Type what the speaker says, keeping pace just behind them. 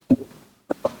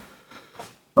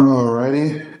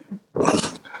Alrighty.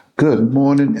 Good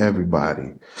morning,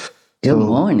 everybody. Good So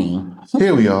morning.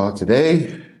 here we are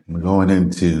today. We're going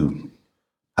into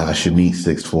Shemit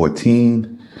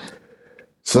 6:14.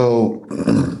 So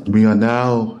we are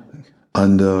now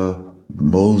under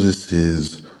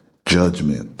Moses'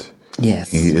 judgment. He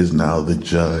Yes. is now the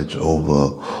judge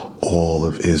over all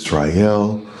of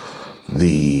Israel.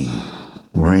 The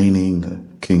reigning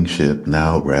kingship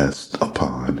now rests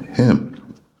upon him.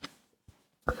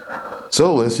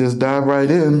 So let's just dive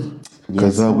right in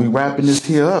because Yes, we sir. wrapping this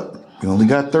here up. We only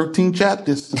got 13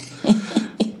 chapters.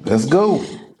 Let's go.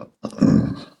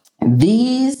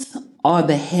 These are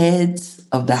the heads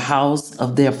of the house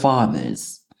of their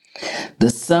fathers. The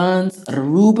sons of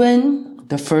Reuben,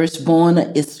 the firstborn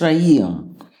of Israel,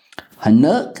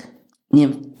 Hanuk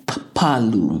and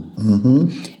Palu,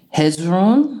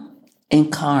 Hezron and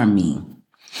Carmi.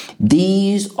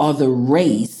 These are the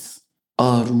race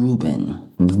of Reuben.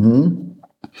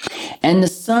 And the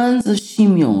sons of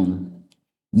Shimeon,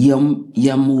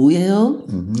 Yamuel,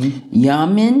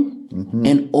 Yamin,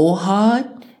 and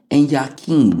Ohad, and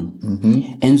Yakin,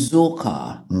 and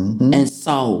Zokar, and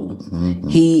Saul.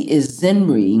 He is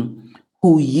Zimri,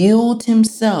 who yielded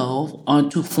himself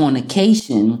unto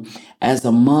fornication as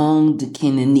among the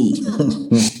Canaanites.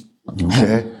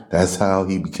 Okay. That's how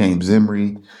he became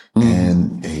Zimri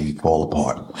and he fall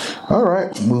apart. All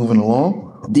right. Moving along.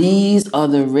 These are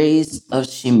the race of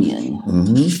Shimeon.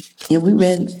 Yeah, we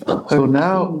read. So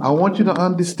now I want you to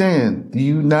understand.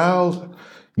 You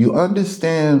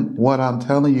understand what I'm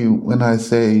telling you when I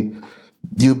say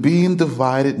you're being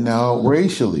divided now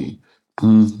racially.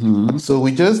 So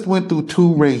we just went through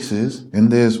two races,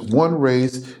 and there's one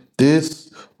race,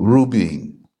 this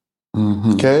Reuben.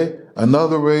 Okay?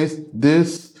 Another race,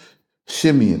 this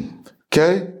Shimeon.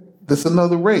 Okay? That's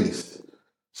another race.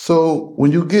 So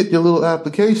when you get your little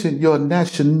application, your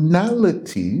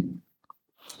nationality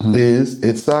is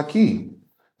Itzaki.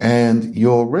 And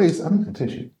your race, I need a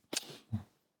tissue.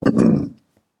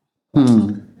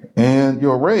 And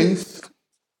your race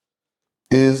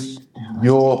is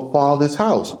your father's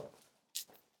house.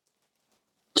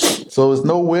 So it's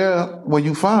nowhere where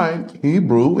you find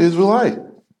Hebrew Israelite.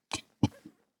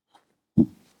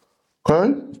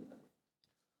 Okay?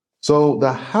 So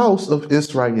the house of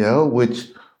Israel, which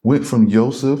went from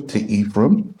Joseph to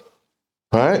Ephraim,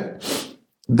 right?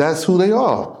 That's who they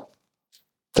are.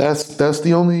 That's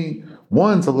the only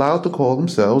ones allowed to call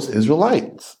themselves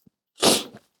Israelites.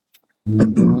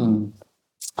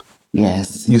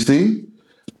 Yes. You see?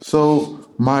 So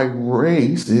my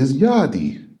race is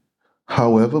Yadi.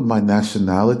 However, my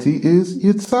nationality is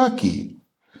Yitzhaki.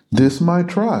 This my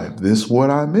tribe. This what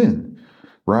I'm in.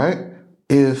 Right?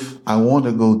 If I want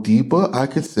to go deeper, I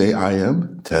could say I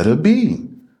am Tedabin.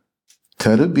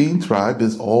 Tedabin tribe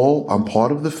is all, I'm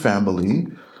part of the family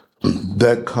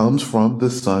that comes from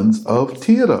the sons of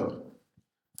Tira.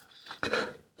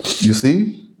 You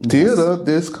see? Yes. Tira,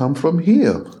 this come from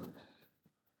here.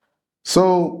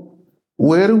 So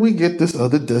where do we get this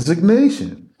other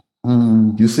designation?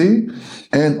 You see?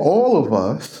 And all of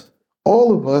us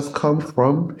come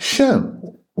from Shem,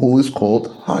 who is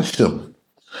called Hashem.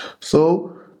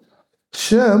 So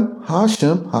Shem,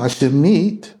 Hashem,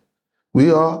 Hashemite, we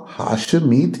are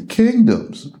Hashemite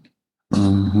kingdoms.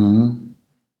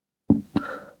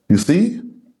 You see?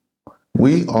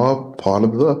 We are part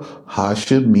of the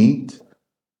Hashemite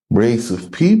race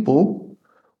of people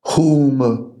whom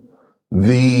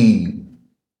the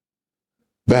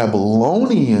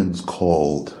Babylonians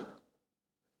called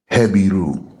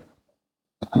Hebiru.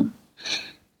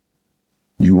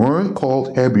 You weren't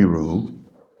called Hebiru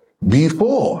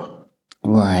before.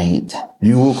 Right.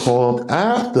 You were called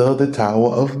after the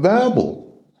Tower of Babel.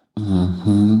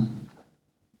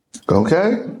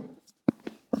 Okay?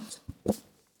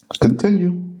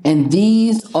 Continue. And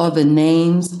these are the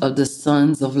names of the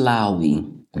sons of Lawi,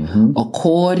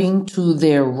 according to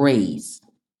their race: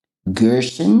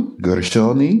 Gershon,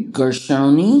 Gershoni.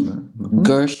 Gershoni,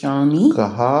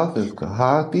 Kahath is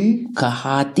Kahathi.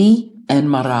 Kahati,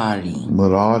 and Merari.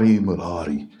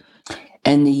 Merari.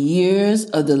 And the years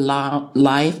of the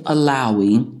life of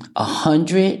Lawi,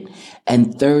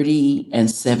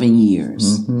 137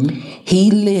 years. He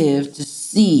lived to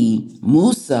see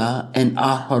Musa and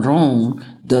Aharon,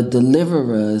 the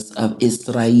deliverers of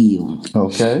Israel.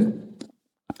 Okay.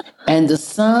 And the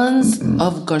sons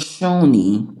of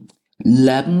Gershoni,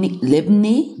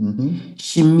 Libni,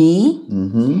 Shimi,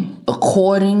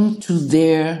 according to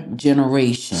their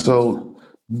generation. So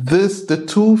the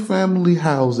two family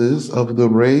houses of the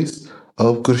race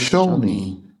of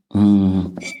Gershoni.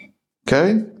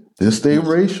 Okay? This their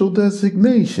racial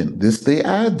designation. This their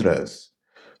address.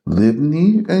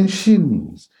 Libni, and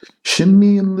Shimni.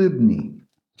 Shimni and Libni.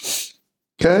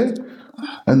 Okay?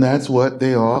 And that's what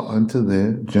they are unto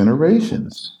their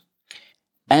generations.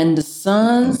 And the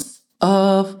sons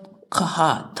of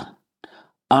Kahat,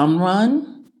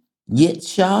 Amram,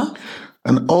 Yitzhak.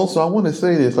 And also, I want to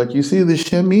say this, like you see the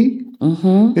Shemi,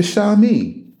 it's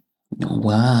Shami.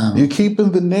 Wow. You're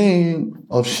keeping the name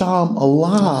of Sham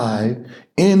alive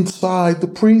inside the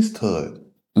priesthood.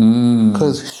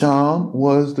 Because Sham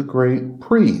was the great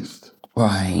priest.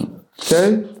 Right.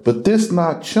 Okay? But this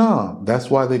not Sham. That's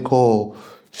why they call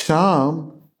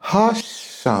Sham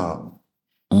Hasham.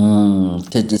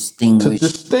 To distinguish. To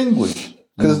distinguish.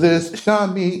 Because there's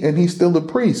Shami and he's still a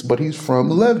priest, but he's from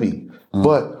Levi.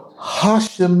 But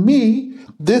Hashemi,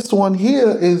 this one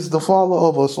here is the father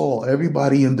of us all.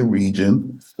 Everybody in the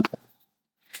region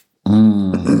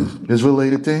is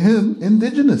related to him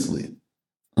indigenously.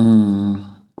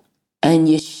 And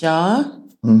Yeshua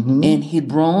and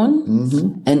Hebron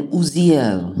and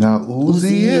Uziel. Now,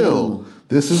 Uziel,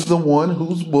 this is the one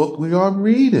whose book we are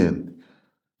reading.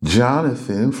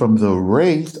 Jonathan from the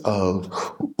race of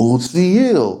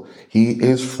Uziel. He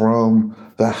is from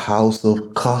the house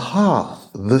of Kahath,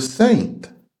 the saint.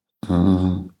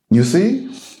 You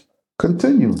see?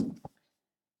 Continue.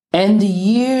 And the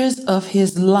years of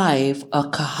his life of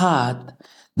Kahath,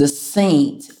 the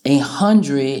saint,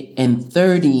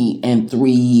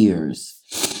 133 years.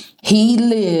 He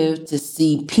lived to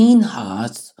see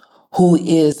Pinhas, who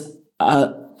is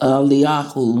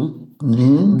Eliyahu,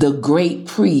 the great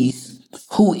priest,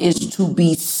 who is to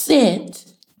be sent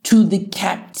to the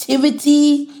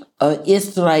captivity of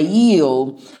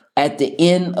Israel at the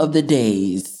end of the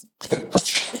days.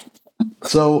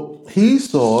 So he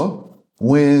saw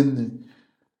when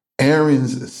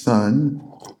Aaron's son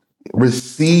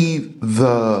received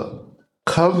the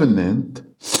covenant,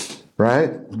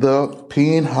 right? The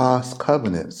Pinhas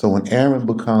covenant. So when Aaron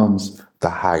becomes the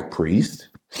high priest,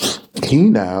 he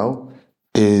now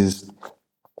sees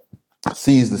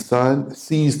the son,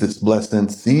 sees this blessing,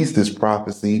 sees this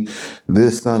prophecy.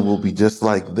 This son will be just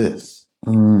like this.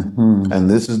 And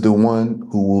this is the one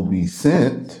who will be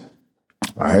sent,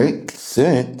 right?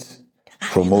 Sent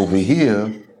from over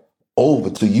here over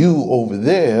to you over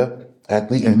there at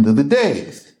the end of the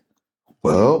days.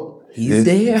 Well, He's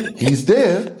there. He's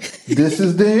there. This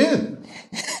is the end.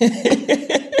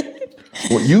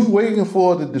 Well, you waiting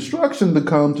for the destruction to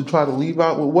come to try to leave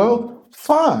out with wealth?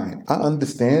 Fine. I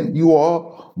understand. You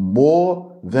are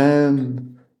more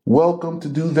than welcome to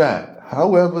do that.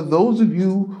 However, those of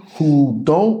you who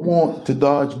don't want to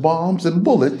dodge bombs and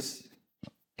bullets,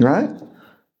 right?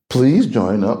 Please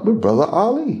join up with Brother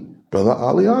Ali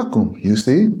Akum. You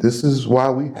see, this is why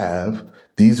we have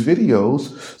these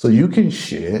videos so you can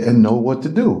share and know what to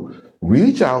do.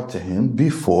 Reach out to him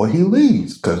before he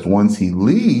leaves, because once he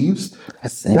leaves,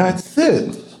 that's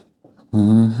it.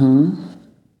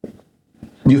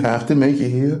 You have to make it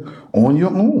here on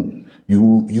your own. You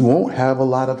won't have a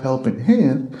lot of help in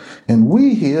hand, and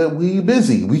we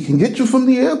busy. We can get you from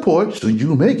the airport so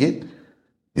you make it,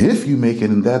 if you make it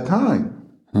in that time.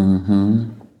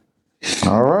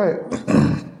 All right.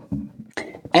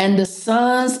 And the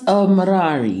sons of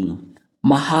Merari,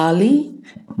 Mahali,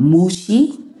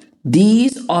 Mushi,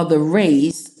 these are the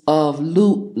race of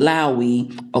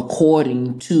Lawi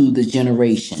according to the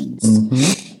generations.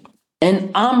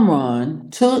 And Amram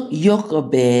took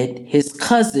Jochebed, his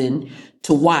cousin,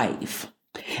 to wife,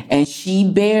 and she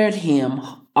bare him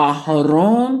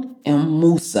Aharon and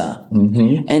Musa.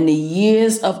 And the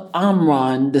years of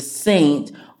Amram the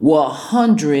saint were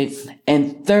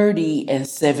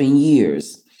 137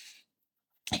 years.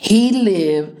 He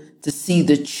lived to see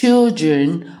the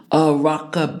children of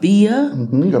Rachabiah,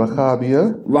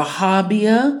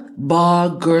 Bar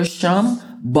Gershom,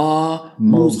 Bar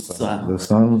Musa. The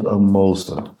sons of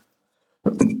Mosa.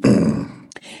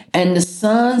 And the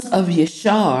sons of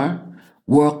Yashar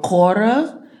were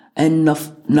Korah and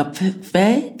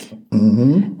Nepheg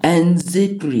and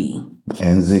Zikri.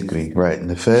 And Zikri, right.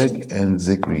 Nepheg and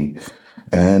Zikri.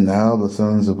 And now the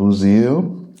sons of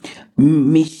Uziel.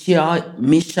 Mishael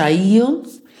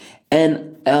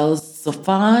and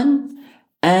Elzaphan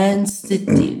and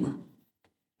Sittim.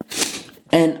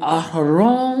 And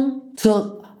Aharon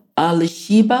took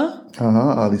Alisaba,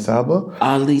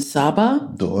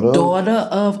 daughter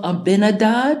of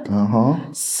Abinadab,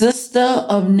 sister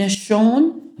of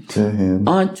Nashon,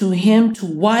 unto him to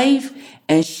wife,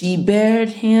 and she bare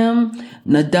him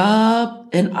Nadab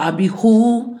and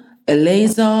Abihu,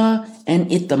 Eleazar,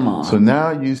 and Ithamar. So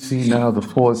now you see the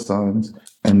four sons,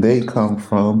 and they come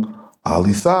from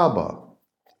Alisaba.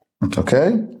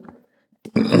 Okay?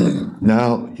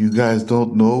 Now, you guys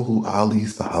don't know who Ali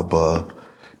Saba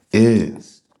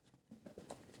is.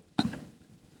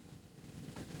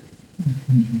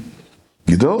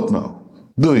 You don't know,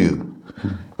 do you?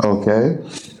 Okay.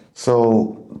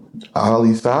 So,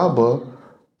 Ali Saba,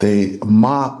 they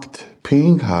mocked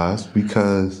Pinchas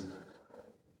because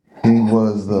he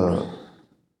was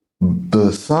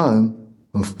the son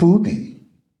of Puti.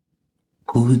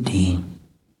 Puti.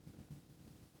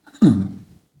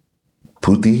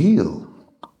 Putiel.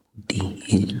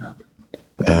 Putiel.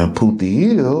 And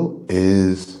Putiel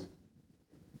is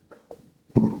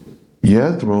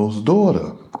Jethro's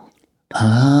daughter.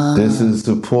 Ah. This is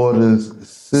Zipporah's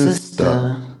sister.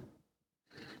 Sister.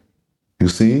 You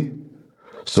see?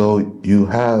 So you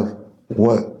have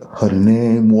what her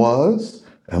name was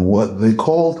and what they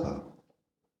called her.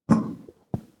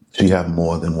 She had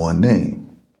more than one name.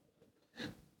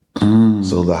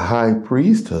 So the high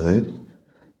priesthood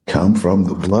come from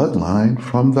the bloodline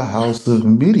from the house of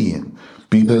Midian.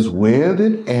 Because where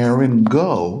did Aaron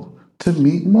go to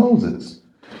meet Moses?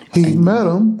 He met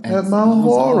him at Mount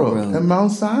Horeb, at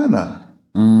Mount Sinai.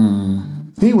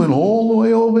 He went all the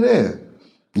way over there.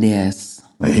 Yes.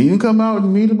 And he didn't come out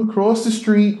and meet him across the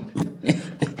street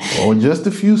or just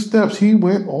a few steps. He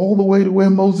went all the way to where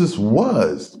Moses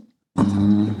was.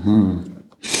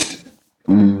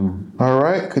 All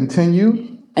right,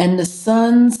 continue. And the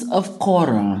sons of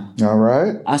Korah. All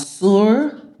right.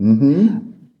 Asur.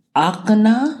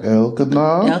 Elkanah.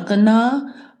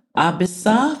 Elkanah.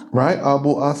 Abisaph. Right,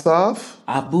 Abu Asaph.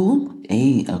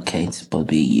 Okay, it's supposed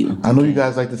to be you. I know you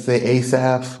guys like to say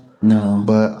Asaph. No.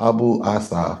 But Abu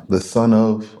Asaph, the son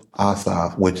of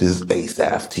Asaph, which is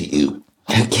Asaph to you.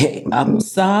 Okay,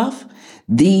 Abisaph.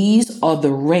 These are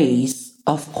the race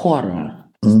of Korah.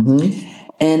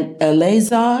 And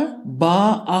Eleazar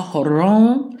ba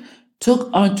Aharon took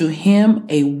unto him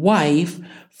a wife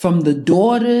from the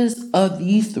daughters of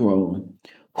Yithro,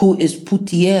 who is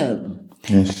Putiel,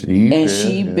 And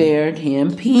she bare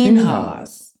him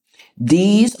Pinhas.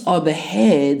 These are the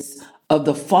heads of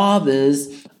the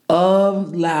fathers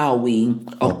of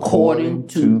Lawi according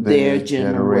to their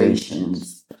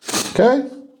generations. Okay.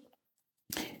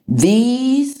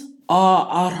 These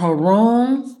are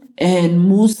Aharon and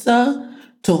Musa,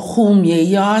 to whom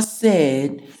Yahweh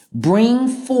said, bring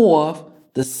forth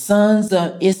the sons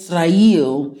of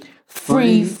Israel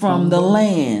free from the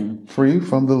land. Free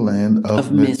from the land of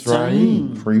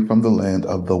Mitzrayim. Free from the land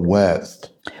of the west.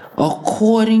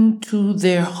 According to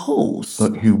their hosts.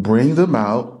 So you bring them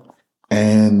out,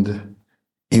 and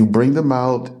you bring them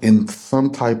out in some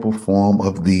type of form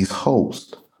of these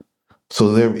hosts.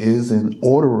 So there is an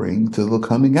ordering to the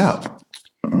coming out.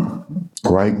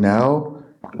 Right now,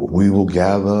 we will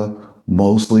gather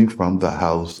mostly from the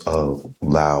house of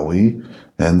Lawi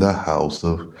and the house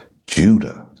of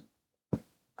Judah.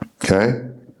 Okay?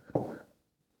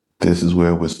 This is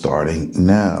where we're starting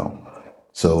now.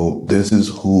 So this is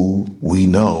who we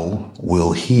know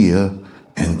will hear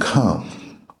and come.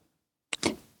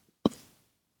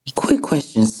 Quick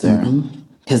question, sir.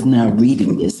 Because now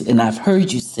reading this, and I've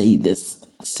heard you say this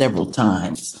several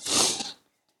times,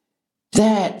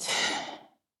 that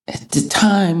at the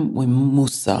time when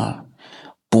Musa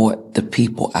brought the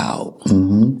people out,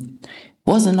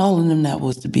 wasn't all of them that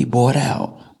was to be brought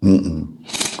out.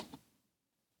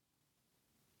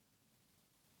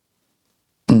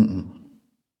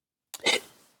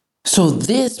 So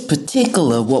this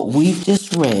particular, what we've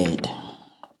just read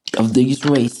of these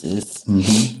races,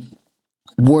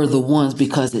 were the ones,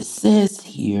 because it says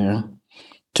here,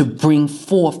 to bring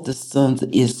forth the sons of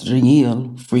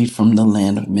Israel free from the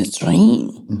land of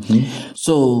Mitzrayim.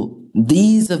 So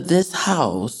these of these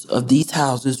houses,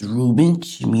 Reuben,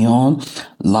 Shimeon,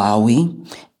 Lawi,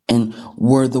 and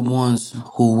were the ones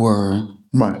who were...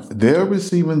 Right. They're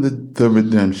receiving the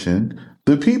redemption.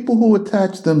 The people who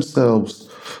attach themselves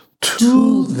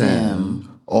to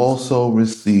them also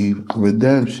receive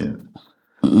redemption.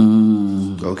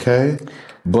 Okay?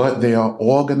 But they are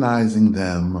organizing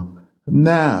them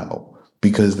now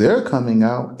because they're coming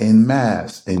out in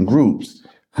mass, in groups.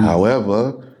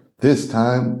 However, this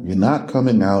time you're not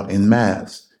coming out in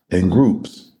mass, in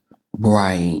groups.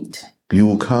 Right. You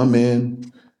will come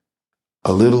in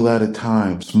a little at a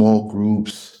time, small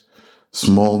groups,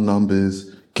 small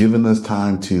numbers, giving us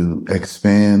time to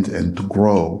expand and to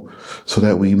grow so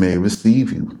that we may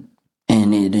receive you.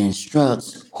 And it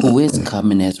instructs who is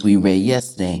coming, as we read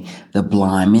yesterday: the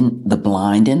blind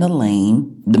and the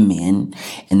lame, the men,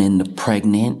 and then the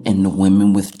pregnant and the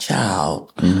women with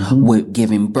child, with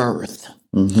giving birth,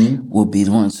 will be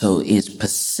the one. So it's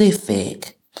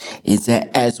specific Is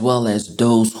that as well as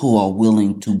those who are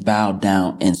willing to bow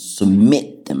down and submit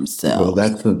Well,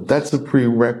 themselves? that's a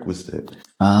prerequisite. You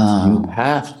Ah,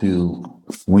 have to,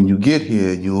 when you get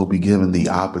here, you will be given the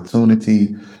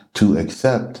opportunity to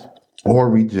accept or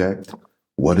reject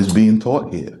what is being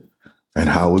taught here and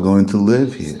how we're going to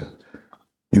live here.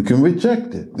 You can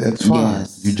reject it. That's fine.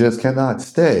 You yes. just cannot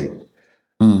stay.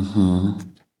 Mm-hmm.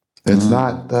 It's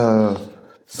not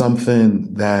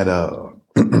something that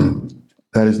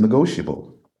that is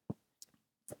negotiable.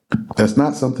 That's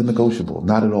not something negotiable.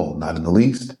 Not at all. Not in the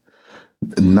least.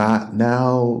 Not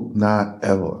now. Not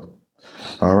ever.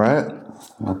 All right.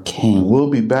 Okay. We'll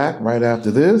be back right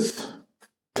after this.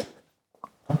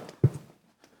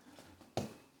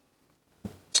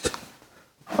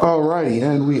 All righty,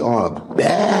 and we are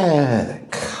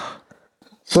back.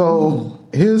 So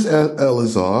here's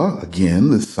Eleazar,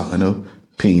 again, the son of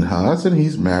Pinhas, and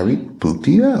he's married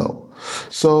Putiel.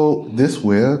 So this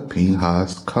where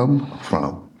Pinhas come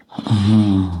from,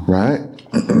 right?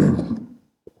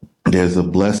 There's a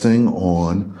blessing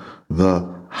on the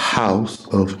house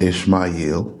of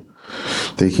Ishmael.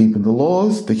 They're keeping the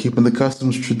laws, they're keeping the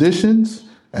customs, traditions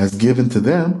as given to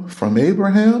them from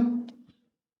Abraham.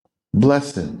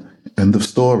 Blessing. End of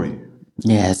story.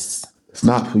 Yes. It's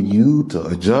not for you to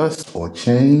adjust or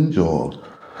change or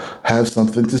have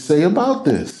something to say about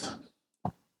this.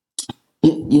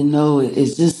 You know,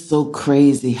 it's just so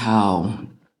crazy how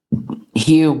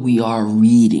here we are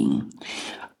reading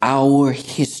our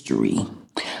history,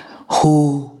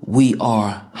 who we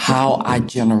are, how our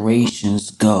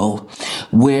generations go,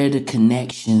 where the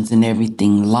connections and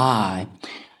everything lie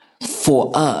for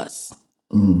us.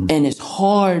 And it's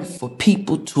hard for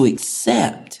people to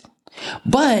accept.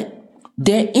 But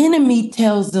their enemy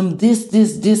tells them this,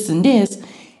 and this,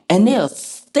 and they'll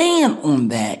stand on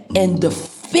that and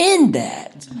defend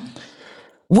that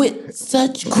with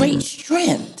such great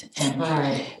strength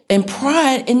and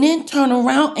pride, and then turn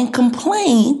around and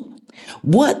complain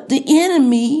what the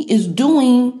enemy is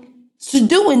doing to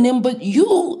doing them, but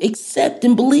you accept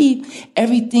and believe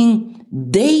everything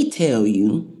they tell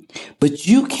you, but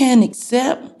you can't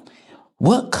accept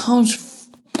what comes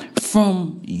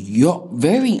from your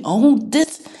very own.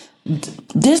 This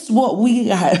what we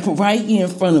got right here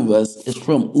in front of us is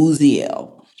from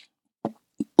Uziel,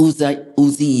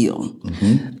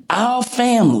 our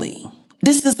family.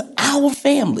 This is our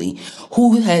family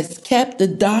who has kept the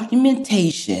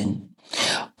documentation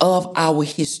of our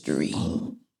history,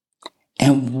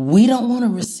 and we don't want to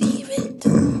receive it.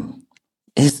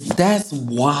 That's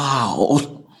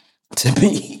wild to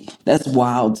me. That's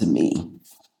wild to me.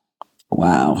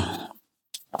 Wow.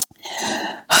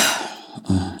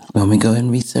 Want me to go ahead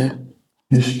and read, sir?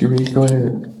 History, go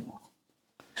ahead.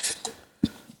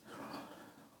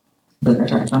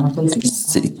 Six,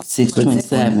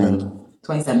 627.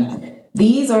 27.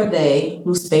 These are they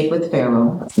who spake with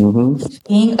Pharaoh,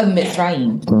 king of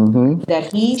Mitzrayim,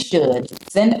 that he should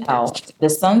send out the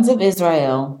sons of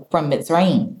Israel from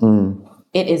Mitzrayim.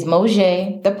 It is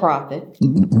Moshe the prophet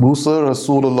Musa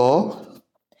Rasulullah,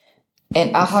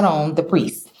 and Aharon the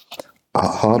priest.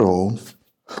 Aharon,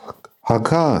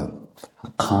 Hakan,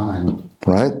 Khan.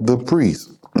 right? The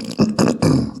priest,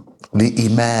 the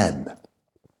imam.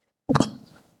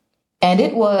 And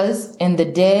it was in the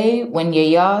day when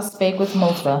Yahweh spake with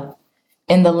Moses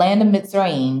in the land of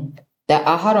Mitzrayim that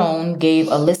Aharon gave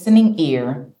a listening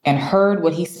ear and heard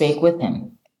what he spake with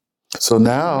him. So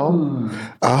now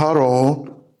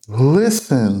Aharon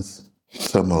listens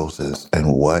to Moses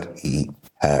and what he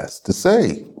has to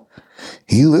say.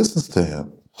 He listens to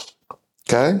him.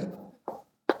 Okay?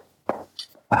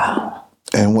 Wow.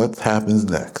 And what happens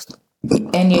next?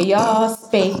 And Yahweh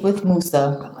spake with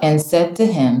Musa and said to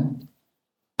him,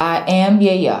 I am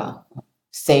Yahweh.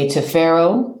 Say to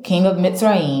Pharaoh, king of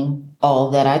Mitzrayim,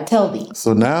 all that I tell thee.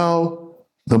 So now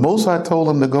the Most High told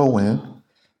him to go in,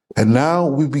 and now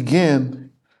we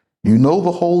begin. You know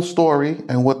the whole story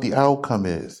and what the outcome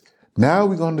is. Now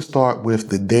we're going to start with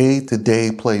the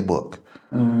day-to-day playbook,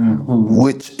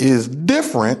 which is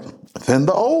different than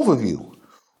the overview.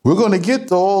 We're going to get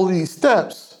to all these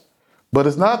steps, but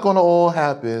it's not going to all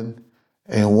happen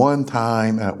in one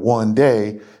time at one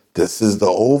day. This is the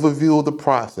overview of the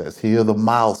process. Here are the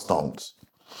milestones.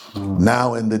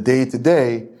 Now in the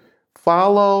day-to-day,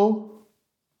 follow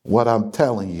what I'm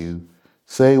telling you.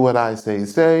 Say what I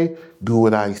say, do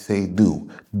what I say, do,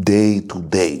 day to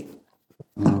day.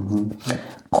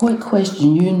 Quick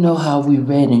question. You know how we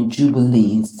read in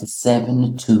Jubilees, the 7,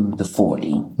 the 2, the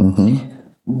 40.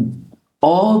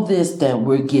 All this that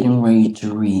we're getting ready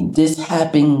to read, this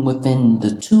happened within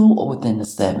the 2 or within the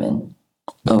 7?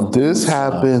 Oh, This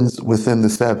happens within the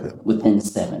 7. within the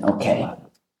 7. Okay.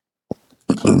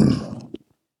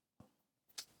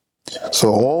 So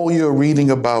all you're reading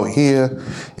about here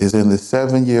is in the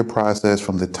 7-year process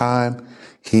from the time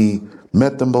he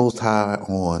met the Most High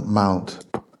on Mount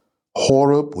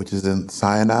Horeb, which is in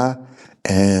Sinai,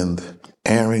 and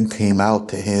Aaron came out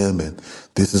to him, and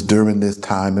this is during this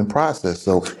time and process.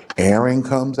 So Aaron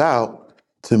comes out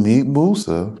to meet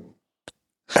Musa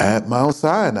at Mount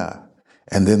Sinai,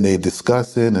 and then they're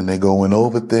discussing and they're going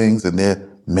over things and they're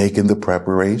making the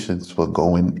preparations for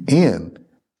going in.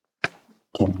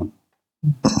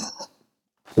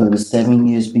 So the 7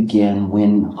 years began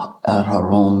when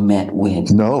Aaron met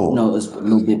with. No, it was a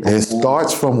little bit before. it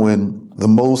starts from when the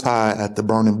Most High at the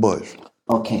burning bush.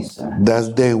 Okay, sir. That's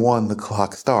day 1, the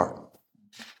clock start.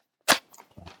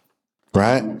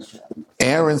 Right?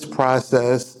 Aaron's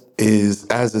process is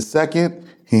as a second,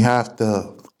 he has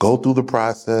to go through the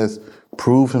process,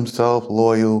 prove himself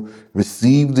loyal,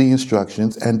 receive the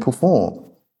instructions, and perform.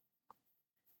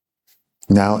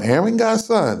 Now, Aaron got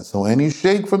sons, so any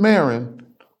shake from Aaron,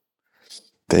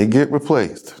 they get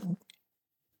replaced.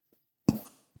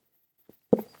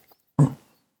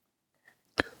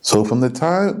 So from the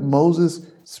time Moses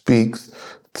speaks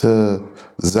to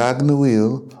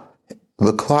Zagnuil,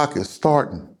 the clock is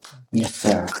starting. Yes,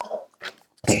 sir.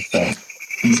 Yes, sir.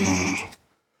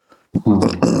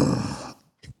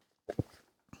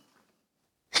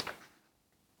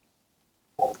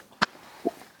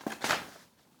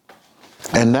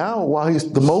 And now, while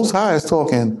the Most High is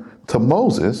talking to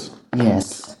Moses,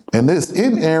 Yes. and this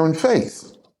in Aaron's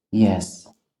face, Yes.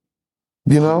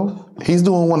 you know, he's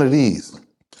doing one of these.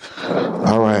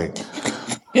 All right,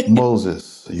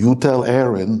 Moses, you tell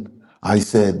Aaron, I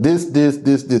said this.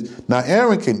 Now,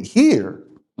 Aaron can hear.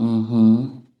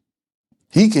 Mm-hmm.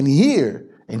 He can hear,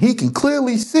 and he can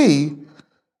clearly see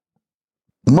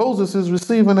Moses is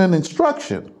receiving an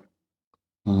instruction.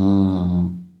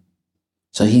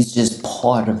 So he's just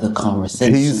part of the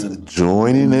conversation. He's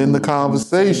joining in the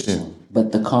conversation.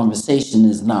 But the conversation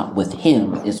is not with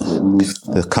him, it's with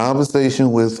Musa. The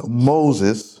conversation with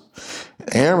Moses,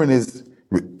 Aaron is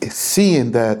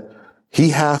seeing that he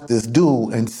has to do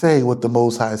and say what the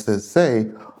Most High says say,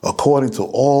 according to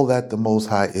all that the Most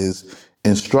High is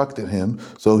instructing him.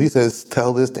 So he says,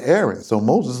 tell this to Aaron. So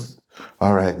Moses,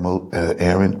 all right,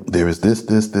 Aaron, there is this,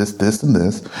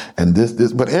 and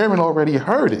this. But Aaron already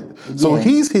heard it. So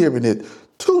he's hearing it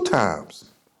 2 times.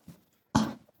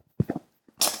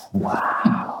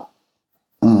 Wow.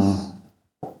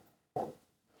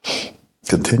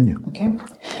 Continue. Okay.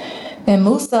 And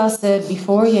Musa said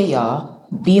before Yahweh,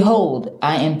 behold,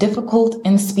 I am difficult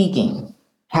in speaking.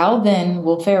 How then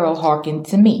will Pharaoh hearken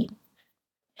to me?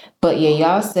 But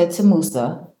Yahweh said to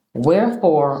Musa,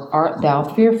 wherefore art thou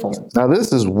fearful? Now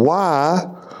this is why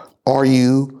are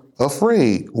you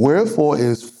afraid? Wherefore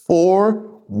is for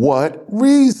what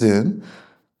reason?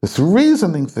 It's a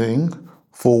reasoning thing.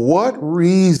 For what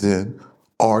reason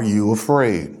are you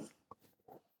afraid?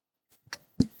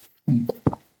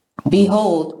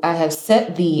 Behold, I have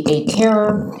set thee a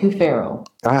terror to Pharaoh.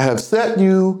 I have set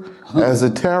you as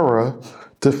a terror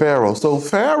to Pharaoh. So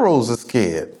Pharaoh's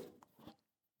scared.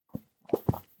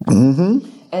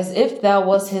 As if thou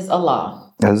was his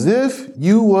Allah. As if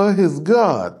you were his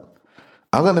God.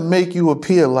 I'm going to make you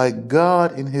appear like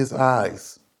God in his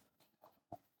eyes.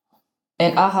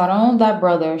 And Aharon thy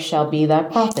brother shall be thy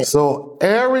prophet. So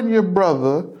Aaron, your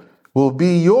brother, will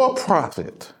be your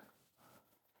prophet.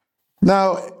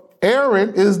 Now,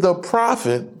 Aaron is the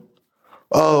prophet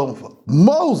of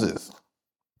Moses.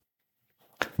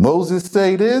 Moses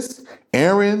say this,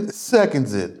 Aaron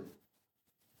seconds it.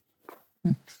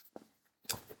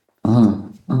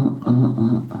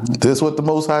 This is what the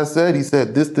Most High said. He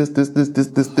said, this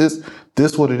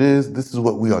what it is. This is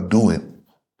what we are doing.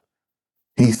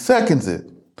 He seconds it.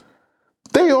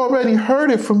 They already heard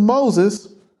it from Moses.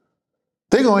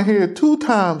 They're going to hear it 2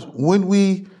 times when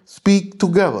we speak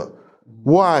together.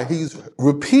 Why? He's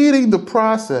repeating the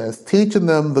process, teaching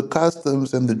them the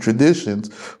customs and the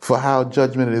traditions for how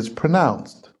judgment is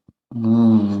pronounced.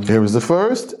 There is the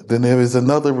first, then there is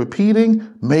another repeating,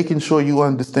 making sure you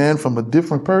understand from a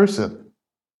different person.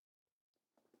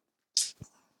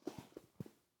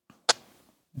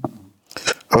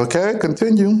 Okay,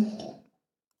 continue.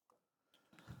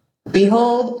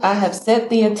 Behold, I have set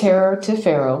thee a terror to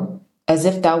Pharaoh, as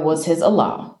if thou was his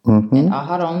Allah. And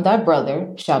Aharon thy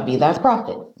brother shall be thy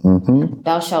prophet.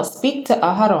 Thou shalt speak to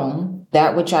Aharon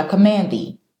that which I command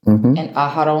thee. And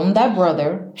Aharon thy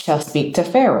brother shall speak to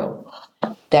Pharaoh,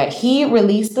 that he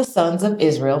release the sons of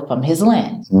Israel from his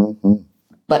land.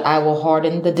 But I will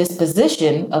harden the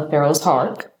disposition of Pharaoh's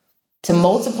heart, to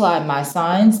multiply my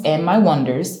signs and my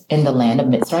wonders in the land of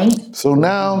Mitzrayim. So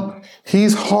now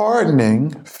he's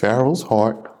hardening Pharaoh's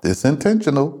heart, this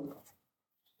intentional,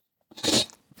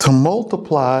 to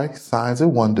multiply signs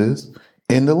and wonders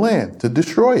in the land, to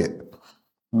destroy it.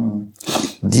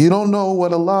 You don't know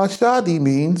what Allah Shadi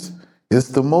means. It's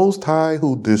the Most High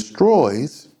who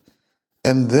destroys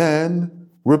and then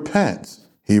repents.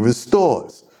 He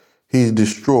restores. He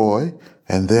destroy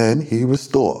and then he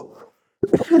restore.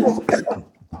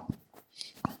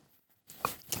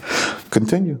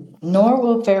 Continue. Nor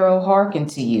will Pharaoh hearken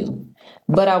to you,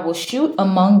 but I will shoot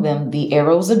among them the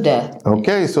arrows of death.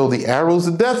 Okay, so the arrows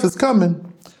of death is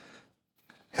coming.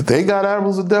 If they got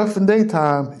arrows of death in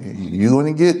daytime, you're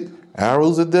going to get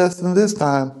arrows of death in this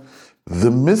time.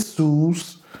 The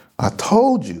missiles, I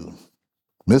told you,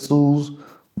 missiles,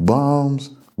 bombs,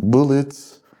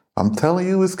 bullets, I'm telling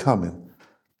you it's coming.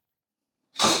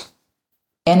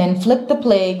 And inflict the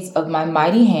plagues of my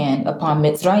mighty hand upon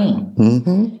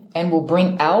Mitzrayim, and will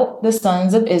bring out the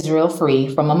sons of Israel free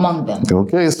from among them.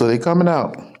 Okay, so they coming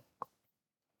out.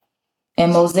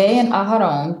 And Moses and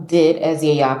Aharon did as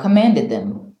Yahweh commanded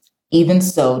them. Even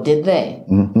so did they.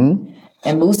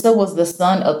 And Musa was the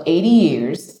son of 80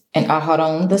 years, and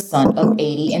Aharon the son of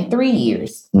 83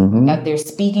 years, at their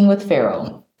speaking with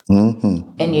Pharaoh.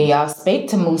 And Yahweh spake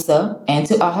to Musa and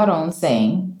to Aharon,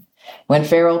 saying, when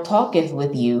Pharaoh talketh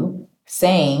with you,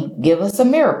 saying, give us a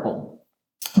miracle,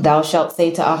 thou shalt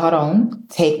say to Aharon,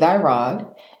 take thy rod,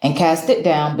 and cast it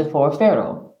down before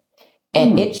Pharaoh.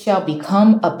 And it shall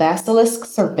become a basilisk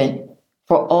serpent,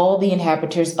 for all the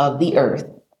inhabitants of the earth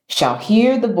shall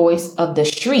hear the voice of the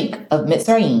shriek of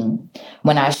Mitzrayim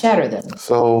when I shatter them.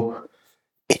 So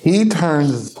he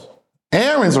turns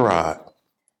Aaron's rod.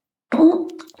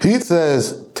 He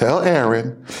says, tell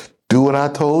Aaron, do what I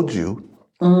told you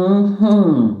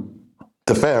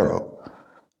to Pharaoh.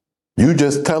 You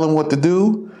just tell him what to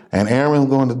do, and Aaron's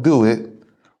going to do it.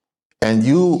 And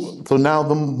so now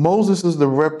Moses is the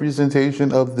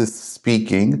representation of the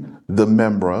speaking, the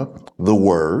memra, the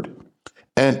word,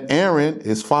 and Aaron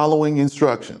is following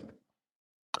instruction.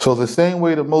 So the same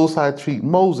way the Most High treat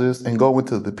Moses and go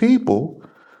into the people,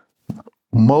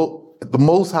 the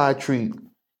Most High treat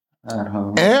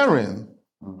Aaron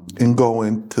and go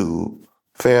into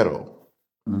Pharaoh.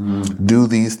 Do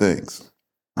these things.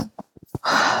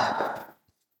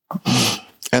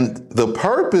 And the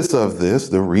purpose of this,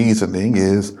 the reasoning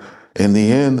is, in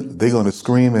the end, they're going to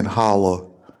scream and holler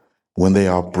when they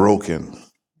are broken.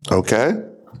 Okay?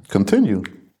 Continue.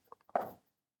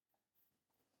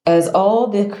 As all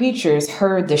the creatures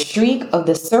heard the shriek of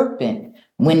the serpent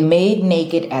when made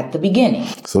naked at the beginning.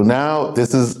 So now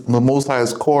this is the Most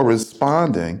High's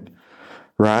corresponding,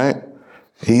 right?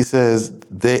 He says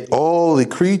all the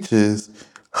creatures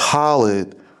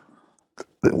hollered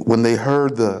when they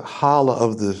heard the holler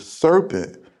of the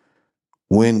serpent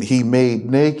when he made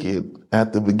naked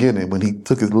at the beginning, when he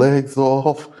took his legs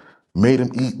off, made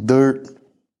him eat dirt.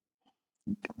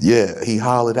 Yeah, he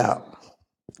hollered out.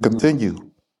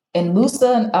 Continue. And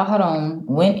Musa and Aharon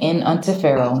went in unto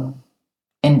Pharaoh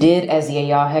and did as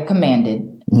Yahweh had commanded.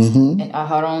 And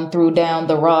Aharon threw down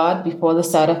the rod before the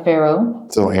sight of Pharaoh.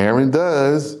 So Aaron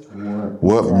does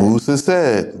what Musa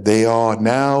said. They are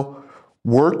now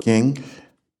working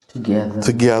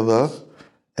together,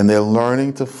 and they're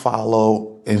learning to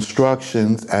follow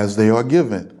instructions as they are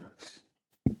given.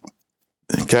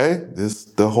 Okay, this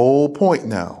is the whole point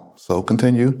now. So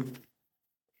continue.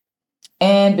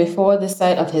 And before the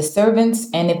sight of his servants,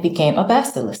 and it became a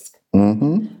basilisk.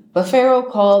 But Pharaoh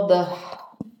called the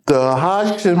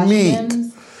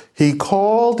Hashemite. He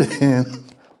called in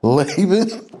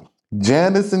Laban,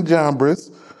 Janus, and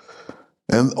Jambres,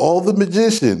 and all the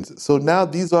magicians. So now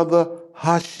these are the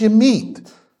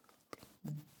Hashemite.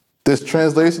 This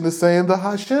translation is saying the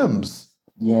Hashems.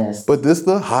 Yes. But this is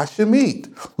the Hashemite,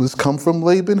 who's come from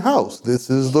Laban's house. This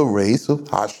is the race of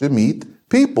Hashemite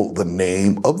people, the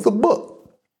name of the book.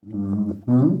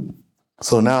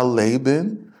 So now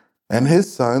Laban and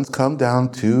his sons come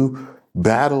down to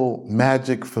battle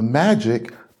magic for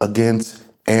magic against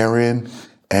Aaron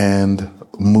and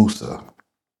Musa.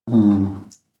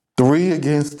 3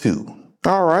 against 2.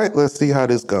 All right, let's see how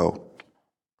this go.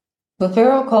 But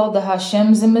Pharaoh called the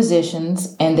Hashems and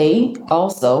magicians, and they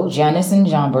also, Janus and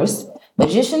Jambres,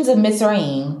 magicians of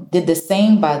Mitzrayim, did the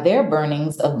same by their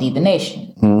burnings of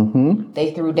divination.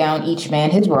 They threw down each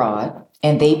man his rod,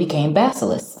 and they became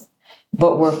basilisks,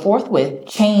 but were forthwith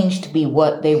changed to be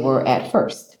what they were at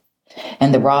first.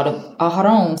 And the rod of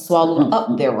Aharon swallowed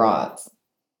up their rods.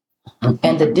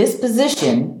 And the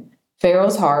disposition,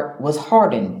 Pharaoh's heart was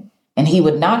hardened, And he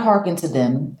would not hearken to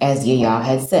them as Yahweh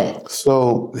had said.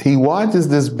 So he watches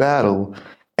this battle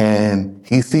and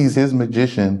he sees his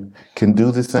magician can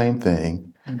do the same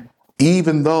thing.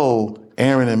 Even though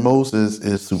Aaron and Moses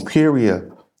is superior,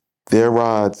 their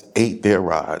rods ate their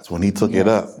rods. When he took it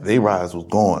up, their rods was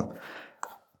gone.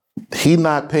 He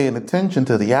not paying attention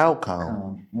to the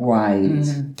outcome. Right.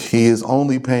 He is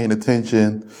only paying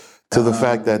attention to the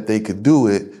fact that they could do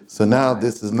it. So now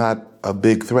this is not a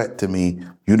big threat to me.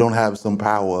 You don't have some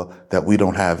power that we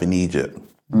don't have in Egypt.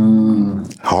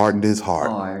 Hardened his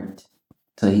heart.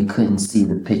 So he couldn't see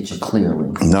the picture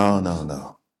clearly.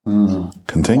 No.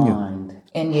 Continue. Blind.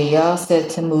 And Yahweh said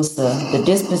to Musa, the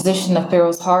disposition of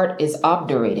Pharaoh's heart is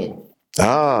obdurated.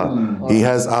 He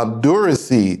has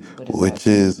obduracy, which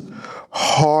is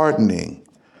hardening,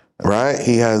 right?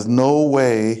 He has no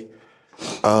way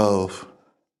of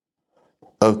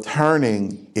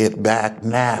turning it back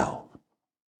now.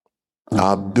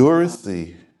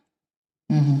 Obduracy,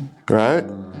 right?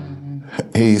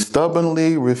 He's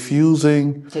stubbornly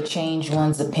refusing To change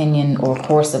one's opinion or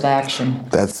course of action.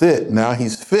 That's it. Now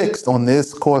he's fixed on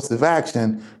this course of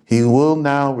action. He will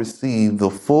now receive the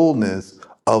fullness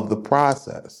of the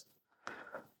process.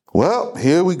 Well,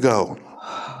 here we go.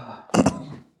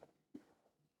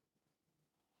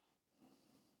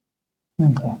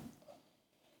 Okay.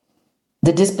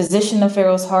 The disposition of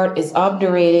Pharaoh's heart is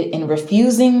obdurated in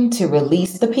refusing to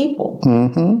release the people.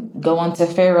 Go unto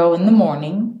Pharaoh in the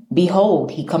morning.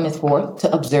 Behold, he cometh forth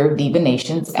to observe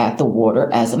divinations at the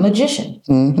water as a magician.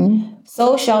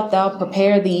 So shalt thou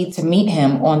prepare thee to meet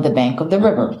him on the bank of the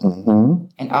river.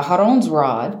 And Aharon's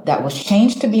rod that was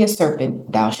changed to be a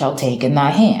serpent thou shalt take in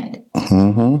thy hand.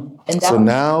 And So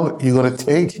now you're going to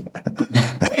take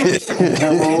take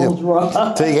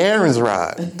Aaron's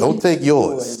rod. Don't take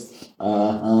yours.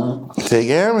 Take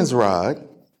Aaron's rod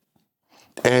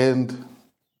and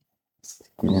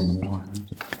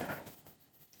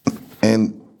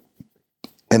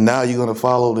now you're going to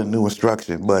follow the new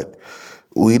instruction. But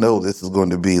we know this is going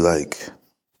to be like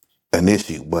an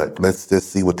issue. But let's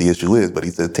just see what the issue is. But he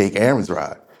said, take Aaron's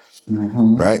rod.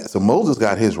 Right? So Moses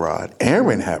got his rod.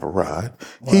 Aaron had a rod.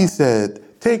 He said,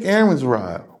 take Aaron's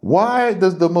rod. Why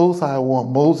does the Most High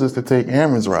want Moses to take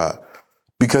Aaron's rod?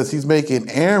 Because he's making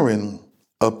Aaron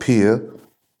appear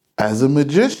as a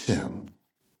magician.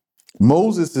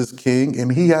 Moses is king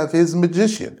and he have his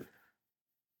magician.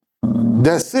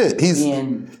 That's it. He's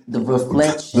in the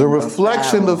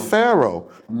reflection. of Pharaoh.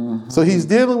 So he's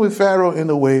dealing with Pharaoh in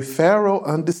a way Pharaoh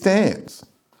understands.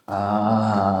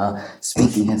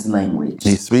 Speaking his language.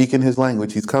 He's speaking his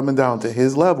language. He's coming down to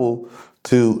his level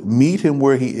to meet him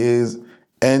where he is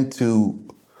and to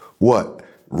what?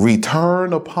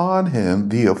 Return upon him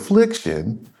the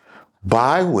affliction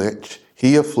by which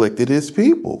he afflicted his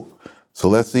people. So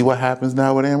let's see what happens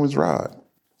now with Aaron's rod.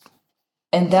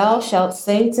 And thou shalt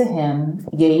say to him,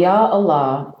 Yahweh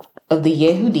Allah of the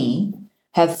Yehudi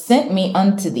hath sent me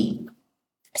unto thee,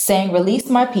 saying, release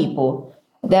my people,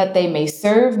 that they may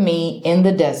serve me in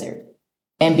the desert.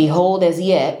 And behold, as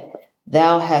yet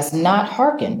thou hast not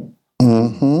hearkened.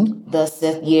 Thus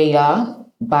saith Yahweh,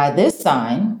 by this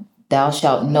sign thou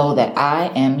shalt know that I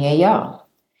am Yahweh.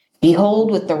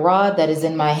 Behold, with the rod that is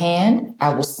in my hand,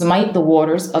 I will smite the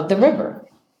waters of the river,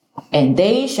 and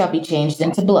they shall be changed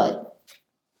into blood.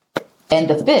 And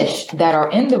the fish that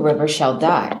are in the river shall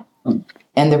die,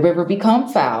 and the river become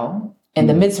foul, and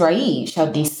the Mizraim shall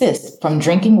desist from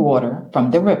drinking water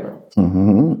from the river.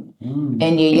 And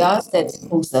Yahweh said to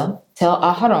Musa, tell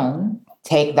Aharon,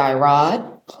 take thy rod,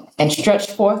 and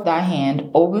stretch forth thy hand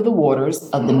over the waters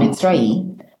of the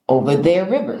Mizraim, over their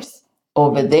rivers,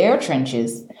 over their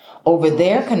trenches, over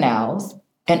their canals,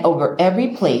 and over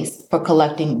every place for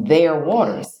collecting their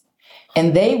waters,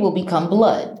 and they will become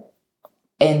blood.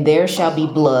 And there shall be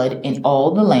blood in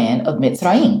all the land of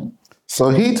Mizraim. So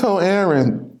he told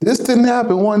Aaron, this didn't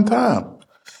happen one time.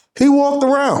 He walked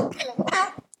around.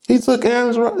 He took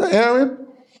Aaron's rod. Aaron,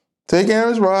 take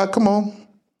Aaron's rod. Come on.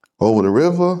 Over the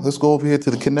river. Let's go over here to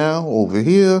the canal. Over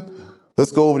here.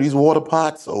 Let's go over these water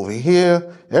pots. Over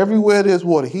here. Everywhere there's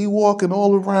water. He walking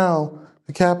all around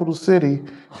the capital city,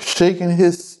 shaking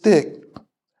his stick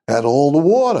at all the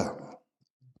water.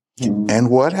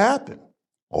 And what happened?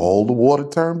 All the water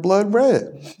turned blood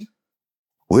red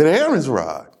with Aaron's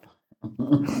rod.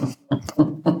 You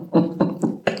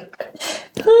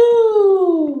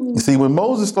see, when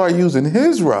Moses started using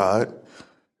his rod,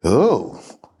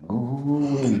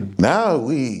 now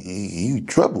we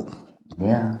trouble.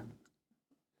 Yeah.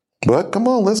 But come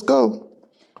on, let's go.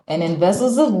 And in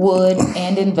vessels of wood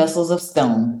and in vessels of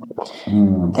stone.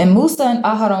 And Musa and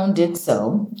Aharon did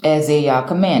so, as Yahweh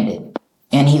commanded.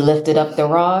 And he lifted up the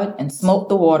rod and smote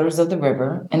the waters of the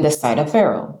river in the sight of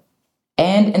Pharaoh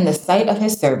and in the sight of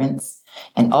his servants,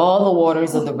 and all the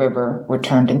waters of the river were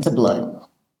turned into blood.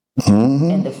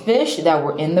 And the fish that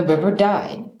were in the river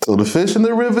died. So the fish in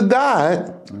the river died.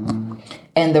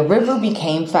 And the river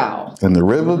became foul. And the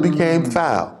river became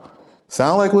foul.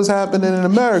 Sound like what's happening in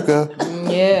America.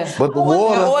 Yeah. But the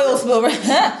water. The oil spill.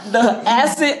 The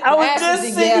acid. I was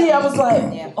just sitting here. I was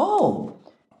like, oh,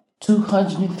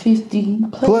 250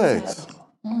 Plagues.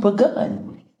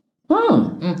 begun.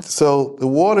 So the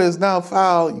water is now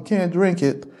foul. You can't drink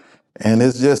it. And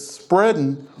it's just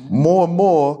spreading more and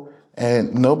more.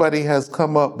 And nobody has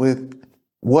come up with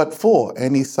what for,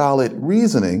 any solid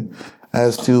reasoning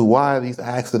as to why these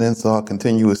accidents are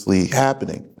continuously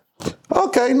happening.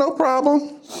 Okay, no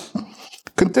problem.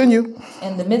 Continue.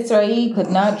 And the Mitzrayim could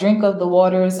not drink of the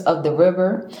waters of the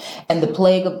river, and the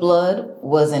plague of blood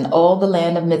was in all the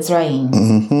land of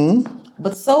Mitzrayim.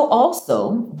 But so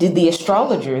also did the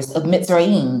astrologers of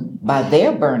Mitzrayim by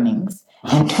their burnings,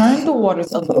 and turned the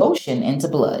waters of the ocean into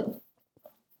blood.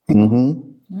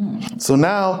 So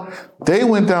now they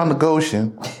went down to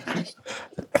Goshen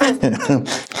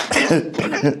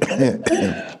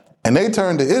and they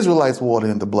turned the Israelites' water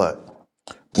into blood.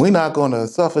 We're not going to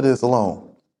suffer this alone.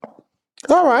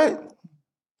 All right.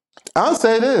 I'll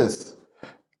say this.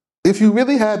 If you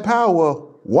really had power,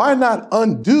 why not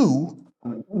undo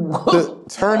the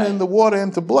turning the water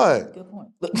into blood? Good point.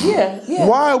 Yeah.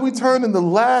 Why are we turning the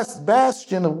last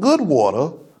bastion of good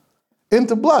water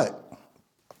into blood?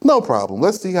 No problem.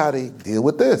 Let's see how they deal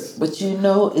with this. But you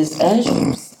know, it's as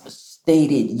you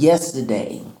stated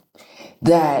yesterday,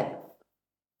 that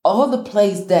all the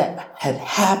plagues that had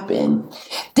happened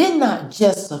did not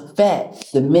just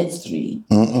affect the Mitzri.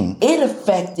 It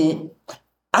affected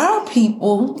our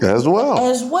people As well.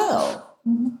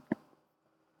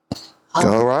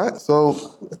 All right.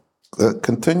 So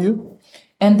continue.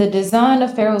 And the design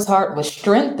of Pharaoh's heart was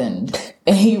strengthened,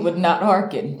 and he would not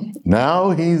hearken. Now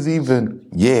he's even,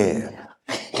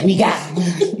 We got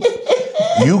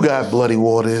you got bloody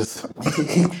waters.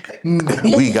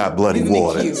 We got bloody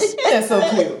waters. That's so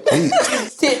cute.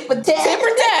 Tit for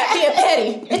tat, being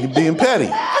petty. You're being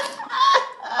petty.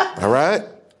 All right?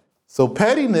 So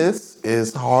pettiness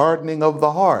is hardening of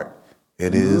the heart.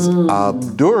 It is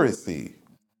obduracy.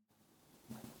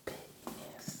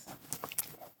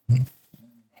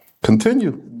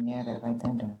 Continue. Yeah, they write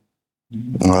that down.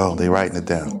 Oh, they're writing it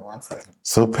down. 1 second.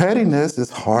 So pettiness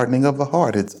is hardening of the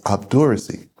heart. It's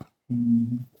obduracy.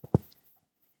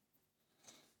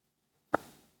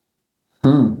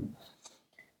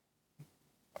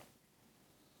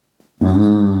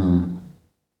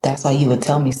 That's why you would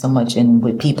tell me so much, and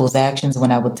with people's actions,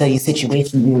 when I would tell you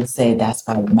situations, you would say, that's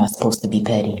why you're not supposed to be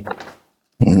petty.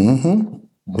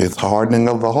 It's hardening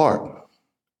of the heart.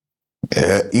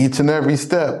 Each and every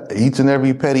step, each and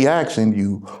every petty action,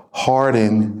 you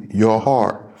harden your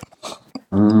heart.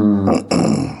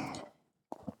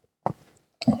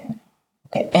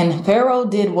 Okay. And Pharaoh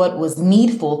did what was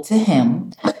needful to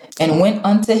him and went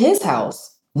unto his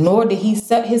house, nor did he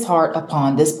set his heart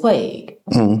upon this plague.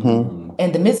 And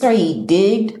the Mitzrayim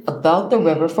digged about the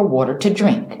river for water to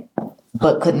drink,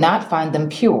 but could not find them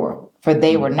pure, for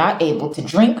they were not able to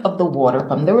drink of the water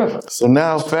from the river. So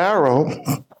now Pharaoh,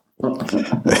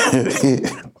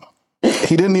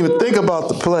 he didn't even think about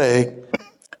the plague.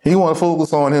 He want to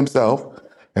focus on himself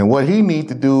and what he need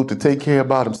to do to take care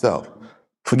about himself.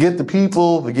 Forget the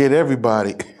people, forget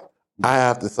everybody. I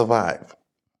have to survive.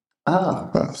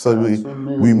 So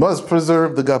we must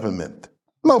preserve the government.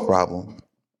 No problem.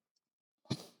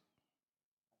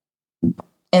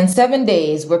 And 7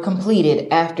 days were completed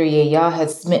after Yahweh had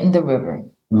smitten the river.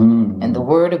 And the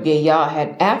word of Yahweh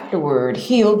had afterward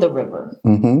healed the river.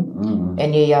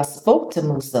 And Yahweh spoke to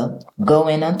Musa, go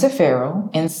in unto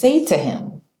Pharaoh and say to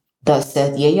him, thus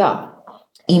saith Yahweh,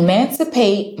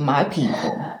 emancipate my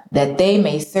people, that they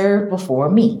may serve before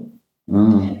me.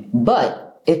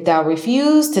 But if thou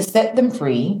refuse to set them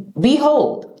free,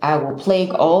 behold, I will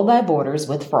plague all thy borders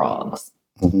with frogs.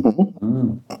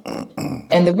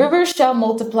 And the rivers shall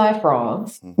multiply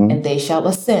frogs, and they shall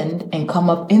ascend and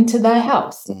come up into thy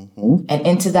house, and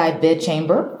into thy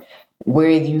bedchamber,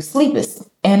 where you sleepest,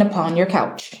 and upon your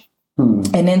couch,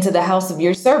 and into the house of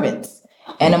your servants,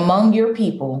 and among your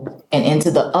people, and into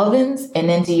the ovens,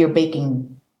 and into your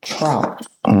baking troughs.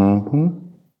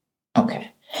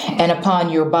 Okay. And upon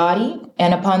your body,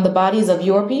 and upon the bodies of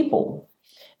your people,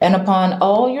 and upon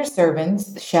all your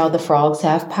servants shall the frogs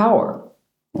have power.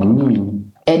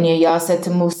 And Yahweh said to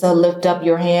Musa, lift up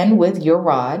your hand with your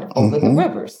rod over the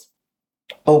rivers,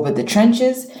 over the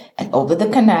trenches and over the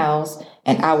canals,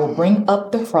 and I will bring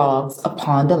up the frogs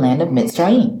upon the land of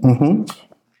Mitzrayim.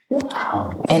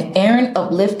 And Aaron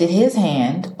uplifted his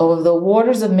hand over the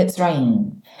waters of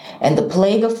Mitzrayim, and the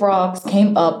plague of frogs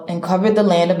came up and covered the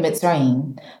land of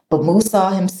Mitzrayim. But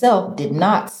Musa himself did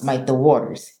not smite the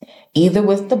waters, either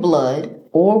with the blood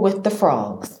or with the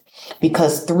frogs,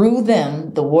 because through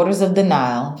them, the waters of the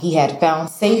Nile, he had found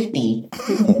safety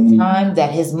in the time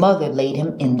that his mother laid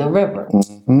him in the river.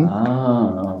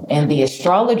 And the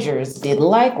astrologers did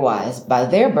likewise by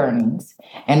their burnings,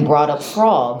 and brought up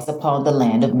frogs upon the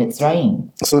land of Mitzrayim.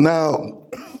 So now,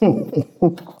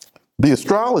 the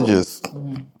astrologers,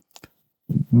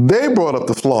 they brought up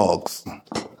the frogs,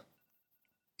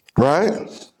 right?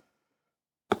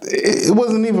 It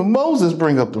wasn't even Moses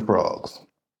bring up the frogs.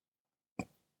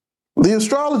 The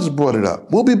astrologers brought it up.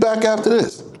 We'll be back after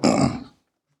this.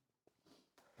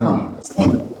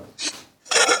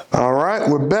 All right,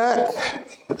 we're back.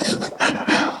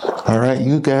 All right,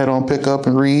 you go ahead on, pick up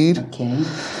and read. Okay.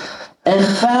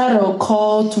 And Pharaoh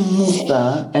called to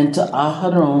Musa and to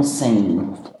Aharon,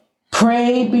 saying,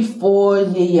 Pray before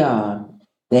Yah,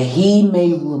 that he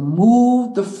may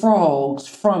remove the frogs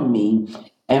from me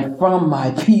and from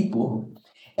my people,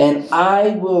 and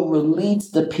I will release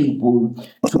the people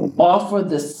to offer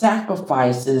the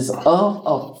sacrifices of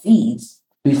a feast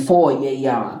before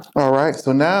Yah. All right,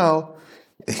 so now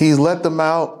he's let them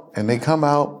out, and they come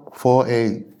out for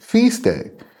a feast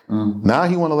day. Now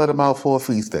he want to let them out for a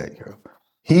feast day.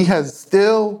 He has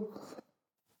still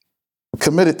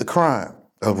committed the crime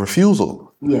of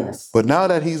refusal. Yes. But now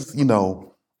that he's,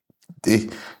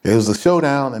 it was a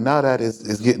showdown, and now that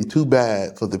it's getting too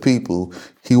bad for the people,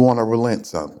 he want to relent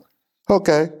some.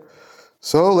 Okay,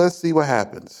 so let's see what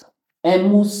happens.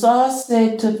 And Musa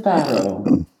said to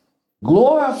Pharaoh,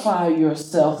 Glorify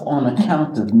yourself on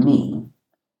account of me.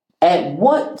 At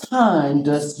what time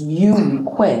does you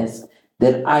request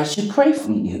that I should pray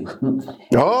for you?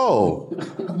 Oh.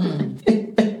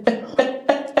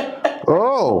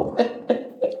 Oh.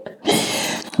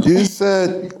 You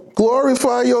said,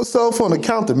 glorify yourself on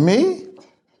account of me?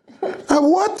 At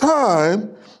what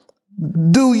time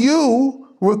do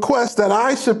you request that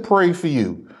I should pray for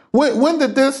you? When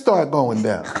did this start going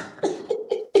down?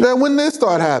 When did this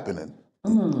start happening?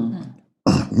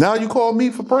 Now you call me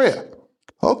for prayer.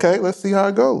 Okay, let's see how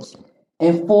it goes.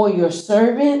 And for your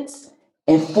servants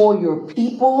and for your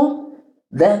people,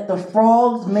 that the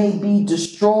frogs may be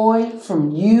destroyed from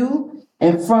you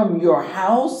and from your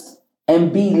house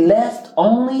and be left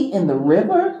only in the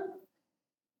river?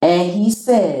 And he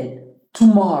said,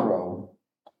 Tomorrow.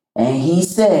 And he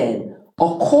said,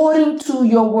 According to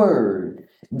your word,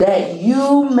 that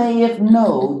you may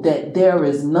know that there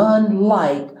is none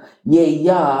like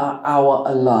Yah our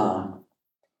Allah.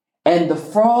 And the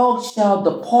frogs shall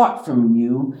depart from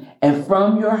you, and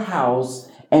from your house,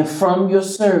 and from your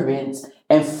servants,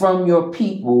 and from your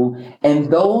people,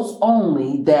 and those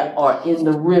only that are in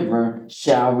the river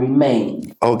shall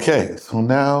remain. Okay, so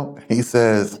now he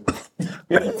says,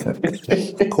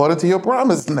 according to your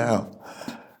promise now,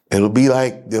 it'll be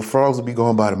like the frogs will be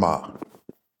going by tomorrow.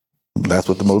 That's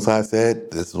what the Most High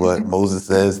said. This is what Moses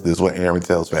says. This is what Aaron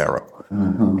tells Pharaoh.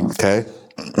 Okay?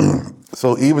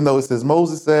 So even though it says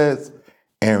Moses says,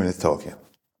 Aaron is talking.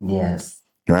 Yes.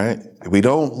 Right? We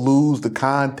don't lose the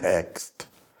context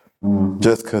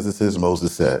just because it says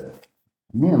Moses said.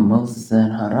 Yeah, Moses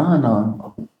and Haran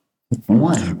are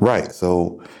one. Right.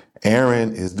 So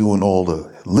Aaron is doing all the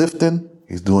lifting,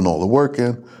 he's doing all the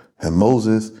working, and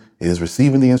Moses is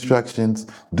receiving the instructions,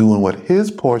 doing what his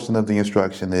portion of the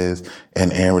instruction is,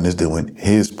 and Aaron is doing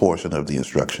his portion of the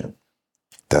instruction.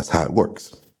 That's how it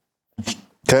works.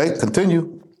 Okay,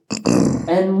 continue.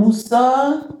 And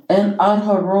Musa and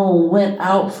Aharon went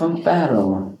out from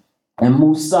Pharaoh, and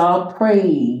Musa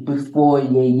prayed before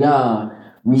Yah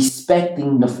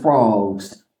respecting the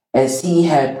frogs, as he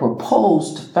had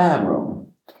proposed to Pharaoh.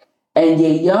 And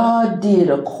Yah did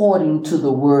according to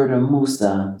the word of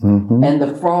Musa, and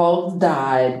the frogs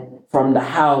died from the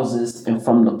houses and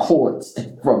from the courts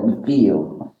and from the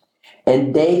field.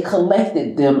 And they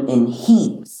collected them in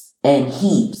heaps and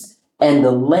heaps, and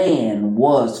the land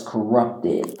was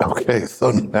corrupted. Okay,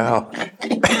 so now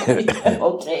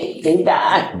Okay, they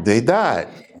died. they died.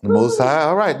 The Most High,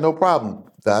 all right, no problem.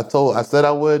 I said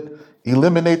I would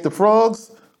eliminate the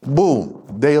frogs. Boom,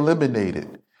 they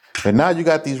eliminated. And now you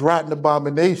got these rotten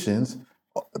abominations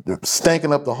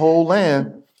stanking up the whole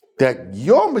land that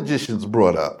your magicians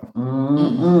brought up.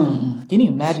 Can you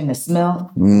imagine the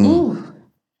smell?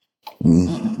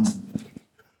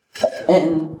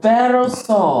 And Pharaoh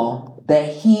saw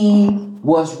that he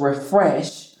was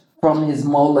refreshed from his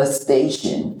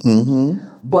molestation,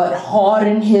 but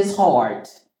hardened his heart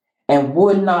and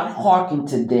would not hearken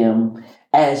to them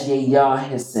as Yah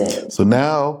has said. So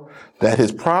now that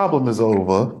his problem is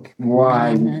over,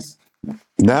 Right.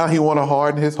 now he want to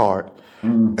harden his heart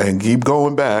and keep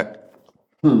going back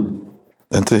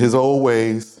into his old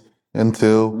ways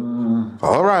until,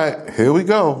 all right, here we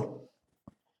go.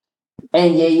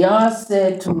 And Yah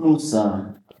said to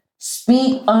Musa,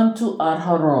 speak unto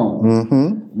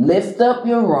Aharon, lift up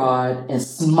your rod and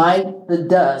smite the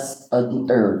dust of the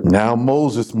earth, Now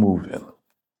Moses moving.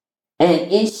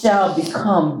 and it shall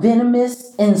become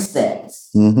venomous insects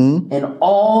in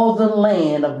all the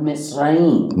land of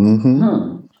Mizraim.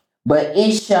 But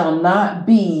it shall not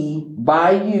be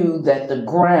by you that the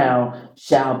ground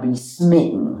shall be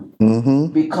smitten,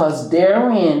 because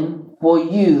therein for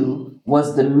you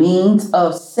was the means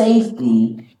of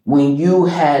safety when you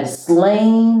had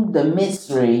slain the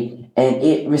Misri and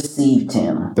it received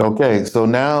him. Okay, so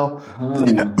now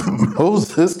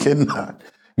Moses cannot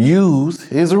use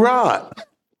his rod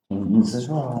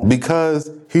because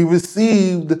he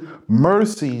received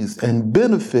mercies and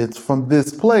benefits from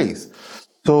this place.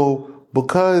 So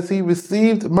because he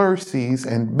received mercies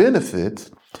and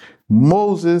benefits,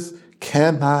 Moses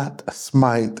cannot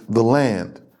smite the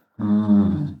land.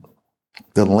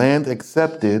 The land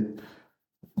accepted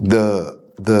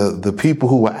the people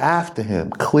who were after him,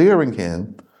 clearing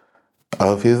him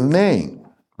of his name,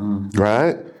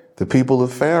 right? The people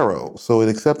of Pharaoh. So it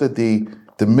accepted the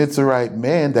Mitzrayite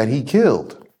man that he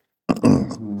killed.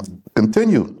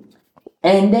 Continue.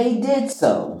 And they did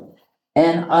so.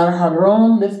 And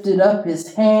Aharon lifted up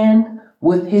his hand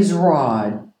with his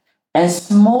rod and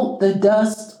smote the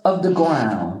dust of the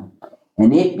ground,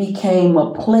 and it became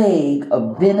a plague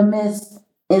of venomous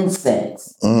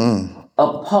insects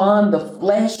upon the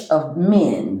flesh of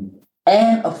men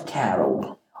and of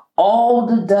cattle. All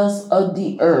the dust of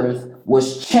the earth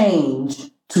was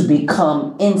changed to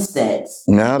become insects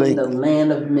in the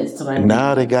land of Mitzrayim.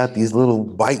 Now they got these little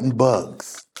biting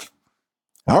bugs.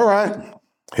 All right,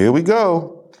 here we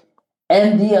go.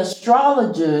 And the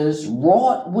astrologers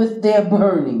wrought with their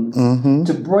burnings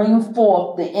to bring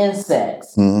forth the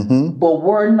insects, but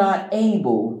were not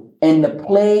able, and the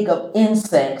plague of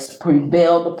insects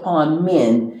prevailed upon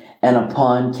men and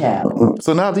upon cattle.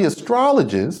 So now the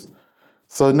astrologers,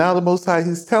 so now the Most High,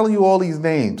 he's telling you all these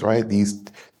names, right? These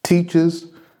teachers,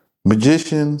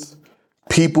 magicians,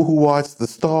 people who watch the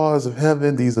stars of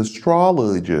heaven, these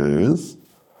astrologers,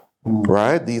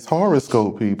 right? These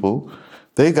horoscope people,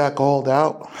 they got called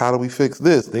out. How do we fix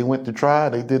this? They went to try,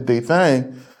 they did their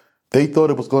thing. They thought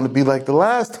it was going to be like the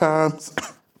last times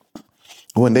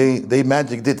when they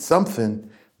magic did something,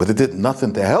 but it did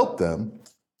nothing to help them.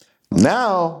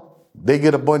 Now they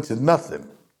get a bunch of nothing.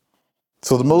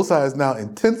 So the Most High is now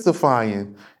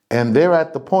intensifying, and they're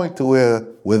at the point to where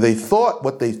they thought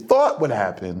what they thought would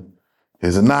happen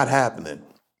is not happening.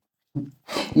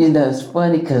 You know, it's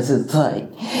funny because it's like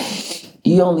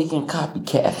you only can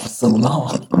copycat for so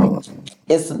long.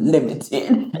 It's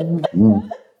limited.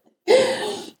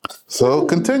 So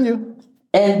continue.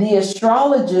 And the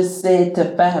astrologers said to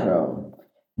Pharaoh,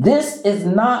 this is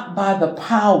not by the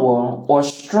power or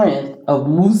strength of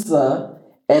Musa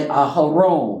and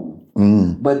Aharon,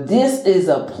 but this is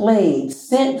a plague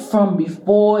sent from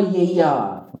before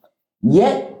Yah.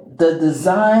 Yet the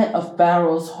design of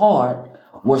Pharaoh's heart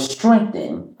was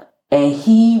strengthened, and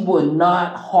he would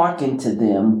not hearken to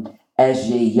them as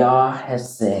Yah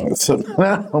has said. So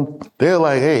now they're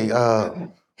like, hey,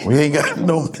 we ain't got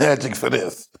no magic for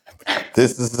this.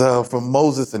 This is from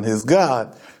Moses and his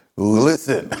God.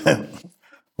 Listen,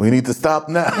 we need to stop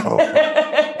now.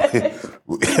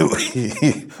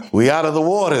 we out of the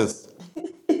waters.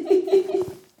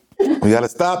 We got to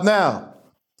stop now.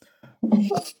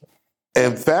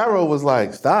 And Pharaoh was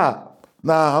like, stop.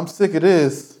 Nah, I'm sick of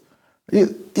this. Yeah,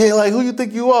 like, who you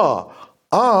think you are?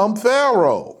 I'm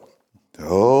Pharaoh.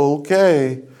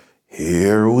 Okay,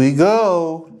 here we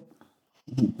go.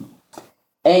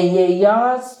 And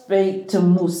Yah spake to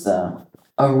Musa,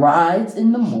 arise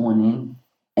in the morning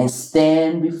and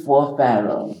stand before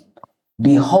Pharaoh.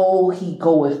 Behold, he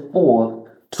goeth forth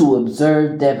to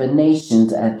observe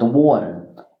divinations at the water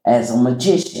as a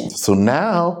magician. So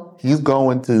now he's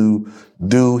going to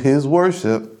do his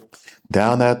worship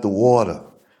down at the water.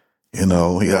 You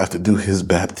know, he has to do his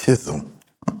baptism.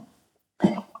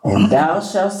 And thou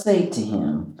shalt say to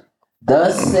him,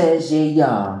 thus says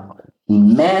Yah,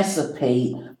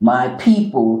 emancipate my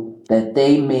people that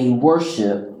they may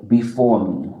worship before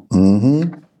me.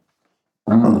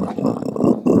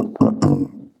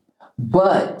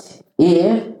 But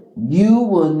if you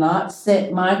will not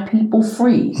set my people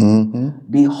free.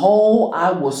 Behold,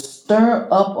 I will stir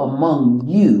up among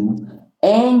you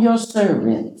and your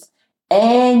servants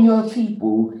and your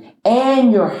people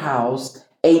and your house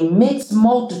a mixed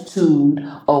multitude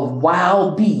of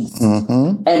wild beasts,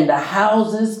 and the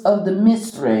houses of the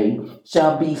Mizraim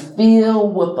shall be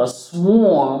filled with a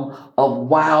swarm of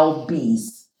wild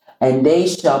beasts, and they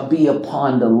shall be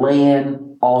upon the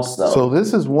land also. So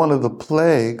this is one of the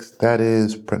plagues that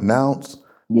is pronounced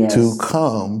to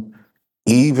come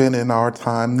even in our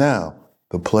time now.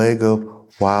 The plague of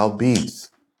wild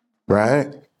beasts,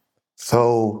 right?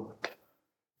 So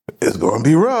it's going to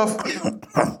be rough.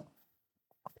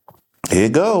 Here you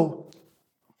go.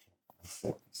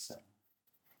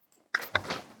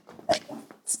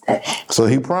 So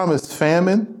he promised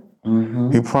famine.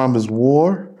 He promised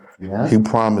war. He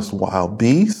promised wild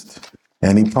beasts.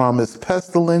 And he promised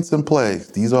pestilence and plagues.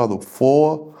 These are the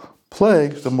 4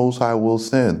 plagues the Most High will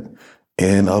send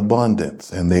in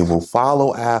abundance. And they will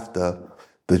follow after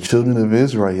the children of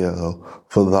Israel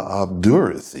for the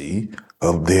obduracy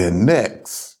of their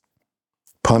necks,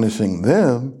 punishing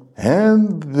them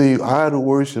and the idol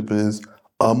worshippers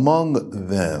among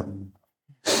them.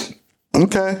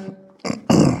 Okay.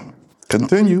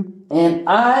 Continue. And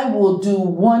I will do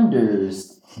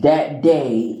wonders that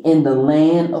day in the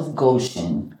land of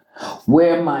Goshen,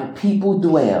 where my people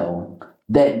dwell,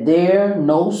 that there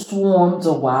no swarms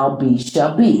of wild beasts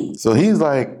shall be. So he's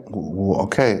like,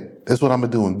 okay, that's what I'm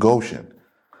going to do in Goshen.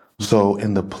 So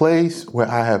in the place where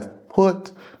I have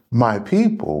put my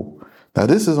people, now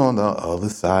this is on the other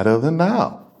side of the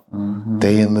Nile.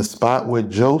 They in the spot where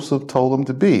Joseph told them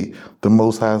to be. The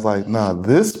Most High is like, nah,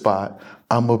 this spot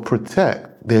I'm going to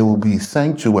protect. There will be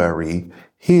sanctuary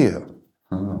here.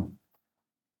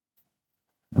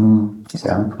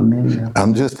 Sound familiar?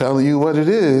 I'm just telling you what it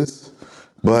is,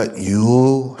 but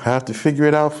you'll have to figure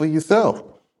it out for yourself.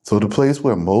 So the place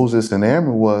where Moses and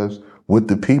Aaron was with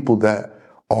the people that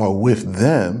are with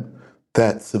them,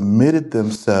 that submitted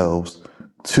themselves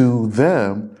to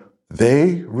them,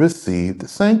 they received the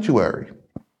sanctuary.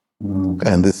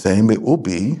 And the same it will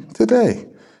be today.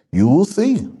 You will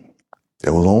see.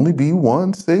 There will only be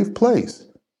one safe place.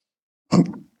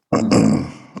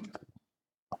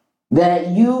 That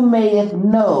you may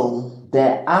know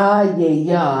that I,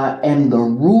 Yah, am the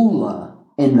ruler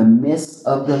in the midst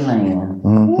of the land.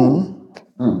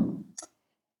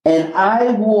 And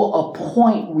I will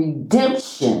appoint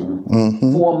redemption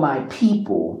for my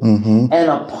people, and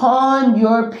upon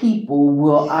your people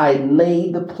will I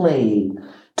lay the plague.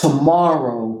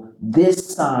 Tomorrow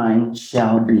this sign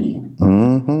shall be.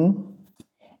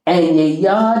 And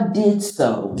Yah did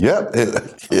so. Yep. Did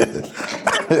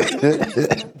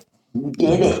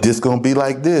it. This gonna be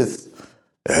like this.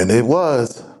 And it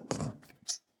was.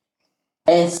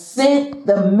 And sent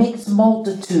the mixed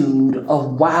multitude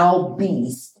of wild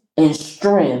beasts in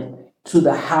strength to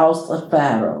the house of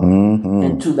Pharaoh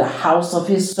and to the house of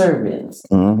his servants.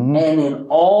 And in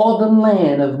all the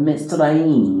land of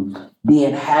Mizraim, the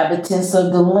inhabitants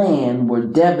of the land were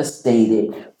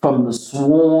devastated from the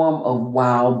swarm of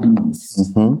wild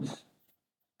beasts.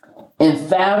 And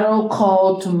Pharaoh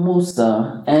called to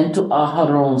Musa and to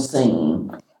Aharon,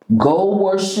 saying, Go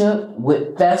worship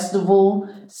with festival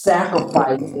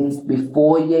sacrifices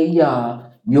before Yah,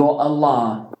 your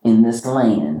Allah, in this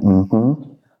land.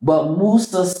 But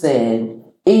Musa said,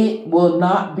 It will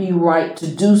not be right to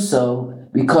do so,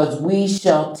 because we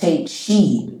shall take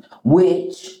sheep,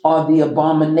 which are the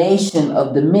abomination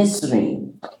of the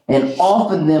Mizraim, and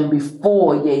offer them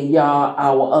before Yah,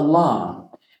 our Allah.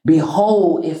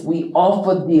 Behold, if we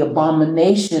offer the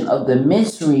abomination of the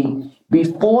Mizraim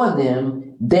before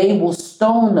them, they will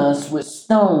stone us with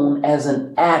stone as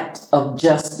an act of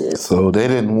justice. So they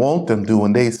didn't want them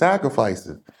doing their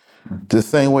sacrifices. The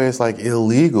same way it's like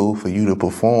illegal for you to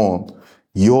perform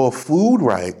your food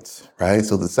rites, right?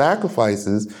 So the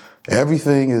sacrifices,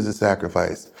 everything is a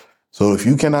sacrifice. So if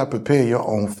you cannot prepare your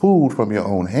own food from your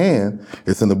own hand,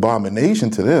 it's an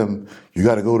abomination to them. You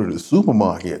got to go to the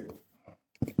supermarket.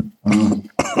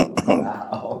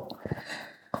 Wow.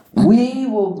 We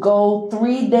will go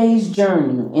 3 days'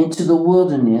 journey into the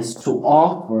wilderness to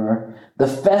offer the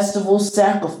festival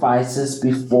sacrifices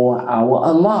before our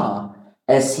Allah,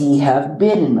 as he hath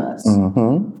bidden us.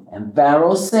 And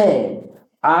Pharaoh said,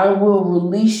 I will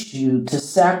release you to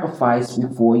sacrifice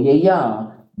before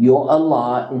Yah, your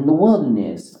Allah, in the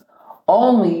wilderness.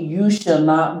 Only you shall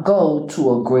not go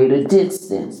to a greater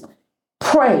distance.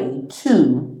 Pray,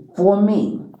 too, for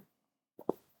me.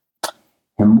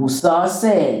 And Musa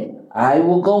said, I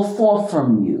will go forth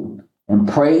from you and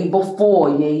pray before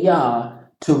Yah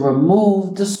to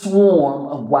remove the swarm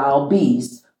of wild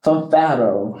beasts from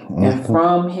Pharaoh and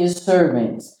from his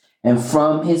servants and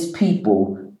from his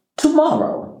people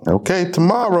tomorrow. Okay,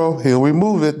 tomorrow he'll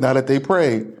remove it now that they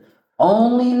prayed.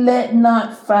 Only let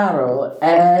not Pharaoh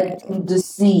add to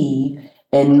deceive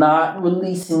and not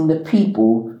releasing the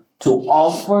people to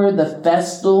offer the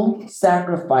festal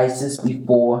sacrifices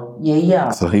before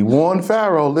Yahweh. So he warned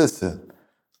Pharaoh, listen,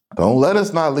 don't let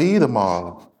us not leave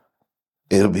tomorrow.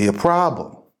 It'll be a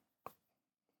problem.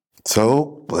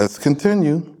 So let's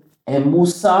continue. And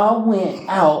Musa went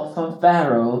out from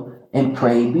Pharaoh and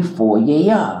prayed before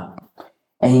Yahweh.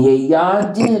 And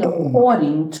Yahweh did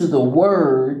according to the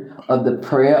word of the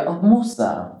prayer of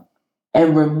Musa,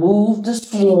 and removed the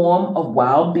swarm of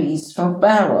wild beasts from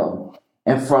Pharaoh,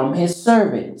 and from his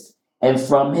servants, and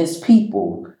from his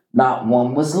people. Not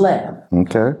one was left.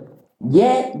 Okay.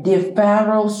 Yet did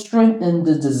Pharaoh strengthen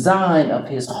the design of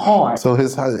his heart. So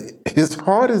his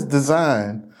heart is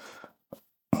designed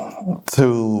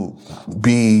to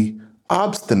be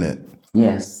obstinate.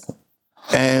 Yes.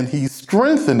 And he's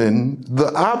strengthening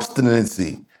the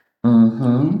obstinacy.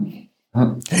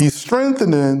 He's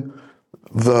strengthening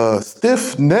the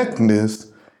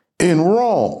stiff-neckedness in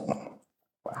wrong.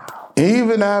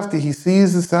 Even after he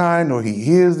sees the sign or he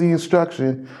hears the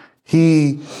instruction,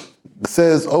 he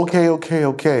says, okay.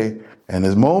 And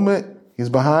the moment he's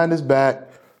behind his back,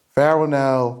 Pharaoh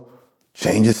now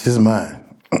changes his mind.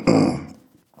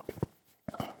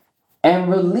 And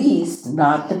released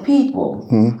not the people.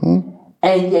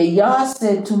 And Yahweh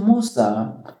said to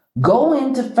Musa, go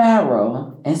into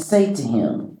Pharaoh and say to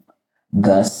him,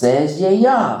 thus says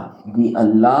Yahweh, the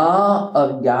Allah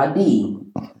of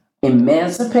Yadi,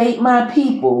 emancipate my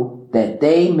people that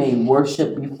they may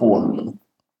worship before me.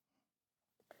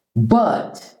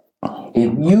 But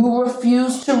if you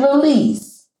refuse to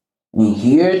release, and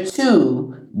here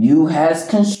too you has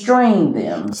constrained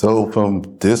them. So from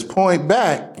this point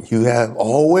back, you have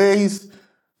always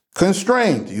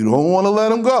constrained. You don't want to let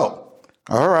them go.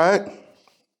 All right.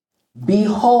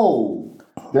 Behold,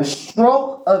 the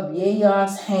stroke of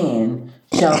Yahweh's hand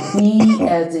shall be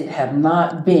as it have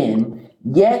not been,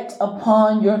 yet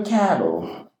upon your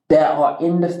cattle that are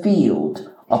in the field,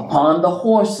 upon the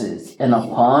horses, and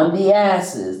upon the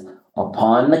asses,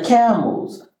 upon the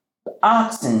camels, the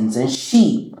oxen and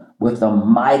sheep, with a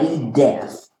mighty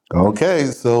death. Okay,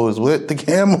 so it's with the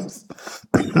camels,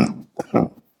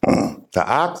 the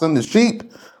oxen, the sheep,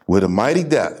 with a mighty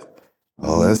death.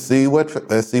 Well, let's see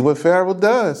what Pharaoh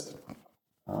does.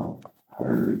 Oh,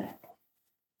 heard.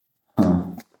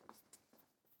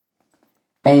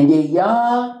 And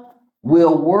Yahweh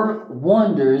will work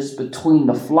wonders between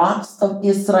the flocks of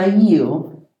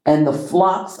Israel and the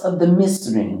flocks of the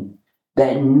Mizraim,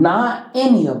 that not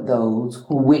any of those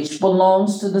which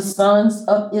belongs to the sons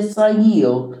of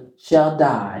Israel shall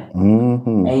die.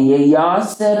 And Yahweh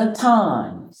set a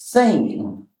time,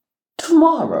 saying,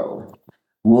 tomorrow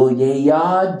will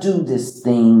Yahweh do this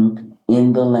thing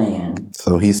in the land.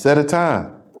 So he set a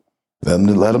time.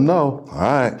 Let him know. All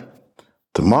right.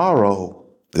 Tomorrow,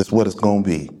 this is what it's going to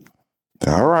be.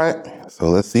 All right. So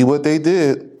let's see what they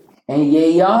did. And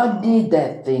Yahweh did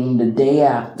that thing the day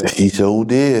after. He sure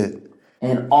did.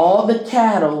 And all the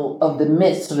cattle of the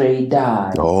Mizraim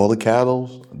died. All the cattle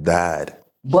died.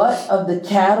 But of the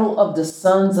cattle of the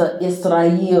sons of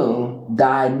Israel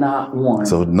died not one.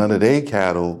 So none of their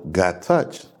cattle got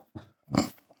touched.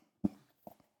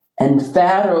 And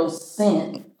Pharaoh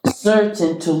sent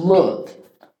searching to look,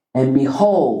 and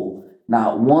behold,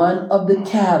 not one of the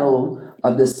cattle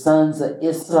of the sons of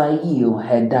Israel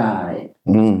had died.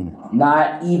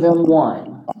 Not even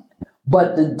one.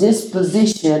 But the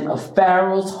disposition of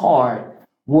Pharaoh's heart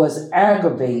was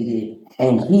aggravated,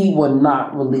 and he would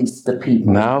not release the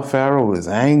people. Now Pharaoh is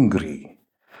angry.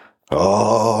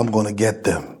 Oh, I'm going to get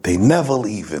them. They never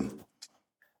leave him.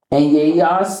 And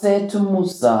Yahweh said to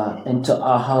Musa and to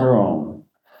Aharon,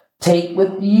 take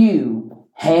with you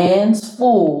hands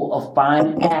full of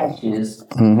fine ashes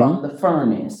from the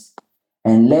furnace,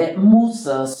 and let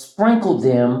Musa sprinkle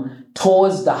them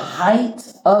towards the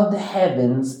height of the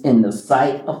heavens in the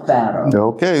sight of Pharaoh.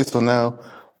 Okay, so now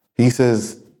he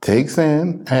says, take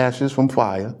sand, ashes from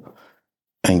fire,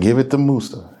 and give it to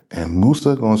Musa. And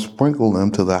Musa going to sprinkle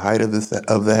them to the height of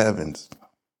the heavens.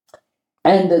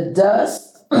 And the dust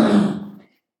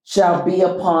shall be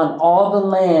upon all the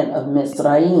land of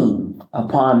Mizraim,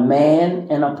 upon man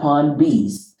and upon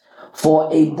beast, for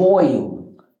a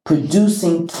boil,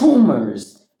 producing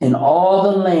tumors in all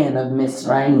the land of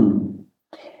Mizraim.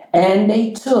 And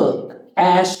they took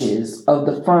ashes of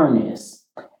the furnace,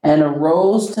 and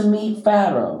arose to meet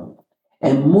Pharaoh,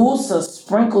 And Musa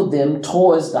sprinkled them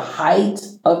towards the height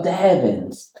of the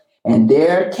heavens. And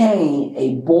there came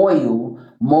a boil,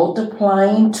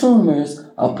 multiplying tumors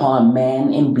upon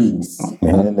man and beast.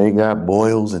 And they got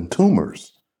boils and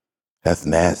tumors. That's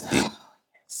nasty.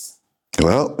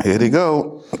 Well, here they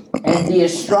go. And the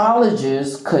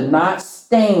astrologers could not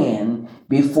stand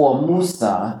before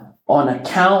Musa on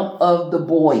account of the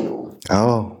boil.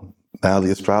 Oh, now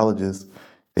the astrologers,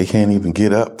 they can't even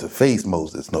get up to face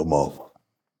Moses no more.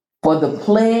 For the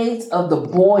plagues of the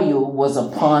boil was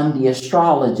upon the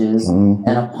astrologers and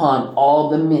upon all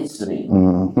the Mitzri.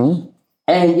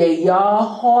 And Yah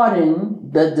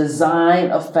hardened the design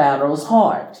of Pharaoh's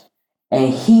heart,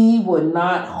 and he would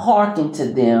not hearken to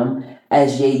them,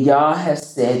 as Yah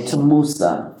has said to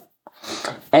Musa.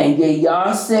 And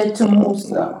Yah said to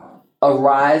Musa,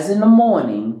 arise in the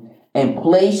morning and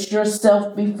place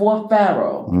yourself before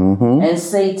Pharaoh and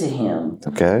say to him,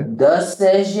 Okay. Thus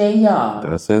says Yah,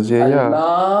 Thus says Yah.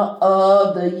 Allah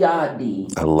of the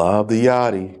Yadi, Allah of the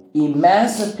Yadi.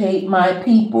 emancipate my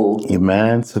people,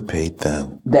 Emancipate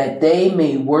them. that they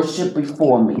may worship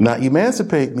before me. Now,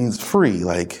 emancipate means free,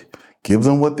 like give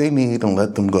them what they need and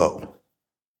let them go.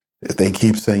 If they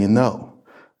keep saying no.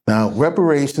 Now,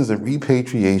 reparations and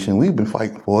repatriation, we've been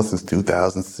fighting for since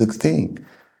 2016.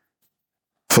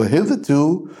 For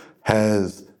hitherto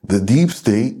has the deep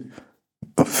state,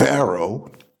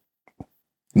 Pharaoh,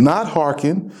 not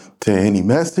hearkened to any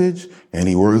message,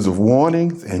 any words of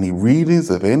warnings, any readings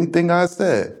of anything I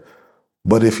said.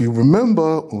 But if you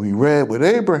remember, when we read with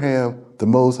Abraham, the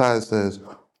Most High says,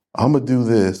 I'm going to do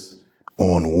this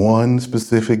on one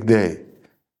specific day.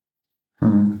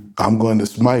 I'm going to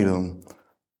smite them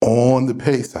on the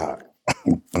Pesach.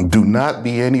 Do not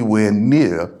be anywhere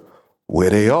near where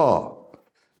they are.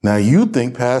 Now you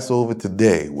think Passover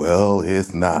today. Well,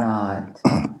 it's not.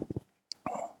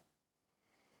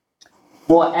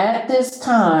 For at this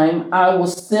time I will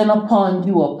send upon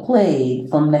you a plague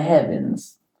from the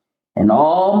heavens, and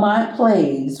all my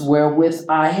plagues wherewith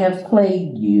I have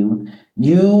plagued you,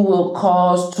 you will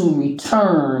cause to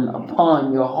return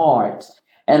upon your heart,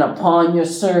 and upon your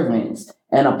servants,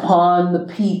 and upon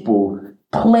the people,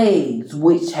 plagues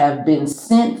which have been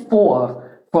sent forth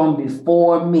from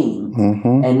before me,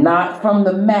 and not from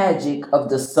the magic of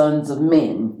the sons of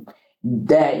men,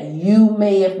 that you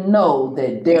may know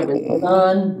that there is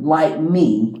none like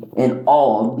me in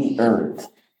all the earth.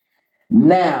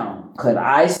 Now, could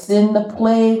I send the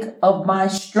plague of my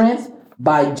strength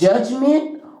by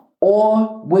judgment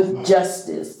or with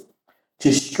justice,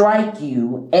 to strike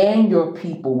you and your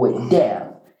people with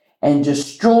death and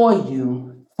destroy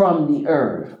you from the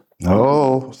earth?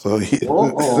 Oh, so he's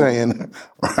saying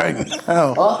right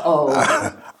now,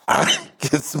 I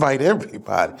can smite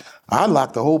everybody. I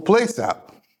lock the whole place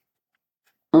out.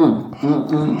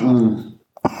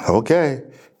 Okay.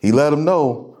 He let them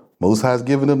know. Most High's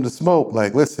giving them the smoke.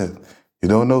 Like, listen, you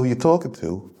don't know who you're talking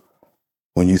to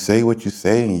when you say what you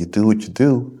say and you do what you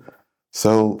do.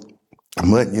 So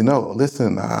I'm letting you know,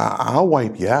 listen, I'll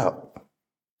wipe you out.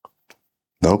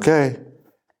 Okay.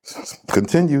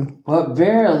 Continue. But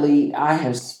verily I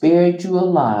have spared you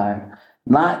alive,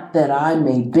 not that I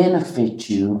may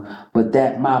benefit you, but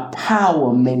that my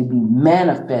power may be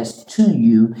manifest to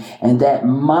you, and that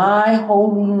my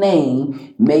holy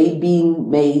name may be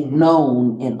made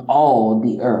known in all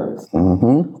the earth.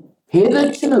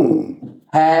 Hitherto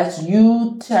has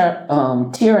you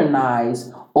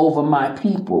tyrannized over my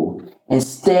people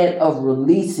instead of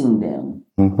releasing them.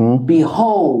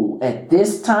 Behold, at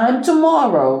this time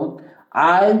tomorrow,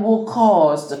 I will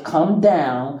cause to come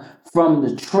down from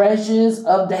the treasures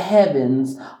of the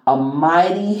heavens a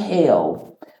mighty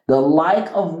hail, the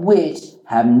like of which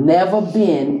have never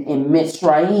been in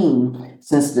Mitzrayim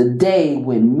since the day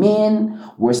when men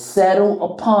were settled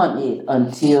upon it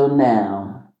until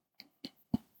now.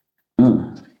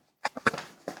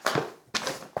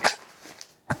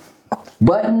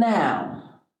 But now,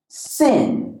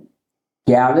 sin.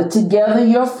 Gather together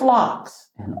your flocks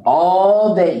and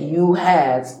all that you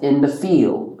have in the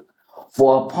field.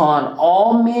 For upon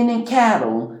all men and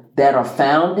cattle that are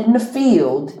found in the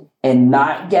field and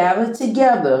not gathered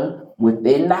together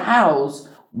within the house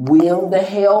will the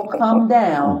hail come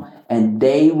down, and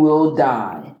they will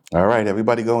die. All right,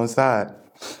 everybody go inside.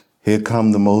 Here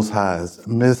come the Most High's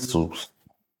missiles.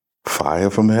 Fire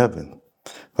from heaven.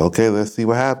 Okay, let's see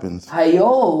what happens.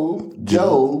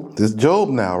 Job. This Job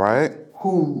now, right?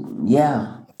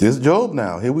 This Job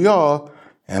now. Here we are.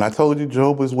 And I told you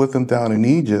Job was with him down in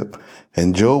Egypt.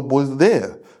 And Job was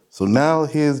there. So now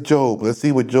here's Job. Let's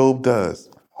see what Job does.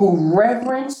 Who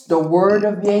reverenced the word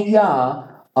of Yah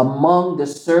among the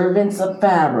servants of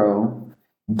Pharaoh.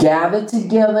 gather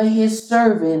together his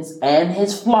servants and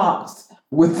his flocks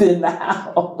within the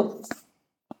house.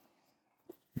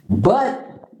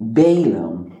 But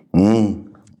Balaam,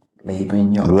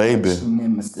 Laban, your arch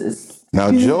nemesis.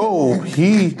 Now Job,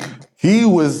 he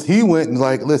went and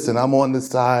like, listen, I'm on the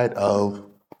side of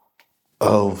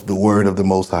the word of the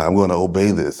Most High. I'm going to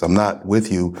obey this. I'm not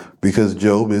with you because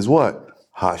Job is what?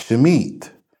 Hashemite.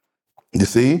 You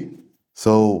see?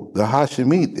 So the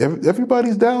Hashemite,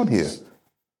 everybody's down here.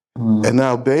 And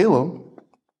now Balaam,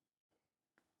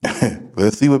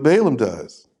 let's see what Balaam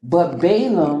does. But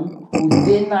Balaam, who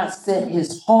did not set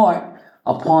his heart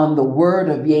upon the word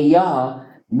of Yahweh,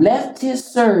 left his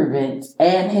servants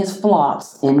and his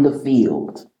flocks in the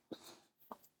field.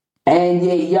 And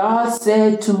Yahweh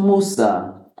said to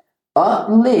Musa,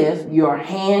 uplift your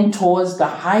hand towards the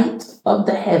height of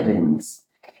the heavens,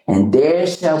 and there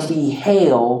shall be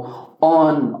hail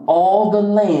on all the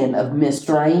land of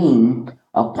Mizraim,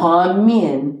 upon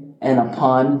men and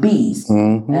upon beasts,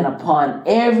 and upon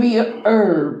every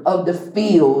herb of the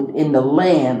field in the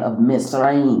land of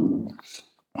Mizraim.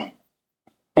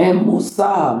 And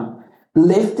Musa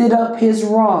lifted up his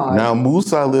rod. Now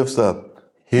Musa lifts up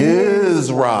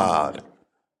his rod.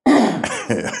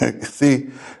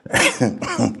 See,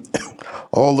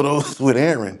 all of those with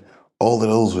Aaron, all of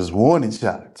those was warning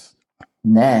shots.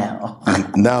 Now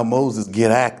Moses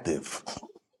get active.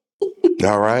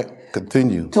 All right,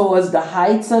 continue. Towards the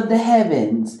heights of the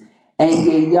heavens,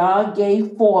 and Yah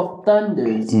gave forth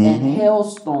thunders and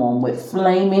hailstorm with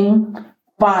flaming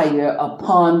fire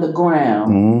upon the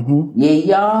ground.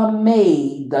 Yah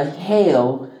made the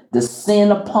hail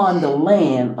descend upon the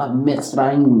land of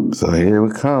Mizraim. So here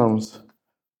it comes.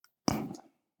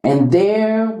 And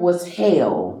there was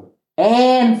hail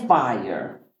and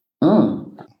fire,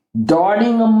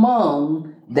 darting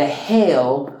among the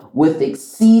hail with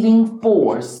exceeding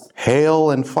force.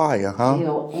 Hail and fire, huh?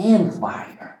 Hail and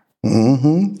fire.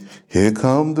 Here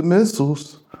come the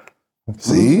missiles.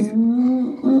 See?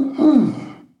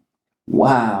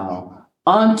 Wow.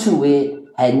 Unto it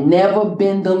had never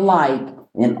been the like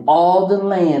in all the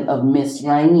land of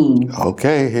Mizraim.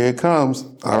 Okay, here it comes.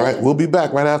 All right, we'll be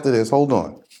back right after this. Hold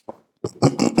on.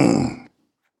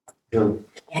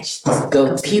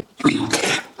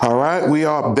 All right, we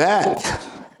are back.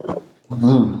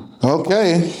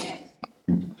 Okay.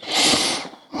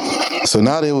 So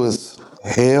now there was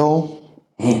hail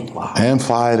and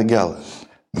fire together.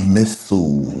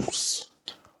 Missiles.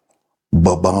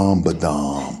 Ba-bum,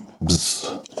 ba-dum.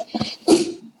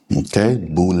 Okay,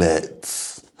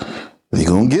 bullets. You're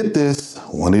going to get this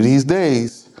one of these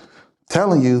days. I'm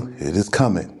telling you, it is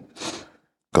coming.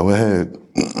 Go ahead.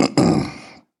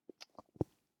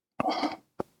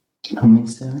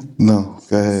 No,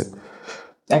 go ahead.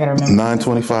 I gotta remember.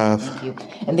 9:25. Thank you.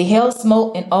 And the hail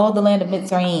smote in all the land of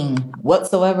Mizraim,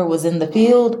 whatsoever was in the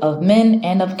field of men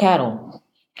and of cattle.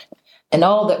 And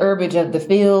all the herbage of the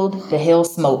field, the hail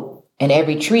smote, and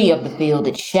every tree of the field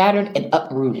it shattered and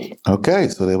uprooted. Okay,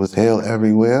 so there was hail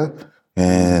everywhere,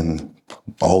 and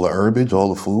all the herbage,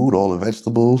 all the food, all the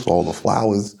vegetables, all the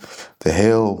flowers, the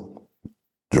hail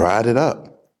dried it up.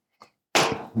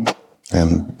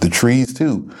 And the trees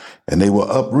too, and they were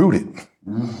uprooted.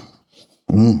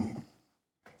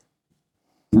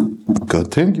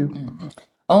 Continue.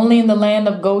 Only in the land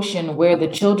of Goshen, where the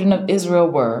children of Israel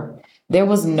were, there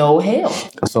was no hail.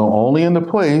 So only in the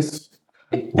place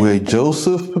where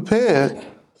Joseph prepared,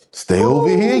 stay over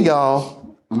here,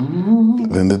 y'all.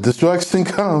 When the destruction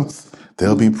comes,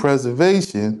 there'll be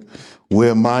preservation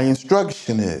where my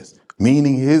instruction is,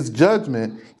 meaning his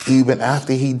judgment, even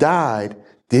after he died,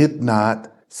 did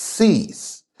not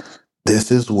cease.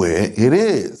 This is where it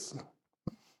is.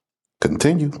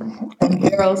 Continue. And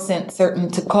Pharaoh sent certain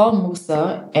to call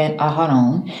Musa and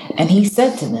Aharon, and he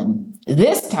said to them,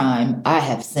 this time I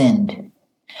have sinned.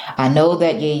 I know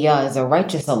that Yahweh is a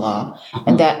righteous Allah,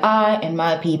 and that I and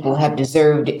my people have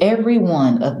deserved every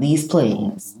one of these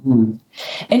plagues.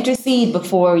 Intercede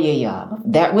before Yahweh,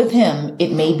 that with him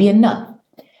it may be enough,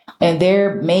 and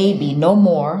there may be no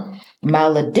more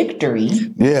maledictory.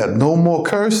 Yeah, no more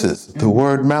curses. The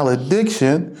word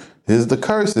malediction is the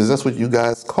curses. That's what you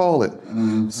guys call it.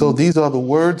 So these are the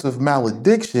words of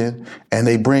malediction, and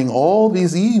they bring all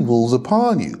these evils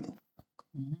upon you.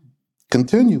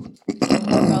 Continue.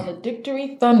 No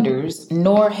maledictory thunders,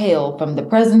 nor hail from the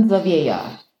presence of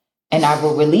Yahweh, and I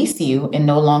will release you and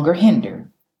no longer hinder.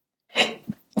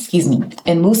 Excuse me.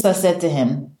 And Musa said to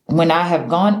him, when I have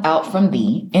gone out from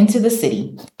thee into the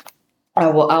city, I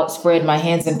will outspread my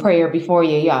hands in prayer before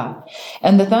Yahweh,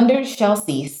 and the thunders shall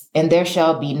cease, and there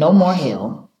shall be no more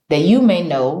hail, that you may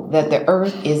know that the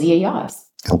earth is Yahweh's.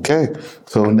 Okay,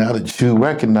 so now that you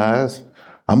recognize,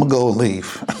 I'm gonna go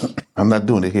leave. I'm not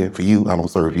doing it here for you. I don't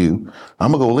serve you.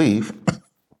 I'm gonna go leave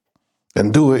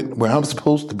and do it where I'm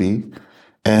supposed to be,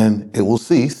 and it will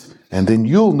cease. And then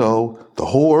you'll know the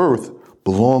whole earth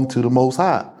belonged to the Most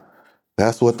High.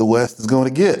 That's what the West is going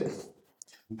to get.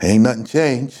 Ain't nothing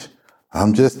changed.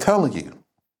 I'm just telling you.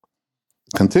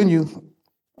 Continue.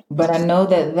 But I know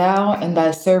that thou and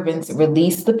thy servants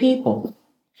release the people.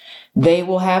 They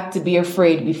will have to be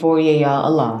afraid before Yah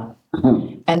Allah.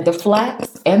 And the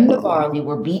flax and the barley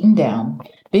were beaten down,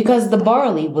 because the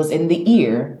barley was in the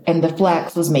ear and the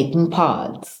flax was making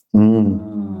pods.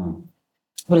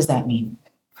 What does that mean?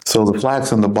 So the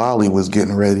flax and the barley was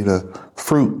getting ready to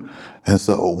fruit. And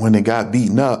so when it got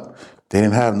beaten up, they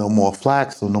didn't have no more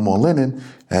flax, so no more linen,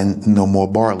 and no more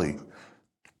barley.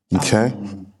 Okay?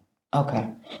 Okay.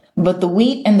 But the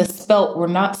wheat and the spelt were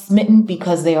not smitten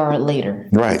because they are later.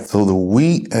 Right. So the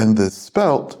wheat and the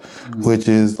spelt, which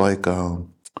is like the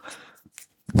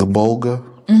bulgur.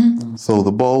 So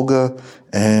the bulgur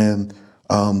and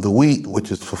the wheat,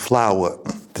 which is for flour,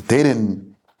 they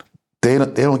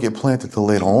don't get planted till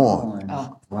later on.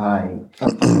 Oh. Right.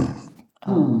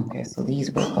 Okay, so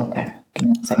these were okay. Give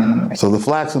me 1 second. Let me write. So the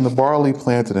flax and the barley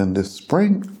planted in the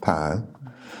springtime,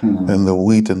 and the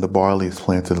wheat and the barley is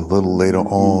planted a little later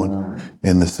on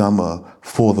in the summer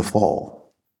for the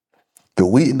fall. The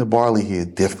wheat and the barley here are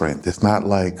different. It's not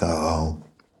like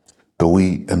the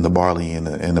wheat and the barley in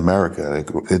America.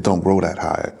 It don't grow that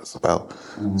high. It's about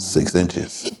 6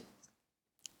 inches.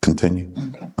 Continue.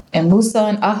 Okay. And Musa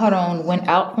and Aharon went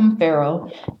out from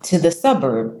Pharaoh to the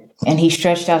suburb, and he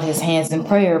stretched out his hands in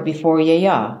prayer before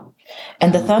Yah.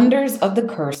 And the thunders of the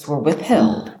curse were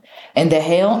withheld, and the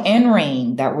hail and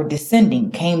rain that were descending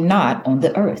came not on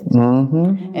the earth.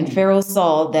 And Pharaoh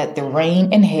saw that the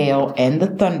rain and hail and the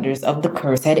thunders of the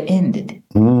curse had ended.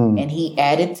 And he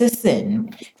added to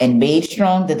sin and made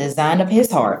strong the design of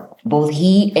his heart, both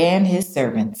he and his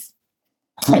servants.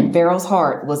 And Pharaoh's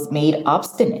heart was made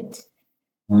obstinate.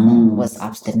 Was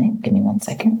obstinate? Give me 1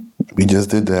 second. We just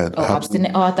did that. Oh,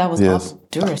 obstinate. Oh, I thought it was Yes.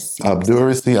 obduracy.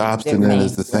 Obduracy, obstinate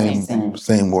is the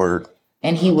same word.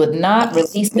 And he would not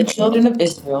release the children of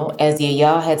Israel as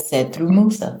Yah had said through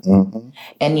Musa.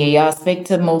 And Yah spake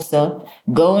to Musa,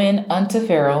 go in unto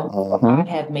Pharaoh, for I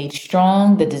have made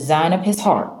strong the design of his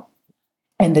heart,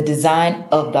 and the design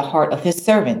of the heart of his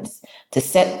servants, to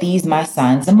set these my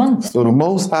signs among them. So the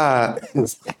Most High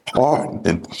is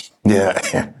hardened.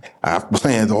 Yeah, I've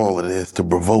planned all of this to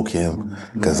provoke him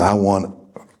because I want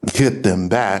to get them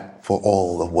back for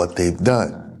all of what they've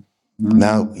done.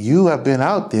 Now, you have been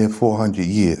out there 400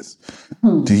 years.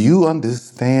 Do you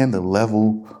understand the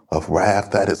level of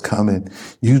wrath that is coming?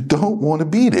 You don't want to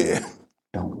be there.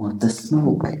 Don't want the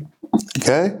smoke.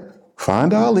 Okay?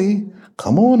 Find Ali.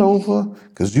 Come on over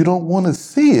because you don't want to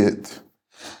see it.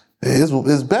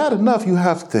 It's bad enough you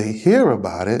have to hear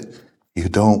about it. You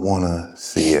don't want to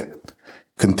see it.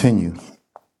 Continue.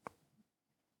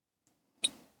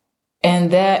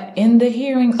 And that in the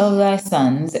hearing of thy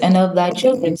sons and of thy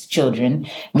children's children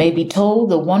may be told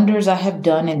the wonders I have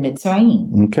done in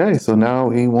Mitzrayim. Okay, so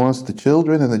now he wants the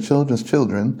children and the children's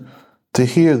children to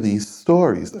hear these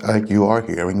stories like you are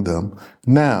hearing them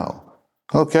now.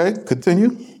 Okay,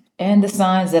 continue. And the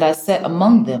signs that I set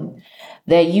among them,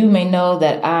 that you may know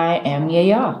that I am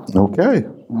Yah. Okay.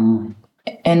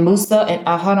 And Musa and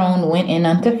Aharon went in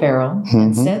unto Pharaoh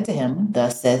and said to him,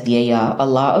 thus saith Yah,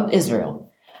 Allah of Israel,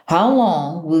 how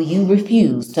long will you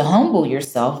refuse to humble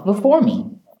yourself before me?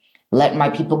 Let my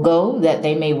people go, that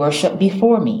they may worship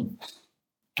before me.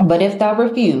 But if thou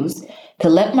refuse to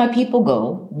let my people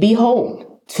go,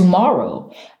 behold,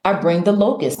 tomorrow I bring the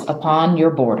locusts upon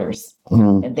your borders,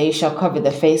 and they shall cover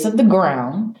the face of the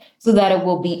ground, so that it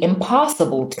will be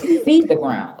impossible to feed the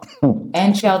ground,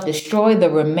 and shall destroy the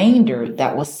remainder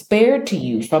that was spared to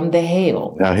you from the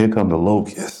hail. Now here come the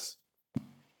locusts.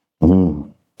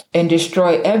 And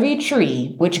destroy every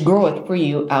tree which groweth for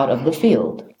you out of the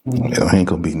field. There ain't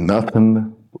gonna be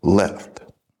nothing left.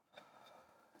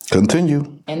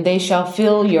 Continue. And they shall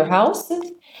fill your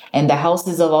houses, and the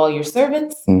houses of all your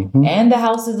servants, and the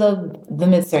houses of the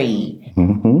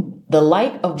Mitzrayim, the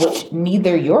like of which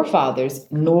neither your fathers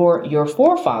nor your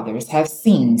forefathers have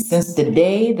seen since the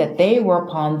day that they were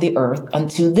upon the earth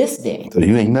unto this day. So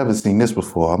you ain't never seen this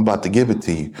before. I'm about to give it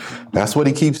to you. That's what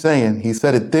he keeps saying. He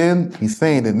said it then, he's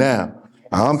saying it now.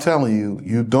 I'm telling you,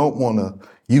 you don't want to,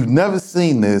 you've never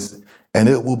seen this, and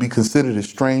it will be considered a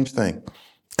strange thing.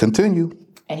 Continue.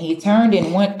 And he turned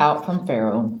and went out from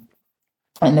Pharaoh.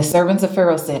 And the servants of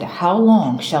Pharaoh said, how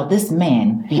long shall this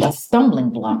man be a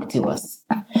stumbling block to us?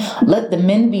 Let the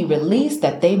men be released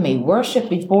that they may worship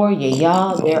before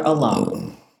Yah their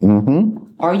Allah.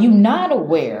 Are you not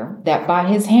aware that by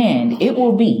his hand it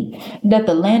will be that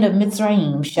the land of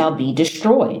Mitzrayim shall be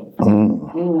destroyed?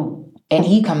 And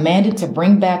he commanded to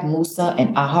bring back Musa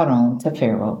and Aharon to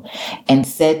Pharaoh and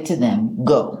said to them,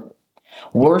 go,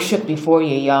 worship before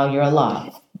Yah your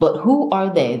Allah. But who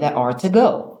are they that are to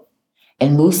go?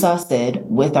 And Musa said,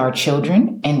 with our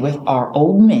children and with our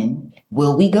old men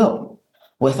will we go.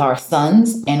 With our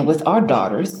sons and with our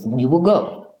daughters we will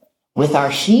go. With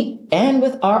our sheep and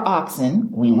with our oxen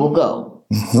we will go.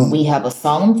 For we have a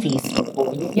solemn feast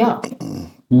before Yah.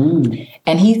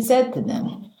 And he said to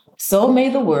them, so may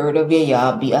the word of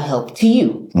Yah be a help to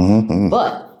you.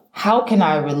 But how can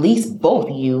I release both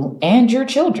you and your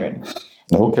children?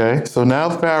 Okay, so now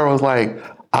Pharaoh's like,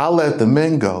 I'll let the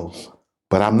men go,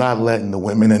 but I'm not letting the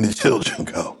women and the children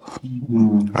go.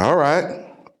 All right.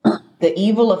 The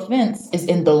evil offense is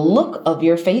in the look of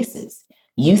your faces.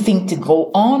 You think to go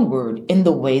onward in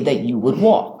the way that you would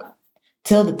walk,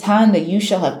 till the time that you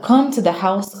shall have come to the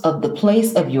house of the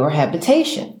place of your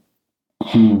habitation.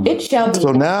 It shall be.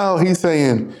 So now he's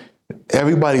saying,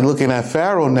 everybody looking at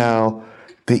Pharaoh now,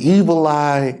 the evil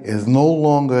eye is no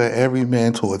longer every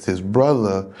man towards his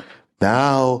brother.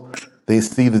 Now they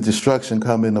see the destruction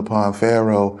coming upon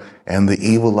Pharaoh, and the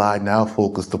evil eye now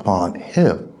focused upon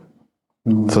him.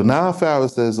 So now Pharaoh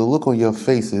says, the look on your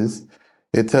faces,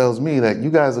 it tells me that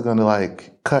you guys are going to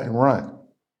like cut and run.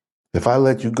 If I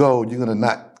let you go, you're going to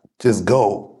not just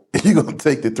go. You're going to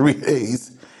take the 3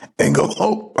 days and go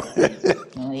home.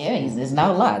 Oh, yeah, it's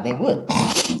not a lie. They would.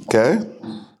 Okay.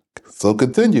 So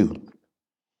continue.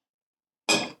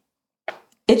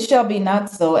 It shall be not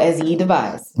so as ye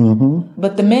devise.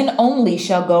 But the men only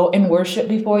shall go and worship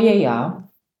before Yah,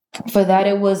 for that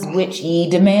it was which ye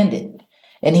demanded.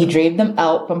 And he drave them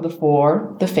out from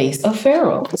before the face of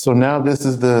Pharaoh. So now this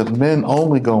is the men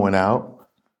only going out.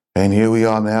 And here we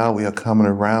are now. We are coming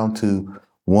around to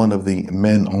one of the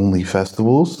men only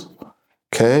festivals.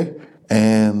 Okay.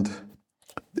 And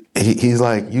he's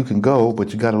like, you can go,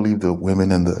 but you got to leave the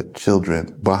women and the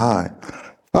children behind.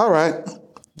 All right.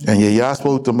 And Yah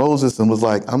spoke to Moses and was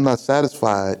like, I'm not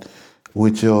satisfied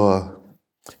with your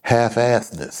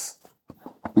half-assedness.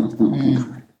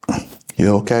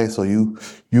 You okay? So you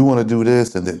want to do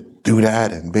this and then do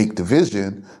that and make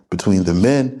division between the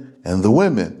men and the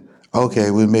women.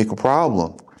 Okay, we make a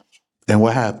problem. And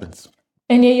what happens?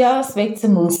 And Yah spake to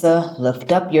Musa,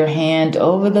 lift up your hand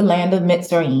over the land of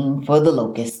Mitzrayim for the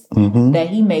locust, that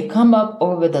he may come up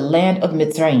over the land of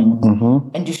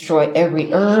Mitzrayim and destroy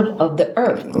every herb of the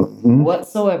earth,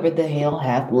 whatsoever the hail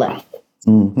hath left.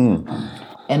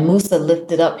 And Musa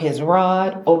lifted up his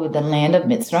rod over the land of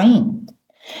Mitzrayim.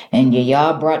 And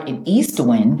Yah brought an east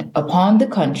wind upon the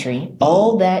country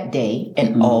all that day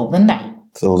and all the night.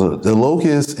 So the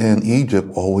locusts in Egypt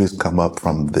always come up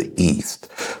from the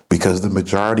east because the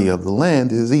majority of the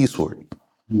land is eastward.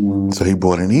 So he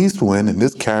brought an east wind and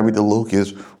this carried the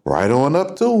locusts right on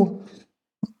up to him.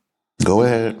 Go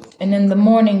ahead. And in the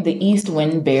morning the east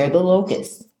wind bare the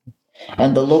locusts.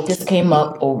 And the locusts came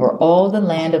up over all the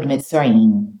land of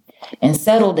Mitzrayim and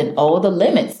settled in all the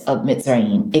limits of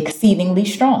Mitzrayim, exceedingly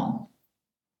strong.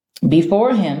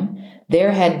 Before him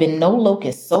there had been no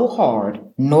locust so hard,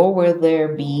 nor will there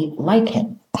be like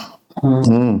him.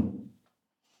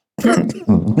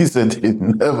 He said they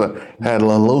never had a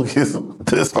locust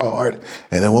this hard,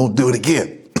 and it won't do it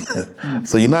again.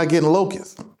 So you're not getting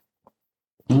locusts.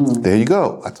 There you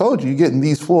go. I told you you're getting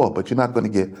these 4, but you're not going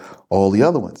to get all the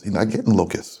other ones. You're not getting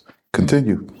locusts.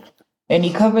 Continue. And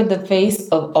he covered the face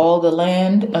of all the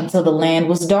land until the land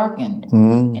was darkened,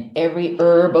 and every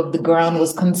herb of the ground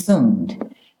was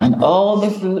consumed, and all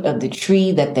the fruit of the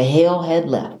tree that the hail had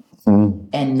left.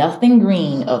 And nothing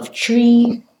green of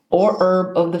tree or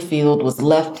herb of the field was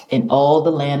left in all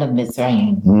the land of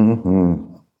Mitzrayim.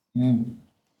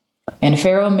 And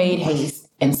Pharaoh made haste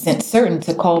and sent certain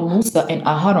to call Musa and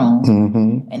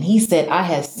Aharon. And he said, I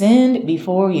have sinned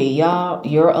before Yah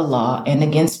your Allah and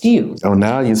against you. Oh,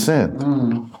 now you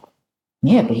sin.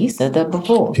 Yeah, but he said that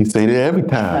before. He said it every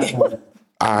time. All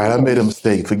right, I made a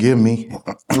mistake. Forgive me.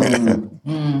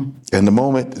 And the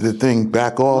moment the thing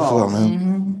back off from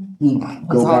him, He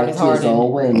go back to his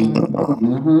old way.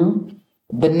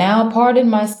 But now pardon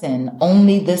my sin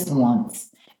only this once,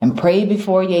 and pray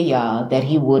before Yah that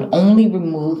he would only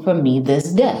remove from me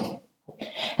this death.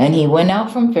 And he went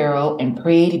out from Pharaoh and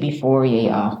prayed before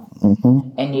Yah.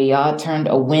 And Yah turned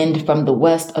a wind from the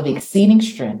west of exceeding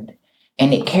strength,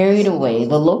 and it carried away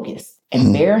the locust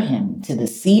and bare him to the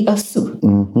sea of Suf.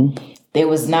 there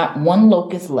was not one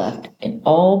locust left in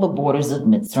all the borders of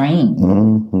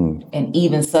Mitzrayim, and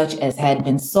even such as had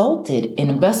been salted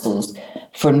in vessels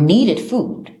for needed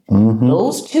food.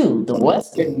 Those two, the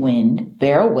western wind,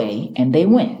 bare away, and they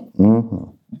went.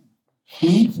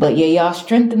 But Yahweh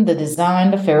strengthened the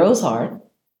design of Pharaoh's heart,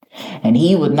 and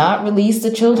he would not release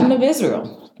the children of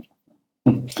Israel.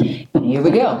 Here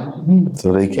we go.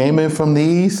 So they came in from the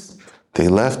east, they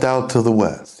left out to the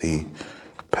west. He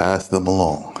passed them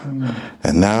along.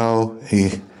 And now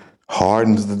he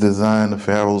hardens the design of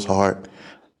Pharaoh's heart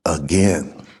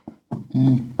again.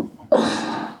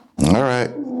 All right,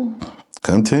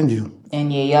 continue.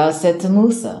 And Yahweh said to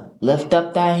Musa, lift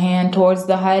up thy hand towards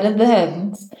the height of the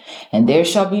heavens, and there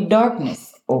shall be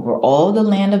darkness over all the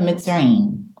land of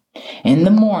Mitzrayim in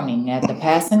the morning at the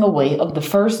passing away of the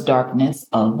first darkness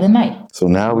of the night. So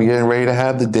now we're getting ready to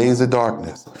have the days of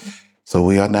darkness. So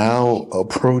we are now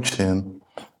approaching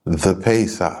the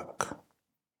Pesach.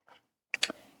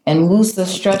 And Musa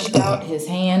stretched out his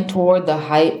hand toward the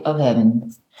height of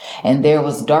heavens, and there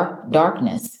was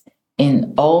darkness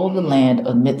in all the land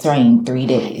of Mitzrayim 3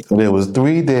 days. There was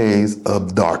 3 days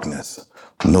of darkness.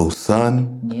 No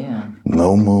sun,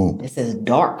 no moon. It says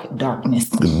darkness.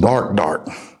 Dark.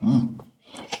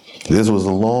 This was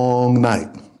a long night.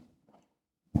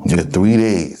 You had 3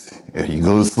 days. You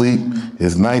go to sleep,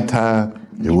 it's nighttime.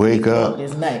 You wake up,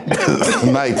 it's night. it's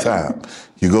nighttime.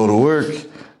 You go to work,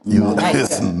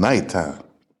 it's nighttime.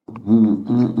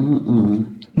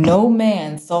 No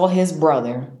man saw his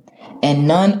brother, and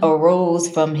none arose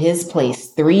from his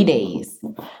place 3 days.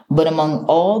 But among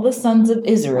all the sons of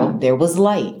Israel, there was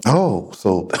light. Oh,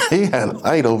 so they had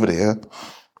light over there,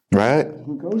 right?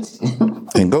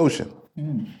 In Goshen.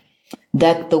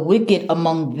 That the wicked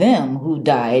among them who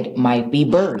died might be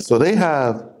buried. So they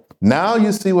have, now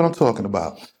you see what I'm talking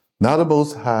about. Now the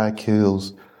Most High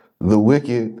kills the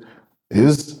wicked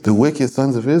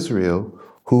sons of Israel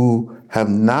who have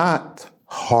not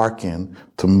hearkened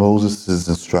to Moses'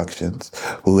 instructions,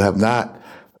 who have not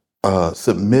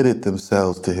submitted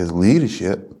themselves to his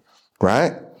leadership,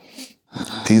 right?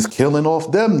 He's killing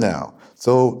off them now.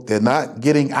 So they're not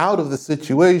getting out of the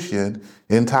situation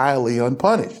entirely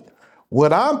unpunished.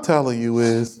 What I'm telling you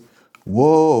is,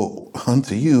 woe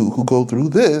unto you who go through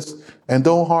this and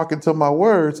don't hearken to my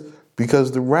words,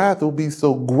 because the wrath will be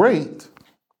so great,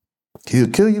 he'll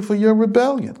kill you for your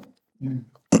rebellion.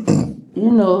 You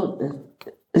know,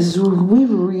 as we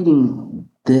were reading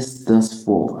this thus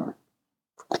far,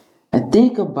 I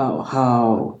think about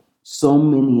how so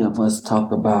many of us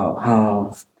talk about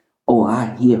how, oh,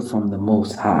 I hear from the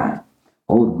Most High.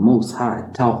 Oh, the Most High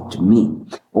talk to me.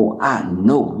 Oh, I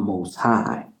know the Most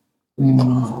High.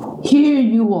 Here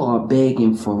you are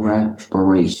begging for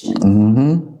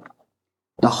reparation.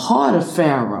 The heart of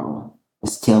Pharaoh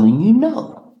is telling you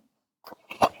no.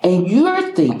 And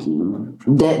you're thinking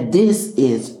that this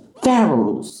is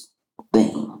Pharaoh's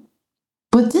thing.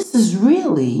 But this is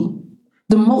really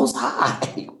the Most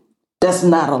High that's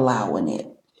not allowing it.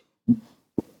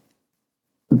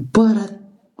 But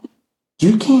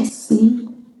you can't see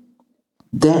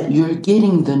that you're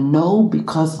getting the no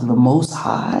because of the Most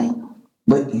High,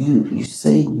 but you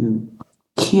say you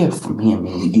care from him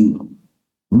and you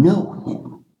know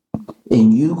him.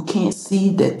 And you can't see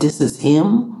that this is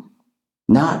him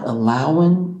not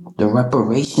allowing the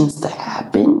reparations to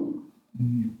happen?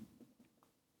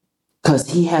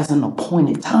 Because he has an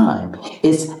appointed time.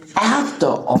 It's after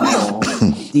all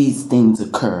these things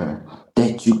occur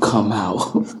that you come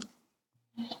out.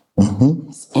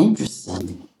 It's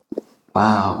interesting.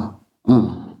 Wow.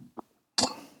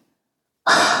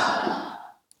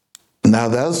 Now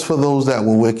that's for those that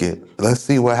were wicked. Let's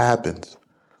see what happens.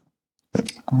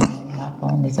 My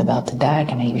phone is about to die.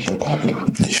 Can I use your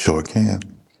tablet? You sure can.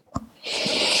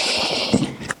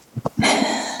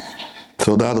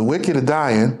 So now the wicked are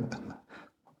dying.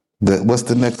 What's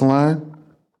the next line?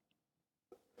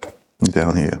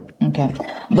 Down here. Okay.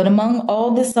 But among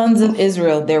all the sons of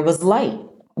Israel there was light,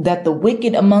 that the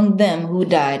wicked among them who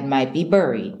died might be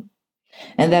buried,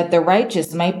 and that the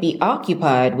righteous might be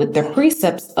occupied with the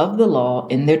precepts of the law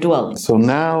in their dwellings. So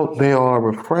now they are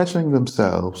refreshing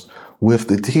themselves with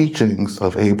the teachings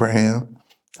of Abraham,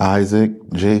 Isaac,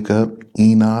 Jacob,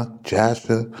 Enoch,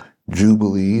 Jasher,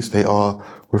 Jubilees. They are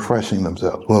refreshing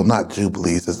themselves. Well, not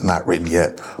Jubilees, it's not written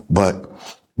yet, but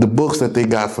the books that they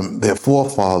got from their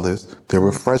forefathers, they're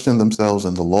refreshing themselves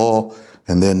in the law,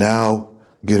 and they're now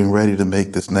getting ready to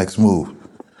make this next move.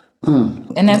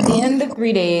 And at the end of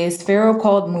 3 days, Pharaoh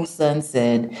called Musa and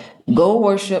said, go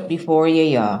worship before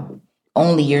Yahweh.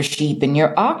 Only your sheep and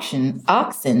your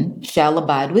oxen shall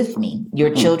abide with me.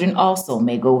 Your children also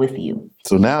may go with you.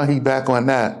 So now he back on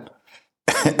that.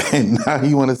 And now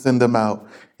you want to send them out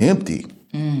empty.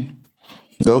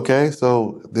 Okay,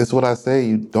 so this is what I say.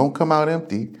 You don't come out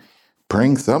empty.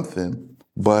 Bring something,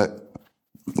 but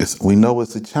we know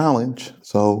it's a challenge.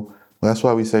 So that's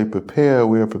why we say prepare.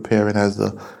 We are preparing as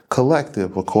a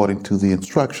collective according to the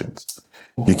instructions.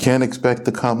 You can't expect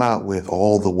to come out with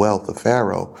all the wealth of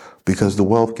Pharaoh because the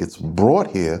wealth gets brought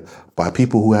here by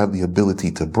people who have the ability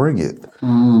to bring it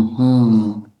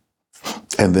and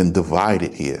then divide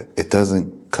it here. It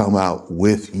doesn't come out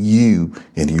with you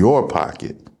in your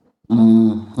pocket.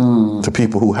 The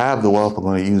people who have the wealth are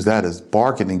going to use that as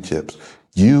bargaining chips.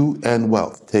 You and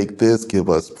wealth, take this, give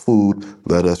us food,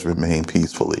 let us remain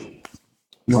peacefully.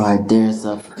 Right, there's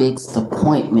a fixed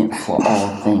appointment for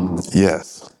all things.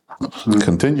 Yes.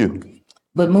 Continue.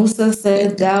 But Musa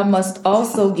said, Thou must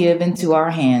also give into our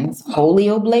hands holy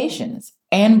oblations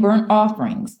and burnt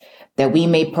offerings, that we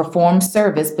may perform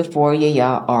service before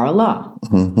Yahweh our Allah.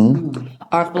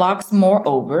 Our flocks,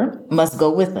 moreover, must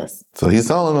go with us. So he's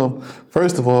telling them,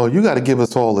 first of all, you got to give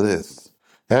us all of this.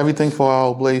 Everything for our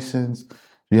oblations,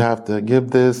 you have to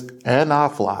give this and our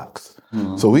flocks.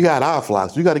 So we got our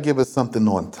flocks. You got to give us something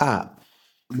on top.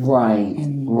 Right.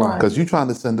 Because you're trying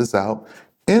to send us out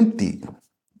empty.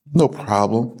 No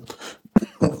problem.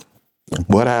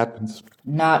 What happens?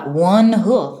 Not one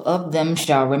hoof of them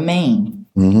shall remain,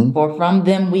 for from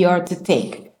them we are to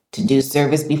take, to do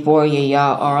service before Yahweh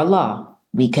our Allah.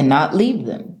 We cannot leave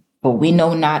them, for we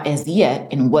know not as yet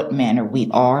in what manner we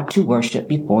are to worship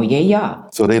before Yahweh.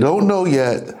 So they don't know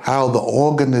yet how the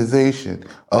organization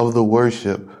of the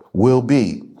worship will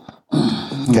be.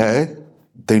 Okay?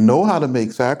 They know how to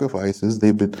make sacrifices.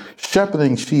 They've been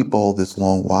shepherding sheep all this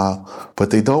long while, but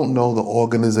they don't know the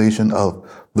organization of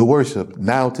the worship.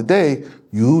 Now, today,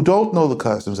 you don't know the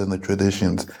customs and the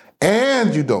traditions,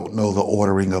 and you don't know the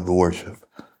ordering of the worship.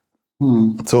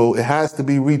 So it has to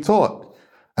be retaught.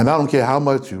 And I don't care how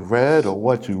much you read or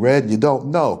what you read, you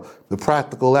don't know. The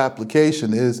practical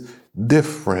application is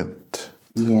different.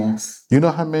 Yes. You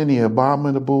know how many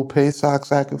abominable Pesach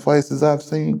sacrifices I've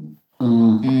seen?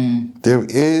 There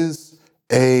is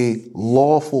a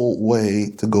lawful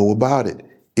way to go about it.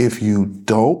 If you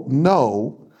don't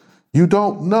know, you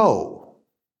don't know.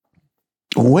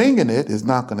 Winging it is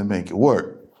not going to make it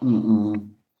work.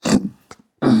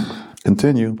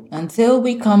 Continue. Until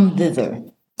we come thither.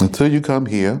 Until you come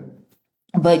here.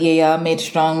 But Yahweh made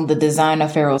strong the design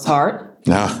of Pharaoh's heart.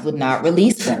 Nah. He would not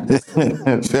release them.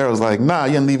 Pharaoh's like, nah,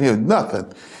 you didn't leave here with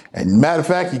nothing. And matter of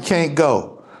fact, you can't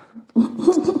go.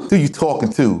 Who you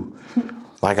talking to?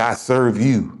 Like I serve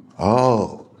you.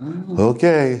 Oh,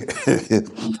 okay.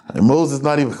 And Moses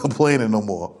not even complaining no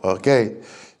more. Okay,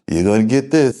 you're going to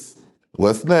get this.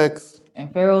 What's next?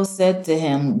 And Pharaoh said to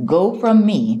him, Go from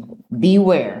me,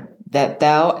 beware that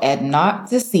thou add not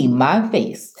to see my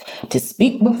face, to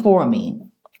speak before me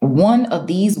one of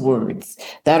these words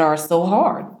that are so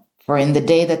hard. For in the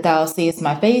day that thou seest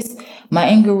my face, my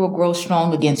anger will grow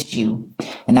strong against you,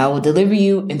 and I will deliver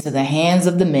you into the hands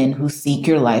of the men who seek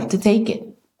your life to take it.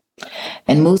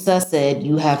 And Musa said,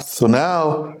 You have... So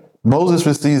now Moses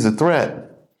receives a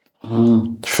threat.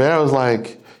 Pharaoh's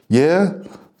like, yeah,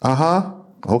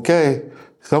 okay.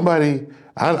 Somebody,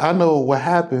 I know what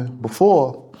happened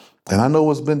before, and I know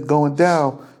what's been going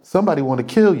down. Somebody want to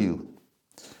kill you.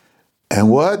 And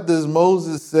what does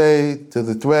Moses say to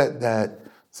the threat that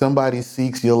somebody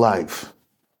seeks your life?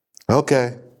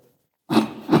 Okay.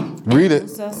 Read it.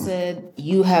 Musa said,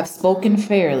 You have spoken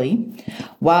fairly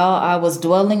while I was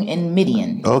dwelling in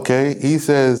Midian. Okay, he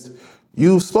says,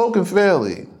 you've spoken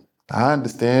fairly. I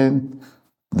understand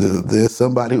there's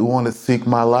somebody who wants to seek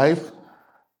my life,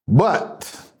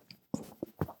 but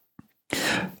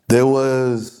there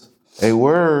was a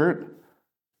word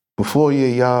before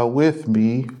y'all with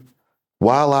me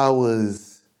while I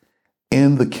was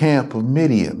in the camp of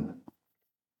Midian.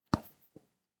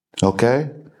 Okay?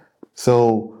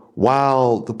 So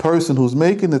while the person who's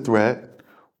making the threat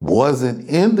wasn't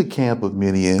in the camp of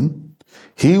Midian,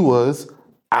 he was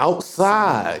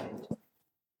outside.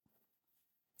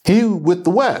 He with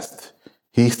the West.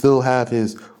 He still have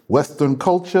his Western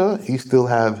culture. He still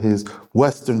have his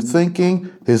Western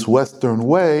thinking, his Western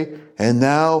way. And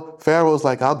now Pharaoh's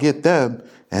like, I'll get them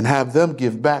and have them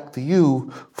give back to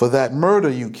you for that murder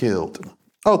you killed.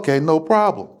 Okay, no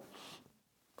problem.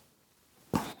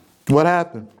 What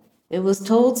happened? It was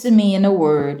told to me in a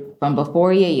word from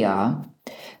before Yahweh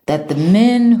that the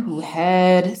men who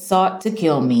had sought to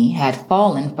kill me had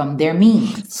fallen from their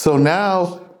means. So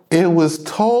now it was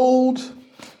told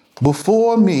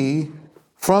before me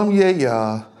from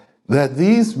Yahweh that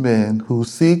these men who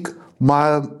seek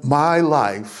my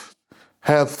life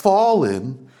have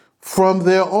fallen from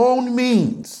their own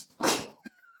means.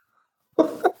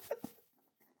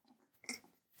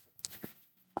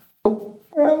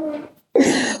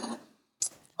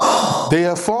 They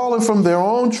have fallen from their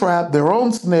own trap, their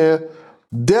own snare.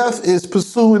 Death is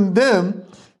pursuing them,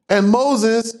 and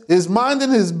Moses is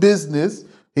minding his business.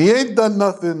 He ain't done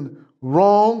nothing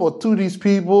wrong or to these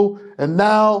people, and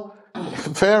now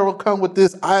Pharaoh come with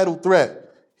this idle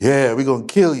threat. Yeah, we're gonna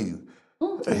kill you.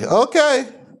 Okay.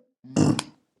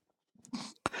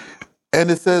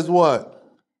 And it says what?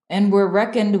 And were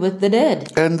reckoned with the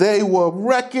dead. And they were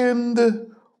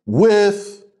reckoned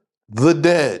with the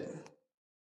dead.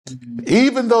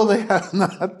 Even though they have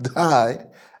not died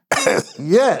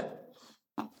yet,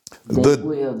 They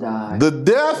will die. the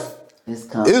death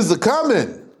is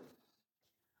coming.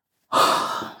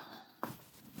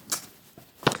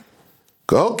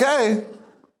 Okay.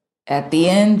 At the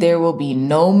end, there will be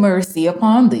no mercy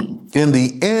upon thee. In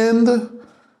the end,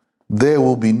 there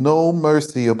will be no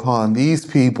mercy upon these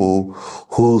people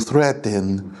who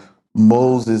threaten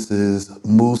Moose's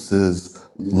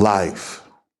life.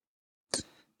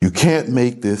 You can't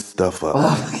make this stuff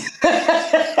up.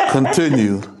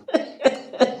 Continue.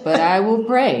 But I will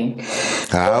pray.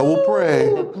 I will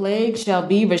pray. The plague shall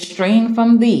be restrained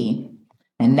from thee,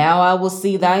 and now I will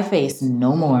see thy face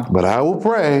no more. But I will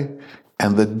pray,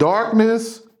 and the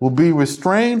darkness will be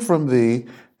restrained from thee,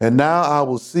 and now I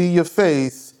will see your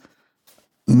face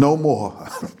no more.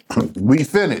 We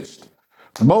finished.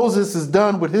 Moses is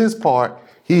done with his part.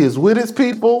 He is with his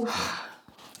people,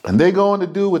 and they're going to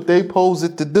do what they pose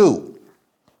it to do.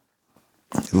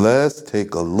 Let's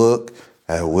take a look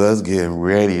at what's getting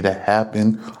ready to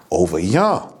happen over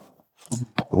yonder.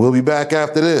 We'll be back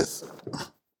after this.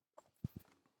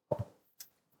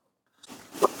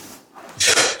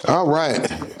 All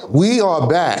right, we are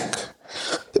back.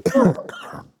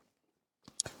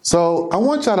 So I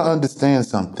want y'all to understand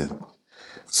something.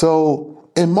 So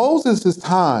in Moses'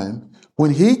 time,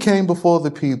 when he came before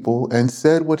the people and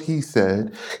said what he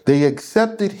said, they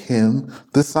accepted him,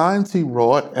 the signs he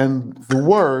wrought, and the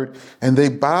word, and they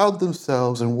bowed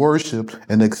themselves and worshiped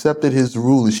and accepted his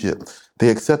rulership. They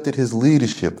accepted his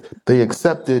leadership. They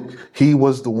accepted he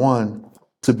was the one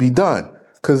to be done,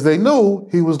 because they knew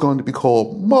he was going to be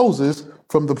called Moses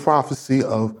from the prophecy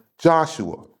of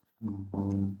Joshua.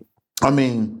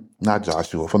 Not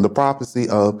Joshua, from the prophecy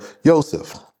of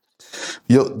Joseph.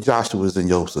 Joshua is in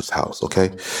Joseph's house,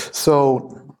 okay?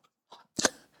 So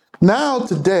now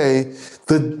today,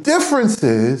 the difference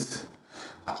is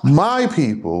my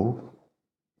people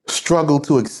struggle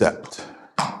to accept.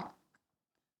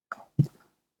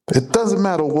 It doesn't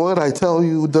matter what I tell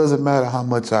you, it doesn't matter how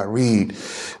much I read.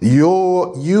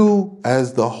 You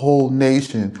as the whole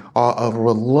nation are of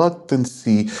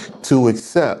reluctancy to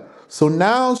accept. So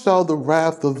now shall the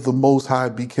wrath of the Most High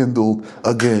be kindled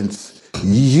against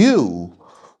you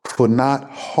for not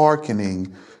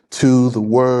hearkening to the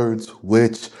words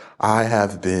which I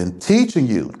have been teaching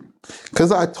you.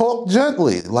 Because I talk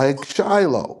gently, like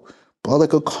Shiloh, but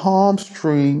like a calm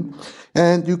stream,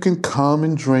 and you can come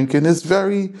and drink, and it's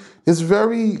very,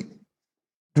 very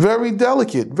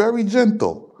delicate, very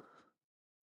gentle.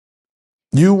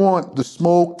 You want the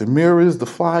smoke, the mirrors, the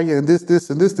fire, and this,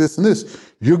 and this, and this.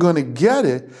 You're going to get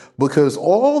it because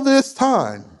all this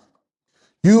time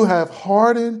you have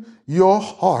hardened your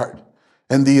heart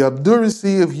and the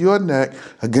obduracy of your neck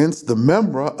against the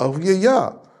memra of your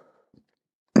Yah.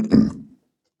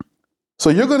 So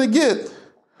you're going to get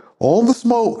all the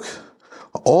smoke,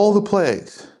 all the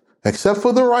plagues, except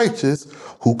for the righteous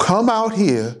who come out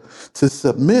here to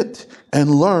submit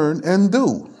and learn and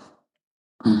do.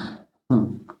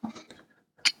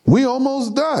 We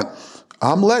almost done.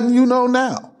 I'm letting you know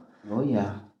now. Oh,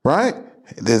 yeah. Right?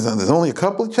 There's only a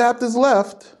couple of chapters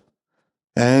left,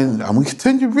 and I'm going to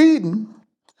continue reading.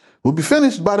 We'll be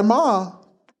finished by tomorrow.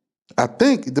 I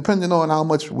think, depending on how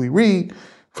much we read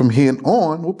from here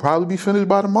on, we'll probably be finished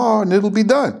by tomorrow, and it'll be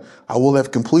done. I will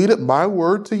have completed my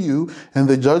word to you, and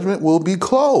the judgment will be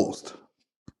closed.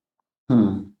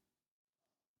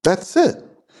 That's it.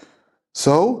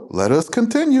 So let us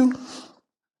continue.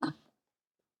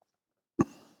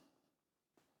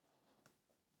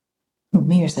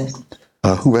 Me or sis?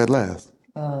 Who had last?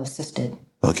 Sis did.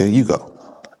 Okay, you go.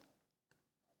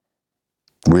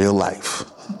 Real life.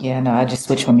 Yeah, no, I just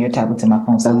switched from your tablet to my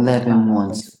phone. So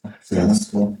 11:1.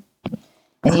 Yes. And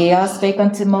Yah spake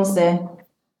unto Moses,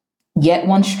 yet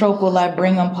one stroke will I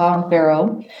bring upon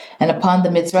Pharaoh and upon the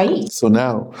Mitzrayim. So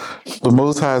now the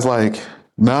Most High is like,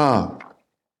 nah.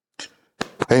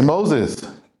 Hey, Moses,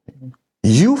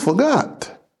 you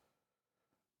forgot.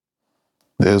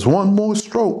 There's one more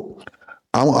stroke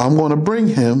I'm going to bring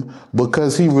him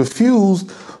because he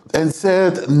refused and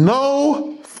said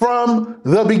no from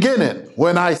the beginning.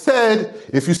 When I said,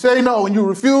 if you say no and you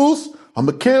refuse, I'm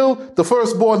going to kill the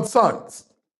firstborn sons.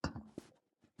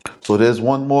 So there's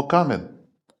one more coming.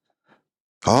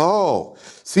 Oh,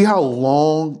 see how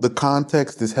long the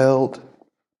context is held?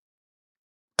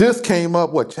 This came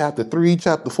up, what, chapter 3,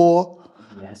 chapter 4?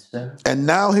 Yes, sir. And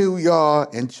now here we are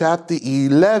in chapter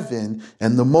 11,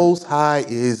 and the Most High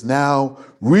is now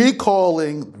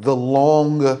recalling the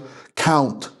long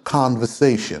count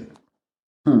conversation.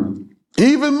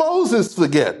 Even Moses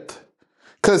forget,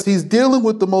 because he's dealing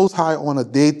with the Most High on a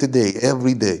day-to-day,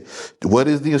 every day. What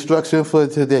is the instruction for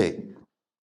today?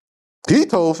 He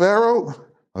told Pharaoh,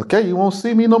 okay, you won't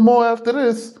see me no more after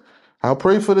this. I'll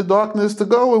pray for the darkness to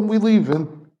go and we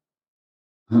leaving.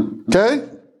 Okay?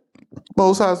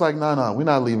 Most High's like, no, we're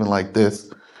not leaving like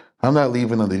this. I'm not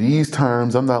leaving under these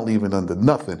terms. I'm not leaving under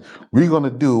nothing. We're going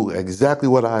to do exactly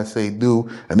what I say do,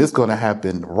 and it's going to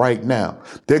happen right now.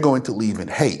 They're going to leave in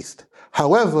haste.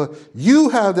 However, you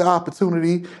have the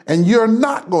opportunity, and you're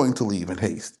not going to leave in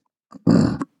haste.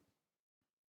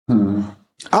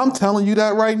 I'm telling you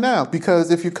that right now,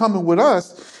 because if you're coming with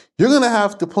us, you're going to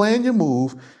have to plan your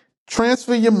move,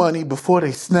 transfer your money before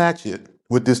they snatch it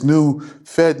with this new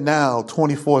Fed Now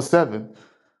 24/7,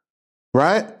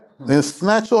 right? Then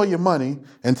snatch all your money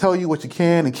and tell you what you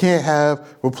can and can't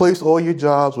have, replace all your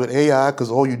jobs with AI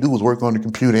because all you do is work on the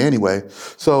computer anyway.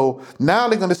 So now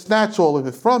they're going to snatch all of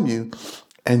it from you,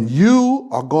 and you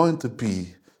are going to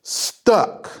be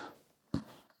stuck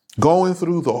going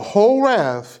through the whole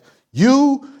wrath,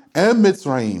 you and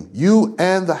Mitzrayim, you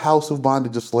and the house of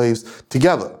bondage of slaves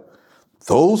together.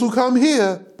 Those who come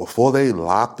here before they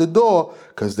lock the door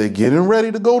because they're getting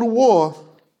ready to go to war,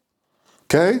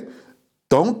 okay?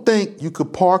 Don't think you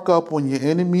could park up on your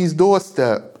enemy's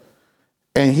doorstep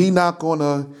and he not going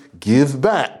to give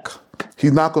back.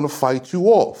 He's not going to fight you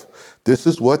off. This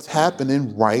is what's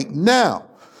happening right now.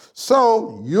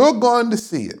 So you're going to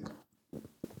see it.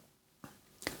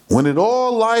 When it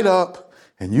all light up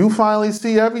and you finally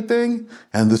see everything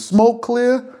and the smoke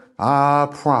clear, I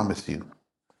promise you,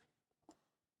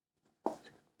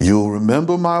 you'll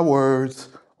remember my words.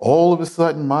 All of a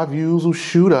sudden, my views will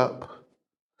shoot up.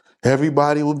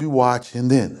 Everybody will be watching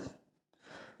then.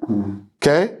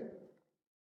 Okay?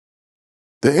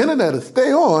 The internet will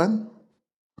stay on,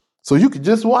 so you can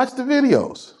just watch the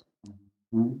videos.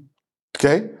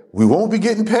 Okay? We won't be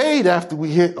getting paid after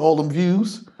we hit all them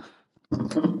views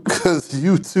because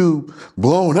YouTube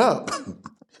blown up.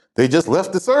 They just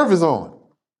left the servers on.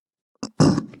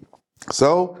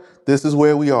 So this is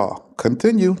where we are.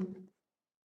 Continue.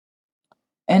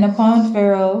 And upon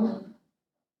Pharaoh,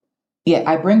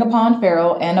 I bring upon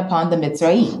Pharaoh and upon the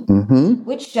Mitzrayim,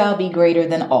 which shall be greater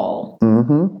than all.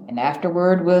 And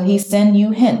afterward will he send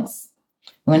you hence.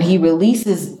 When he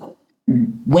releases,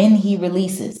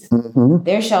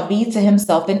 there shall be to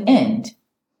himself an end.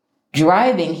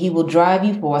 Driving, he will drive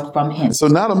you forth from hence. So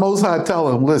now the Most High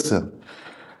tell him, listen,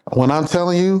 when I'm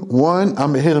telling you, one,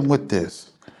 I'm going to hit him with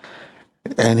this.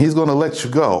 And he's going to let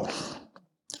you go.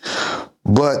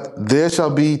 But there shall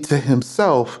be to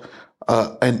himself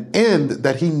an end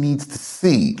that he needs to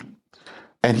see.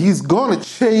 And he's going to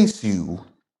chase you.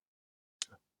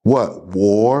 What?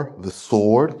 War, the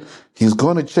sword. He's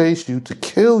going to chase you to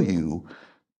kill you,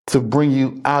 to bring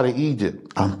you out of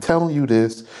Egypt. I'm telling you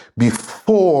this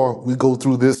before we go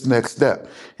through this next step.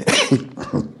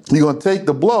 You're going to take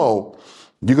the blow.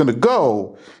 You're going to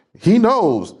go. He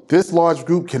knows this large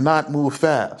group cannot move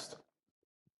fast.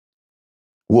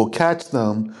 We'll catch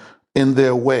them in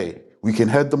their way. We can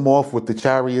head them off with the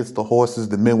chariots, the horses,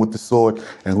 the men with the sword,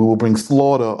 and we will bring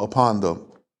slaughter upon them.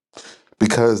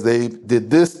 Because they did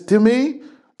this to me,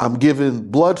 I'm giving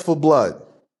blood for blood.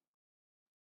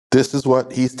 This is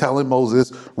what he's telling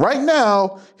Moses right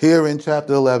now here in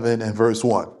chapter 11 and verse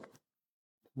 1.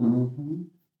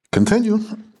 Continue.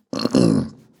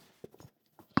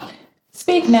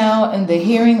 Speak now in the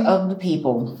hearing of the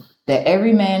people, that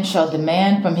every man shall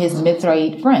demand from his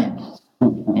Mitzrayite friend,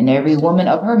 and every woman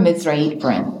of her Mitzrayite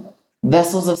friend,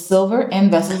 vessels of silver and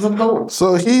vessels of gold.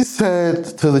 So he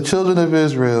said to the children of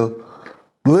Israel,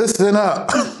 listen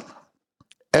up,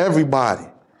 everybody.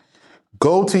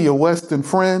 Go to your Western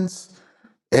friends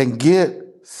and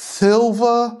get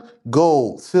silver,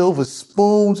 gold, silver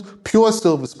spoons, pure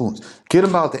silver spoons. Get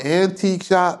them out the antique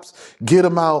shops. Get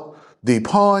them out the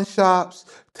pawn shops.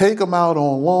 Take them out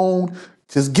on loan.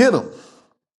 Just get them.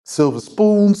 Silver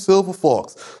spoons, silver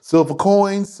forks, silver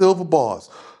coins, silver bars.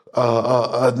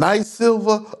 Nice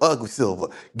silver, ugly silver.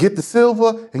 Get the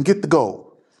silver and get the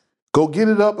gold. Go get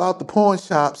it up out the pawn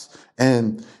shops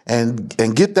and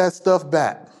get that stuff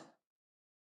back.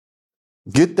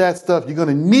 Get that stuff. You're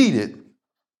gonna need it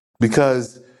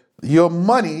because your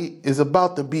money is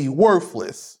about to be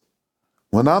worthless.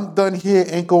 When I'm done here,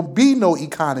 ain't gonna be no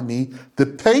economy. The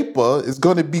paper is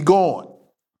gonna be gone.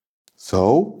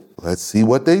 So let's see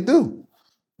what they do.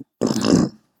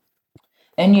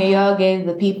 And Yahweh gave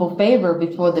the people favor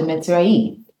before the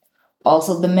Mitzrayim.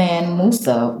 Also the man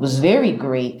Musa was very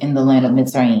great in the land of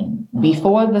Mitzrayim,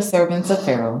 before the servants of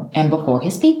Pharaoh and before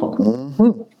his people.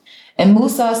 Mm-hmm. And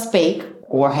Musa spake,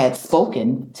 or had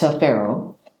spoken, to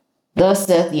Pharaoh, thus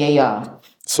saith Yahweh.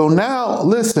 So now,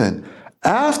 listen,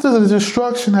 after the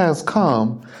destruction has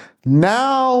come,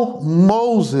 now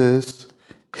Moses,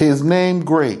 his name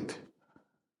great,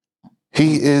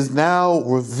 he is now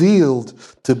revealed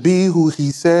to be who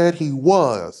he said he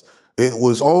was. It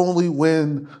was only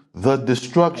when the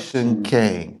destruction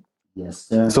came. Yes,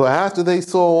 sir. So after they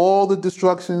saw all the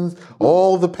destructions,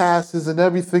 all the passes and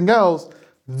everything else,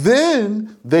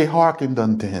 then they hearkened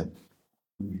unto him.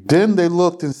 Then they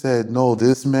looked and said, no,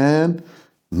 this man,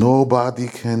 nobody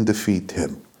can defeat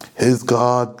him. His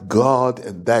God, God,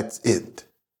 and that's it.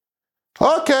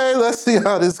 Okay, let's see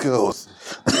how this goes.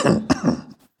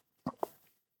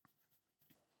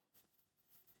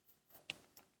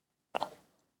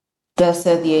 Thus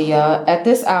saith Yahweh, at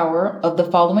this hour of the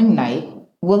following night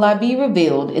will I be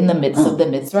revealed in the midst of the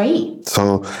Mitzrayim.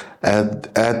 So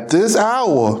at this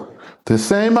hour, the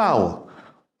same hour,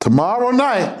 tomorrow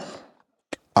night,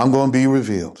 I'm going to be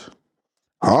revealed.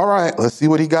 All right, let's see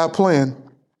what he got planned.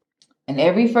 And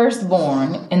every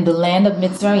firstborn in the land of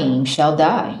Mitzrayim shall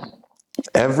die.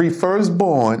 Every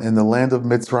firstborn in the land of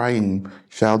Mitzrayim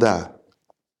shall die.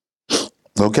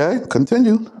 Okay,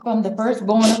 continue. From the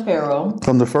firstborn of Pharaoh,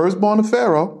 From the firstborn of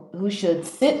Pharaoh, who should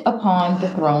sit upon the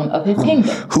throne of his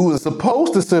kingdom. who is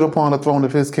supposed to sit upon the throne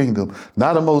of his kingdom,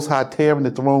 not the Most High tearing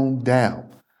the throne down.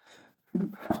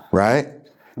 Right?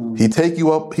 He take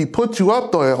you up, he put you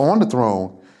up there on the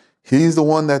throne. He's the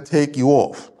one that take you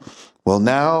off. Well,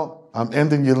 now I'm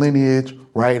ending your lineage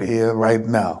right here, right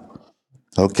now.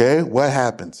 Okay, what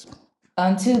happens?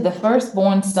 Unto the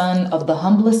firstborn son of the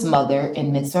humblest mother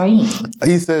in Mitzrayim.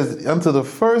 He says, unto the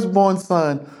firstborn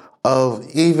son of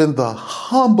even the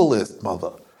humblest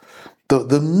mother,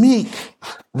 the meek,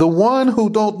 the one who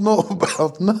don't know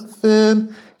about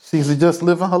nothing. She's just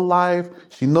living her life.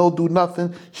 She no do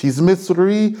nothing. She's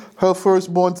Mitzri, her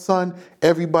firstborn son.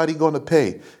 Everybody gonna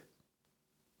pay.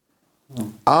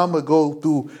 I'm gonna go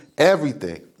through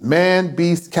everything. Man,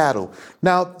 beast, cattle.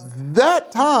 Now,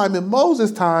 that time, in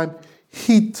Moses' time,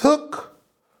 he took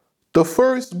the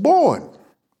firstborn.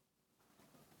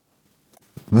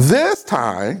 This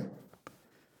time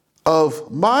of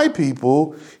my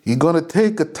people, you're going to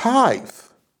take a tithe.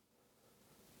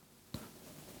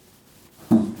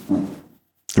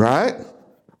 Right?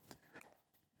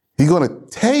 You're going to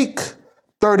take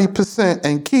 30%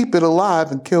 and keep it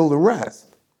alive and kill the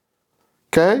rest.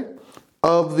 Okay?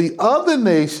 Of the other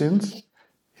nations,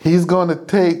 he's going to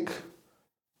take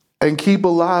and keep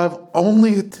alive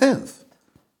only a tenth.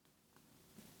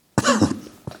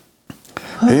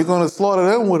 You're going to slaughter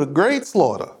them with a great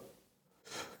slaughter.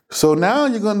 So now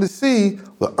you're going to see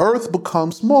the earth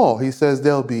become small. He says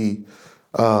there'll be,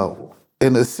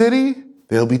 in the city,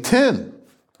 there'll be 10.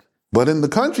 But in the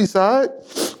countryside,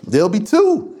 there'll be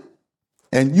 2.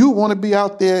 And you want to be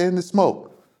out there in the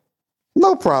smoke.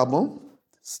 No problem.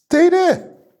 Stay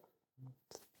there.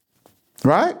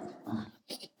 Right?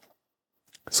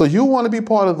 So you want to be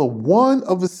part of the 1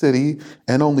 of a city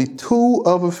and only 2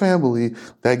 of a family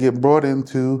that get brought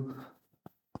into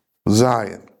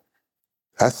Zion.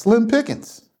 That's slim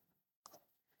pickings.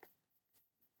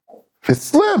 It's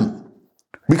slim.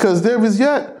 Because there is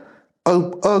yet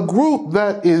a group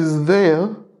that is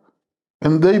there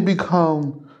and they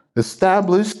become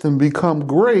established and become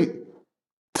great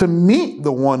to meet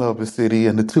the 1 of a city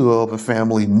and the 2 of a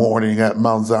family mourning at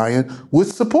Mount Zion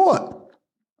with support.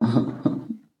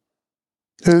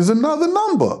 There's another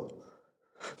number.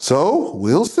 So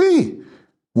we'll see.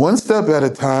 1 step at a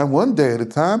time, 1 day at a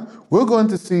time, we're going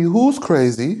to see who's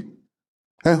crazy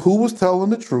and who was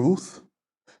telling the truth.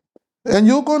 And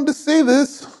you're going to see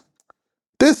this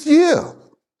year.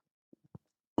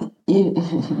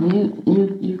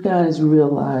 You guys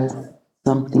realize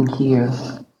something here,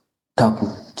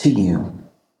 talking to you.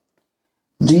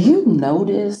 Do you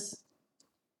notice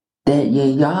that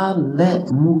Yahweh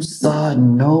let Musa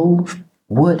know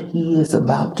what he is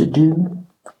about to do?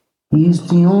 He's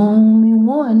the only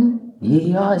one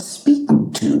Yahweh is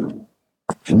speaking to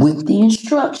with the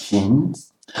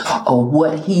instructions of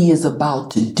what he is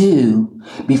about to do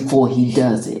before he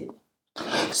does it.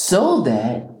 so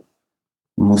that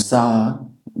Musa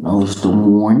knows the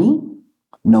warning,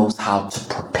 knows how to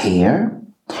prepare,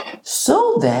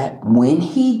 so that when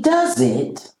he does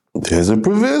it, There's a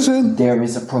provision. there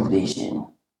is a provision.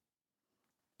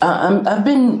 I've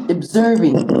been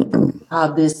observing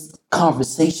how this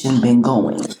conversation been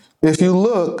going. If you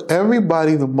look,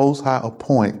 everybody the Most High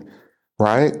appoint,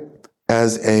 right,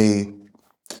 as a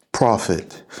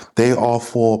prophet, they are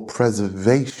for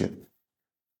preservation.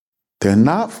 They're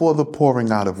not for the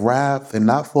pouring out of wrath. They're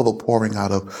not for the pouring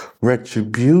out of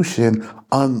retribution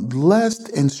unless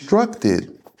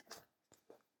instructed.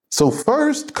 So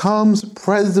first comes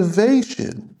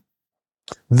preservation.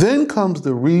 Then comes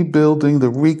the rebuilding, the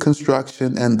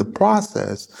reconstruction, and the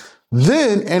process.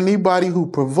 Then anybody who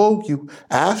provoke you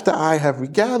after I have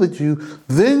regathered you,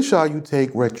 then shall you take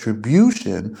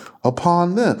retribution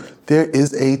upon them. There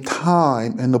is a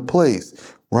time and a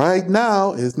place. Right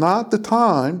now is not the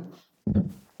time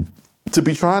to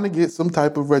be trying to get some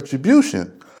type of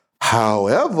retribution.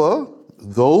 However,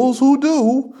 those who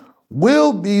do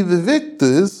will be the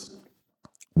victors,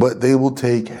 but they will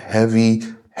take heavy,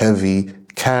 heavy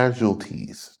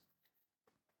casualties.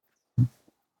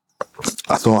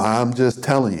 So I'm just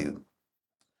telling you,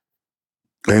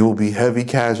 they will be heavy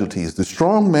casualties. The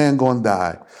strong man gonna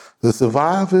die. The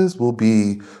survivors will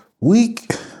be weak,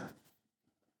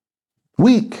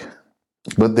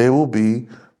 but they will be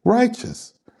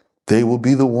righteous. They will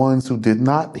be the ones who did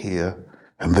not hear,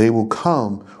 and they will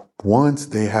come once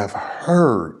they have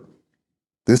heard.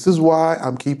 This is why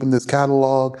I'm keeping this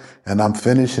catalog and I'm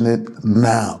finishing it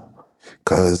now.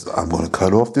 Because I'm going to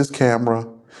cut off this camera.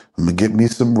 I'm going to get me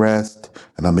some rest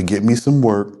and I'm going to get me some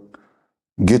work,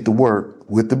 get to work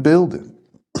with the building.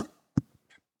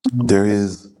 There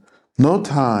is no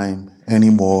time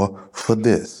anymore for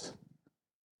this.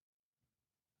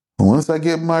 Once I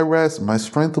get my rest, my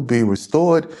strength will be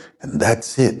restored and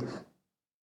that's it.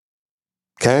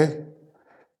 Okay?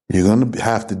 You're going to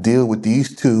have to deal with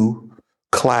these two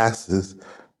classes,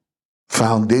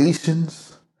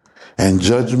 foundations and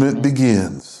judgment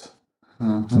begins.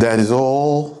 That is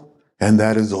all, and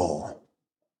that is all.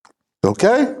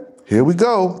 Okay, here we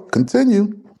go.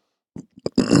 Continue.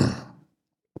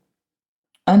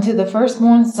 Unto the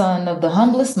firstborn son of the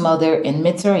humblest mother in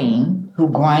Mitzrayim, who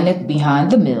grindeth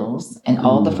behind the mills, and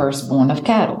all the firstborn of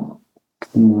cattle.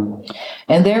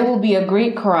 And there will be a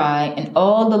great cry in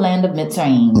all the land of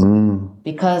Mitzrayim,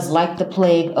 because like the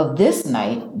plague of this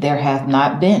night there hath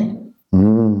not been.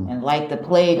 And like the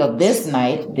plague of this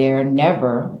night, there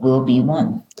never will be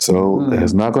one. So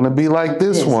it's not going to be like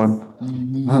this one.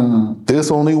 There's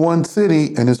only one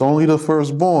city, and it's only the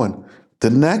firstborn. The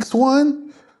next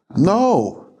one,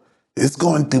 no, it's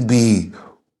going to be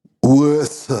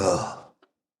worse.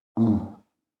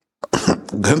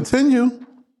 Continue.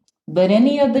 But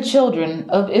any of the children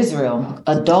of Israel,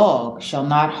 a dog shall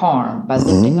not harm by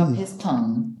lifting up his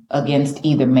tongue against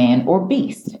either man or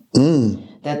beast,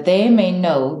 that they may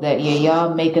know that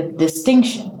Yah maketh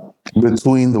distinction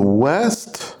between the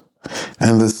west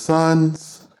and the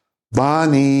sons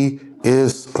Bani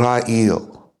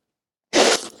Israel.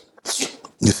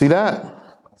 You see that?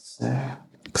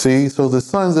 See, so the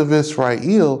sons of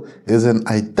Israel is an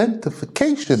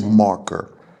identification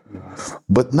marker,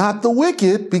 but not the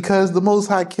wicked, because the Most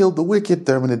High killed the wicked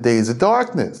during the days of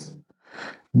darkness.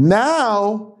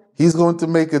 Now he's going to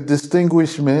make a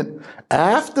distinguishment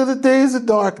after the days of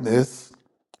darkness.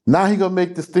 Now he's going to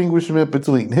make distinguishment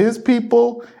between his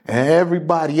people and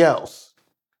everybody else.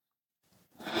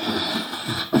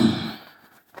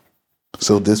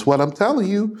 So this is what I'm telling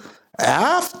you.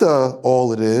 After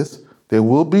all of this, there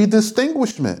will be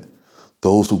distinguishment.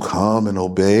 Those who come and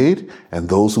obeyed, and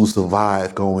those who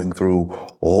survived going through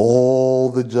all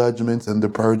the judgments and the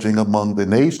purging among the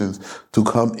nations to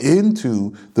come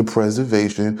into the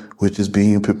preservation which is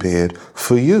being prepared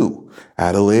for you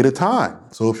at a later time.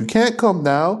 So if you can't come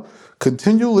now,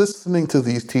 continue listening to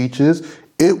these teachers.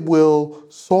 It will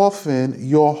soften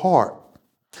your heart.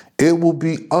 It will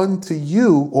be unto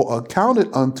you or accounted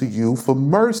unto you for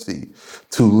mercy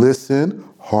to listen,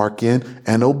 hearken,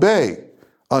 and obey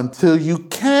until you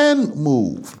can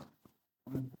move.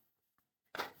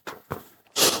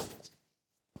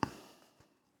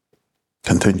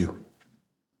 Continue.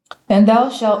 And thou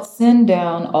shalt send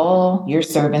down all your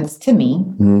servants to me,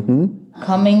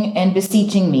 coming and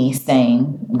beseeching me,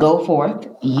 saying, Go forth,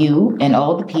 you and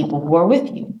all the people who are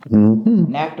with you.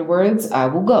 And afterwards I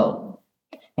will go.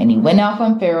 And he went out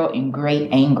from Pharaoh in great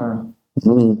anger.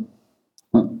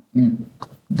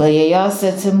 But Yah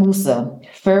said to Musa,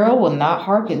 Pharaoh will not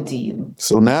hearken to you.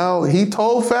 So now he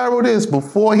told Pharaoh this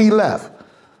before he left.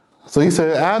 So he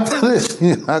said, after this,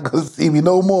 you're not going to see me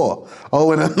no more.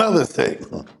 Oh, and another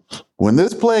thing. When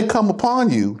this plague come upon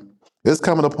you, it's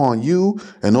coming upon you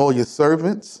and all your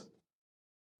servants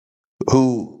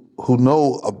who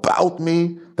know about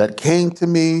me, that came to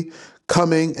me,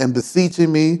 coming and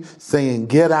beseeching me, saying,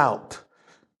 get out.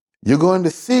 You're going to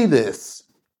see this.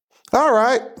 All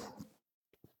right.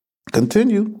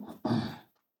 Continue.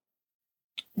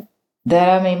 That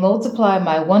I may multiply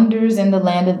my wonders in the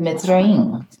land of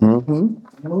Mitzrayim.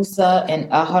 Mm-hmm. Musa and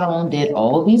Aharon did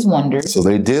all these wonders. So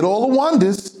they did all the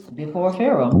wonders before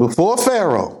Pharaoh. Before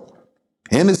Pharaoh,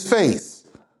 in his face,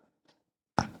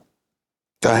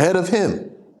 ahead of him.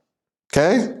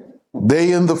 Okay?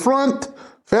 They in the front,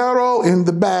 Pharaoh in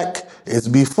the back. It's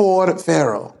before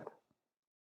Pharaoh.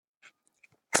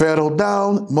 Pharaoh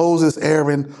down, Moses,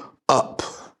 Aaron up.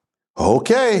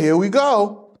 Okay, here we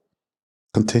go.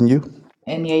 Continue.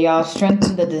 And Yahweh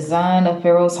strengthened the design of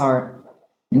Pharaoh's heart,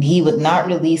 and he would not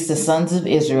release the sons of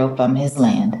Israel from his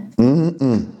land.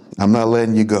 I'm not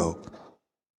letting you go.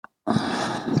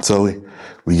 So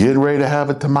we get ready to have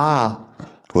it tomorrow.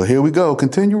 Well, here we go.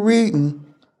 Continue reading.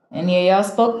 And Yahweh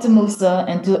spoke to Musa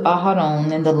and to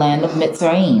Aharon in the land of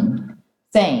Mitzrayim,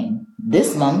 saying,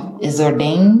 this month is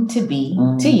ordained to be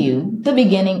to you the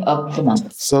beginning of the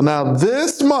month. So now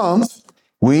this month,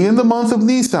 we in the month of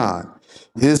Nisan,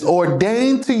 is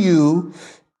ordained to you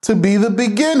to be the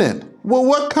beginning. Well,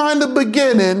 what kind of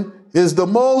beginning is the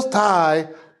Most High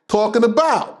talking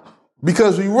about?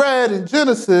 Because we read in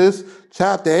Genesis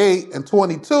chapter 8 and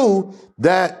 22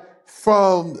 that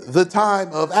from the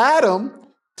time of Adam,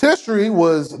 Tishri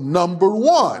was number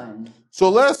 1. So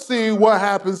let's see what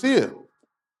happens here.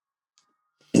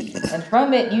 And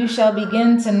from it you shall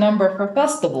begin to number for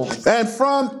festivals. And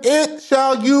from it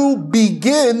shall you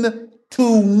begin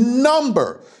to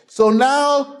number. So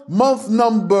now month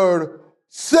number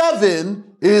 7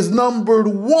 is numbered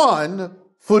 1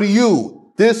 for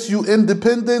you. This you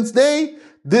Independence Day.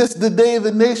 This the day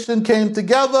the nation came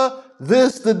together.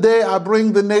 This the day I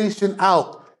bring the nation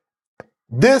out.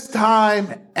 This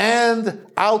time and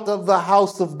out of the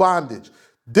house of bondage.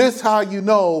 This how you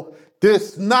know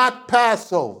this not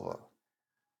Passover.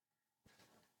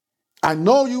 I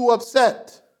know you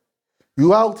upset.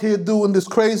 You out here doing this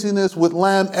craziness with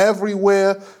lamb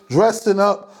everywhere, dressing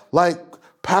up like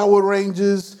Power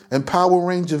Rangers and Power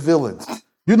Ranger villains.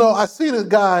 You know, I seen a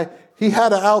guy, he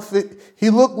had an outfit, he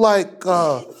looked like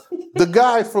the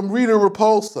guy from Rita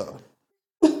Repulsa.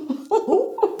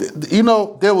 You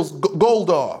know, there was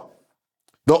Goldar,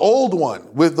 the old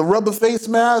one with the rubber face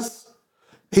mask.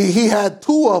 He had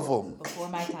 2 of them. Before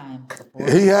my time.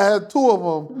 He had 2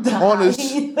 of them on his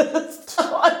shoulders.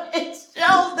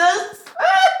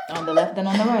 On the left and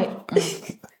on the right.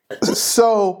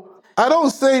 So I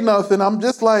don't say nothing. I'm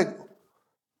just like,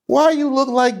 why you look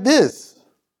like this?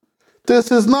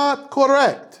 This is not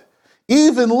correct.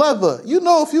 Even leather. You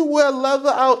know, if you wear leather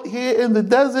out here in the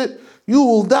desert, you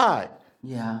will die.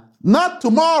 Yeah. Not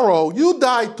tomorrow. You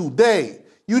die today.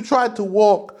 You try to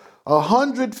walk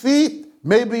 100 feet,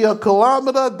 maybe a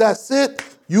kilometer. That's it.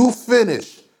 You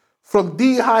finish from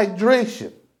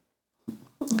dehydration.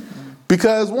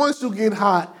 Because once you get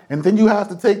hot and then you have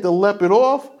to take the leopard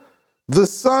off, the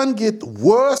sun gets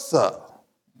worse.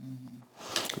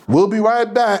 We'll be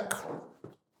right back.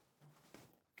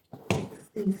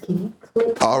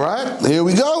 All right, here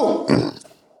we go.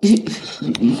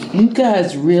 You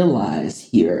guys realize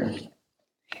here,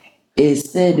 it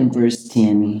said in verse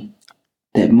 10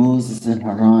 that Moses and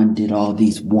Aaron did all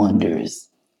these wonders.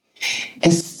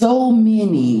 And so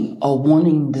many are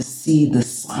wanting to see the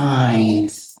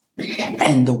signs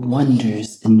and the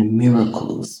wonders and the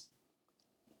miracles.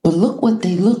 But look what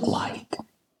they look like.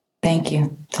 Thank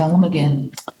you. Tell them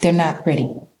again. They're not pretty.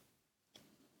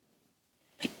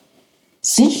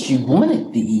 Since you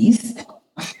wanted these,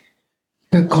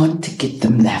 you're going to get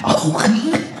them now.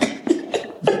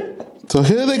 So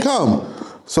here they come.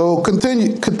 So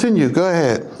continue. Go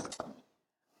ahead.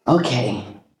 Okay.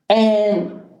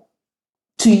 And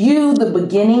to you, the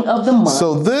beginning of the month.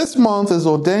 So this month is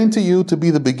ordained to you to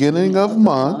be the beginning of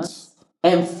months.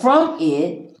 And from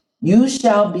it, you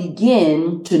shall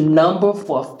begin to number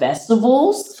for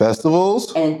festivals.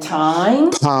 And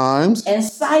times. And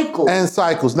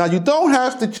cycles. Now, you don't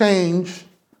have to change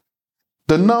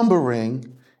the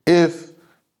numbering if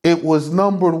it was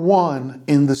numbered 1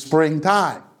 in the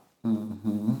springtime.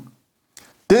 Mm-hmm.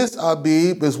 This,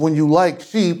 Abib, is when you like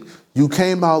sheep, you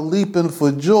came out leaping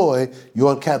for joy,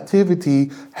 your captivity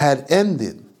had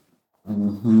ended.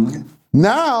 Mm-hmm.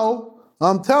 Now,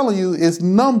 I'm telling you, it's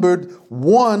numbered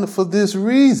 1 for this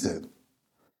reason.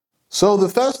 So the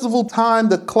festival time,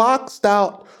 the clock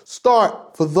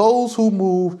start for those who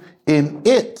move in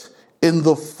it in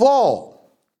the fall.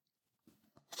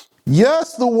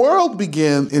 Yes, the world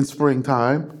began in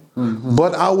springtime,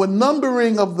 but our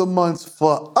numbering of the months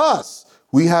for us,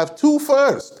 we have two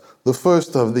first, the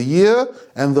first of the year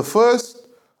and the first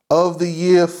of the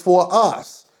year for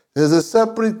us. There's a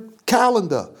separate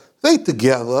calendar. They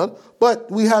together, but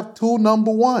we have two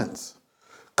number ones.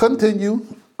 Continue.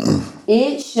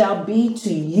 It shall be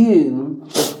to you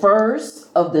the first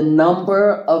of the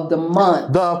number of the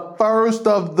month. The first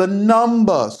of the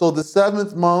number. So the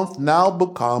seventh month now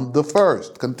become the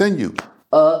first. Continue.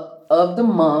 Of the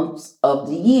months of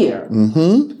the year.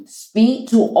 Speak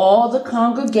to all the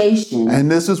congregation. And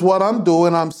this is what I'm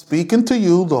doing. I'm speaking to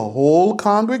you, the whole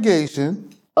congregation.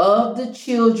 Of the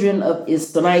children of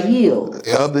Israel.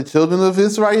 Of the children of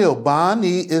Israel.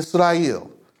 Bani Israel.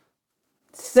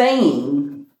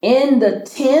 Saying, in the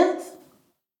 10th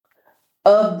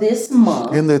of this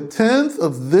month. In the 10th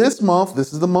of this month,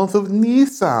 this is the month of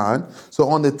Nisan. So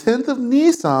on the 10th of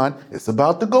Nisan, it's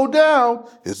about to go down.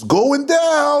 It's going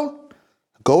down.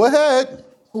 Go ahead.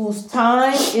 Whose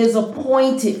time is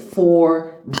appointed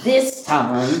for this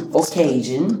time,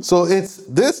 occasion. So it's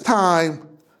this time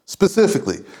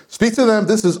specifically. Speak to them.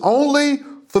 This is only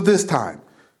for this time.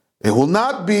 It will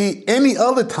not be any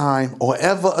other time or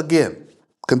ever again.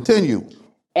 Continue.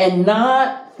 And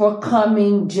not for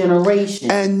coming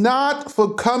generations. And not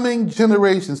for coming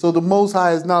generations. So the Most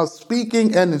High is now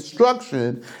speaking an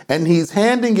instruction, and he's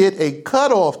handing it a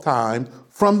cutoff time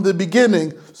from the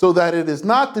beginning so that it is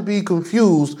not to be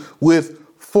confused with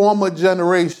former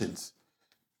generations.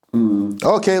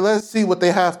 Okay, let's see what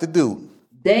they have to do.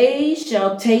 They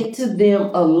shall take to them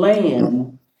a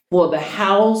lamb for the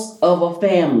house of a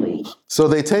family. So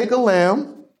they take a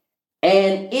lamb.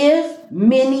 And if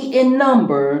many in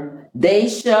number, they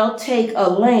shall take a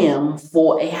lamb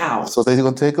for a house. So they're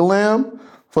going to take a lamb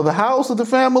for the house of the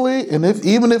family, and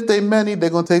even if they're many,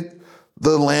 they're going to take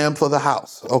the lamb for the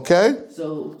house. Okay?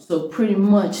 So pretty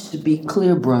much, to be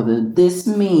clear, brother, this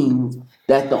means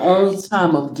that the only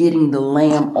time of getting the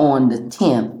lamb on the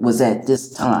 10th was at this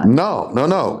time. No.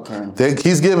 Okay.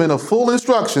 He's giving a full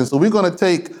instruction. So we're going to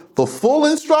take the full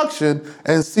instruction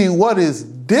and see what is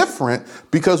different,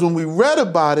 because when we read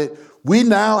about it, we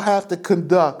now have to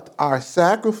conduct our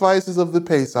sacrifices of the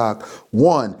Pesach,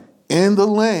 one, in the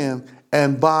land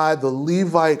and by the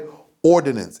Levite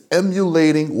ordinance,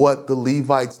 emulating what the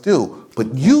Levites do.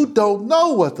 But you don't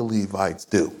know what the Levites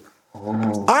do.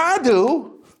 Oh. I do.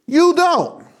 You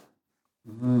don't.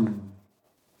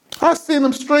 I've seen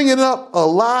them stringing up a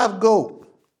live goat.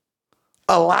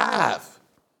 Alive.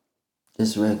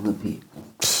 Just regular people.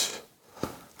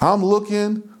 I'm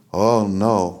looking, oh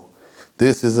no,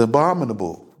 this is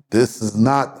abominable. This is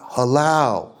not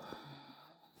halal.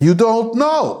 You don't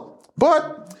know,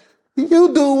 but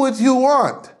you do what you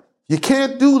want. You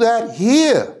can't do that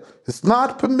here. It's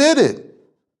not permitted.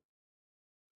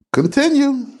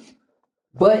 Continue.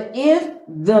 But if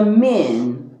the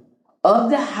men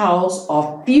of the house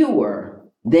are fewer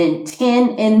than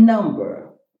 10 in number,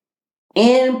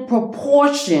 in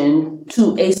proportion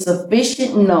to a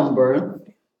sufficient number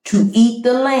to eat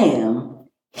the lamb,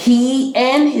 he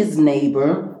and his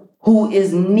neighbor who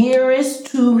is nearest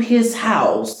to his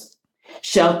house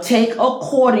shall take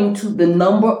according to the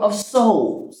number of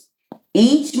souls,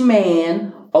 each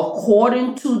man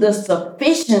according to the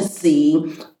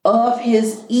sufficiency of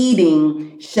his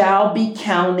eating shall be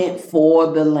counted for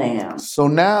the lamb. So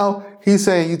now he's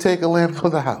saying you take a lamb for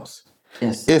the house.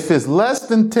 Yes. If it's less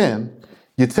than 10,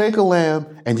 you take a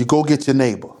lamb and you go get your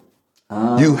neighbor.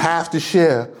 You have to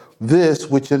share this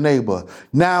with your neighbor.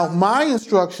 Now, my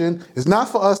instruction is not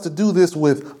for us to do this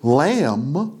with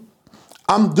lamb.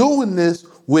 I'm doing this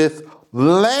with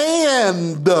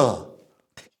land.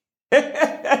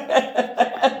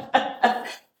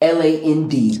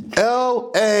 L-A-N-D.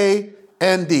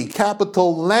 L-A-N-D,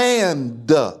 capital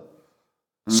land.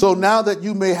 So now that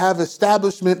you may have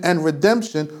establishment and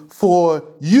redemption for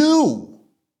you.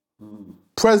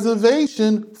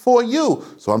 Preservation for you.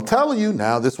 So I'm telling you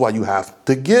now, this is why you have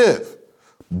to give.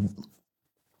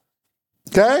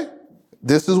 Okay?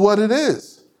 This is what it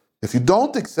is. If you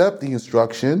don't accept the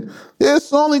instruction,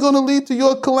 it's only going to lead to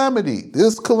your calamity.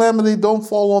 This calamity don't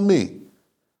fall on me.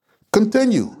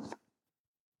 Continue.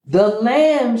 The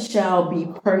lamb shall be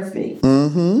perfect.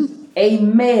 A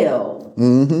male,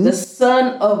 the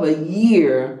son of a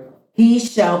year, he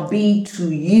shall be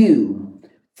to you.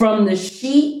 From the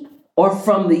sheep or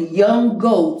from the young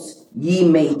goats ye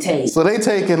may take. So they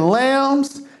taking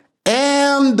lambs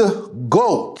and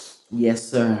goats. Yes,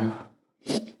 sir.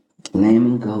 Lamb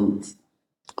and goats.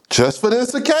 Just for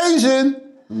this occasion.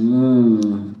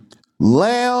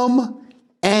 lamb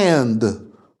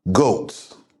and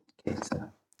goats. Okay,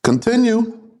 so.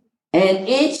 Continue. And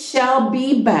it shall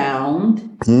be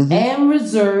bound and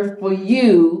reserved for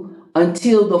you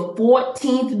until the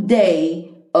 14th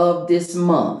day of this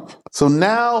month. So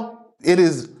now it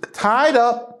is tied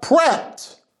up,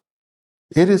 prepped.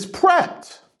 It is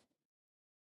prepped.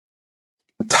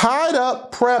 Tied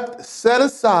up, prepped, set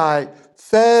aside,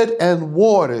 fed, and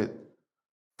watered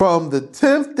from the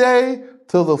 10th day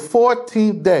to the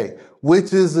 14th day,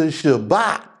 which is a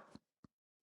Shabbat.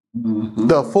 Mm-hmm.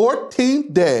 The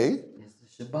 14th day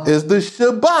is the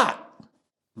Shabbat.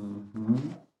 Mm-hmm.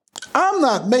 I'm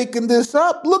not making this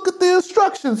up. Look at the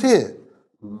instructions here.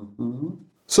 Mm-hmm.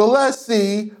 So let's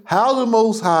see how the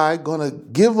Most High gonna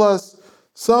give us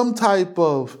some type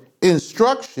of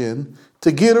instruction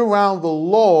to get around the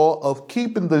law of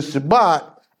keeping the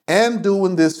Shabbat and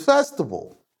doing this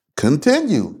festival.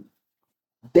 Continue.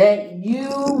 That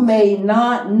you may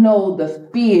not know the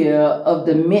fear of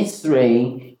the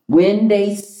Mitzray when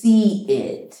they see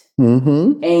it.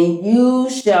 Mm-hmm. And you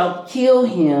shall kill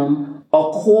him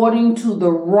according to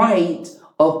the right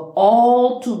of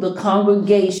all to the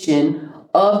congregation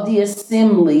of the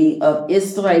assembly of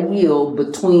Israel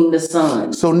between the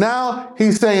sons. So now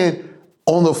he's saying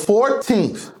on the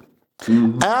 14th,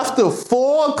 after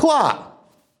 4 o'clock,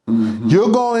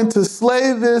 you're going to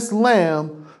slay this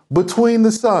lamb between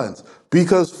the sons,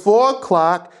 because 4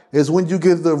 o'clock is when you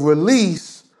give the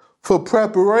release for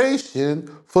preparation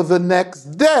for the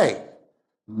next day.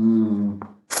 4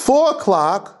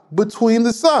 o'clock between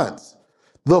the sons,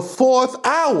 the fourth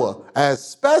hour, as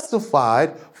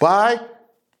specified by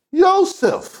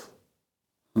Joseph.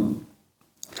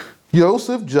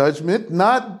 Joseph, judgment,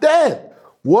 not dead.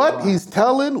 What he's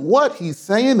telling, what he's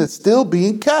saying is still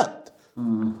being kept.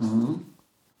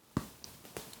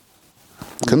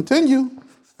 Continue.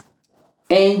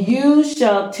 And you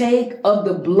shall take of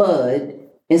the blood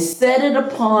and set it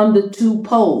upon the 2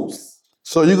 posts.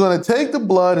 So you're going to take the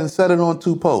blood and set it on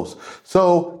 2 posts.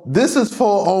 So this is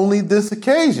for only this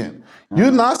occasion.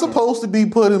 You're not supposed to be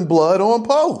putting blood on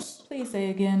posts. Please say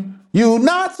again. You're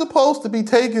not supposed to be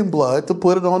taking blood to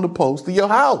put it on the post of your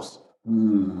house.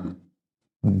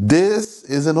 This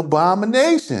is an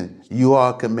abomination. You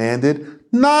are commanded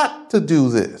not to do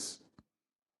this.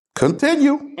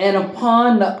 Continue. And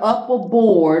upon the upper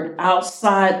board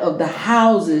outside of the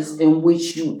houses in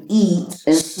which you eat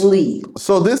and sleep.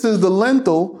 So this is the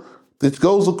lintel that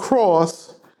goes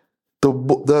across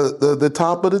the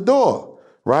top of the door,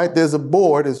 right? There's a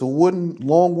board, it's a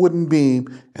long wooden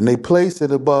beam, and they place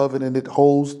it above it and it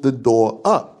holds the door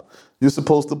up. You're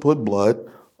supposed to put blood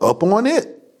up on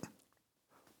it.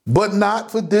 But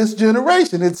not for this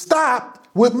generation. It stopped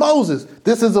with Moses.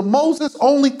 This is a Moses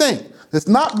only thing. It's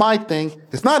not my thing.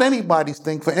 It's not anybody's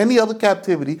thing for any other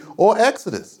captivity or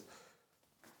exodus.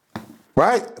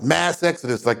 Right? Mass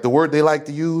exodus, like the word they like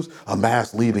to use, a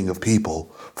mass leaving of people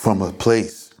from a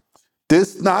place.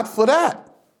 This not for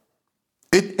that.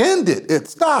 It ended. It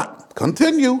stopped.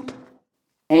 Continue.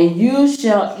 And you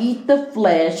shall eat the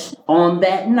flesh on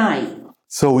that night.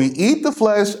 So we eat the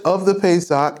flesh of the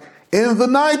Pesach in the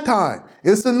nighttime.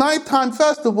 It's a nighttime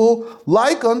festival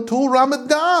like unto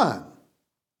Ramadan.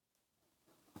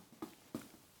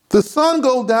 The sun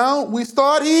go down, we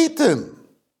start eating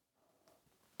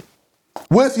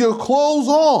with your clothes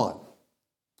on.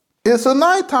 It's a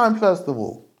nighttime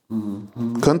festival.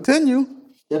 Continue.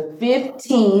 The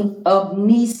 15th of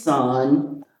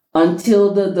Nisan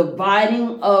until the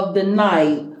dividing of the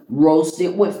night,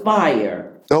 roasted with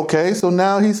fire. Okay, so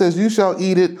now he says, you shall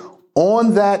eat it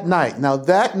on that night. Now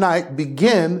that night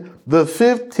begin the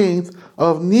 15th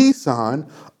of Nisan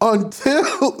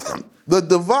until the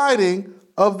dividing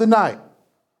of the night.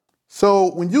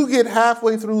 So when you get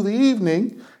halfway through the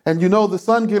evening and you know the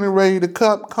sun getting ready to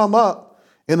come up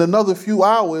in another few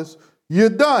hours, you're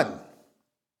done.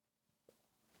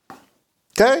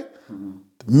 Okay?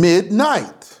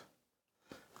 Midnight.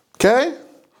 Okay?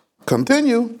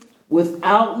 Continue.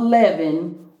 Without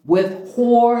leaven, with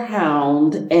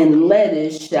horehound and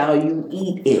lettuce shall you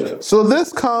eat it. So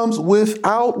this comes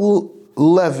without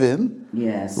leaven,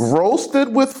 Yes.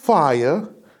 roasted with fire,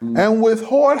 and with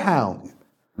whorehound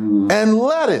and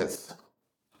lettuce.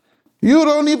 You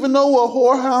don't even know what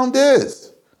whorehound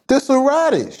is. This a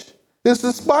radish. This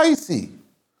is spicy.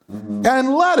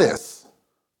 And lettuce.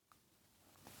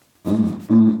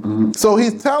 So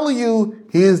he's telling you,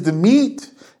 here's the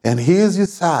meat and here's your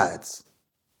sides.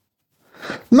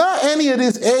 Not any of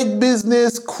this egg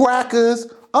business, crackers.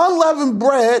 Unleavened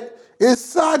bread is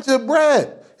saja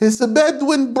bread. It's a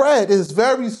Bedouin bread. It's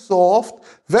very soft,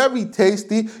 very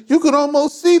tasty. You can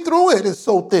almost see through it. It's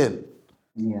so thin.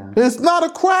 Yeah. It's not a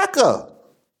cracker.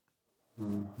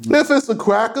 If it's a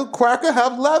cracker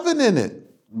have leaven in it.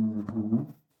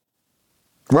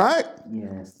 Right?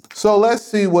 Yes. So let's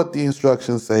see what the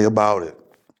instructions say about it.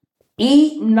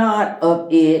 Eat not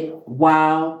of it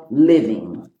while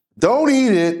living. Don't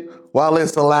eat it while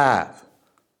it's alive.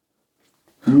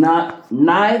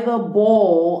 Neither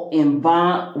boil in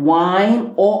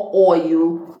wine or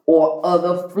oil or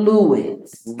other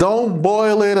fluids. Don't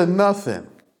boil it or nothing.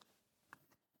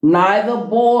 Neither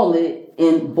boil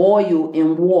in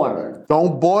water.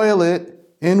 Don't boil it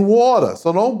in water.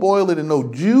 So don't boil it in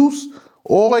no juice,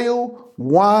 oil,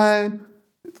 wine,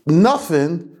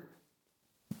 nothing.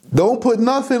 Don't put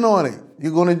nothing on it.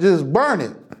 You're going to just burn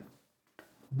it.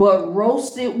 But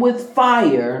roast it with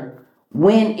fire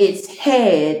when its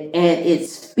head and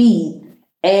its feet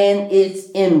and its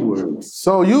inwards.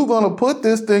 So you're going to put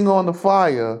this thing on the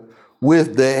fire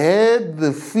with the head,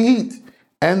 the feet,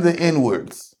 and the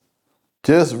inwards.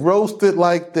 Just roast it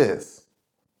like this.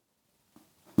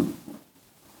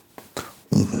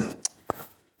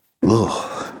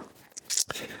 Ugh.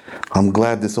 I'm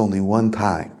glad this only one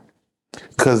time.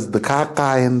 Because the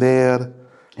caca in there,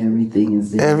 Everything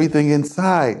is there. everything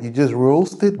inside. You just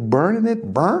roast it, burning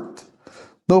it, burnt.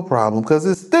 No problem, because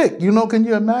it's thick. Can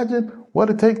you imagine what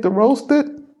it takes to roast it?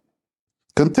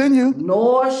 Continue.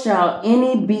 Nor shall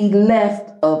any be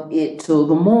left of it till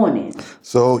the morning.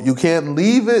 So you can't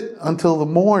leave it until the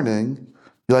morning,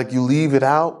 like you leave it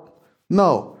out.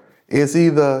 No, it's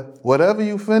either whatever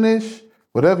you finish,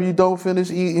 whatever you don't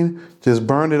finish eating, just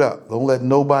burn it up. Don't let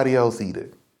nobody else eat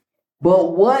it.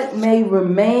 But what may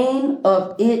remain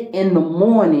of it in the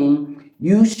morning,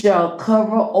 you shall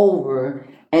cover over,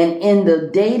 and in the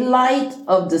daylight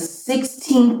of the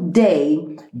 16th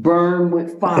day, burn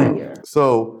with fire.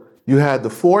 So you had the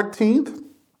 14th,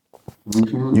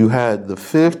 you had the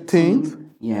 15th,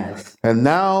 Yes. and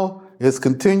now it's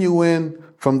continuing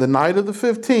from the night of the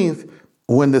 15th.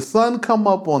 When the sun come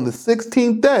up on the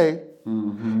 16th day,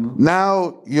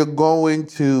 now you're going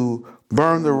to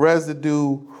burn the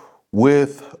residue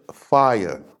with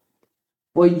fire.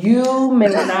 For you may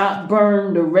not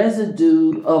burn the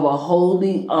residue of a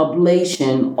holy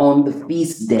oblation on the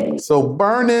feast day. So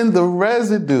burning the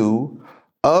residue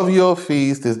of your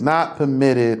feast is not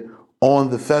permitted on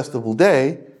the festival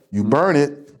day. You burn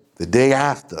it the day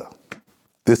after.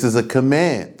 This is a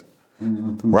command,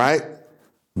 right?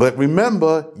 But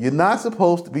remember, you're not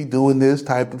supposed to be doing this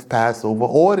type of Passover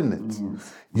ordinance.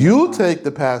 You take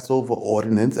the Passover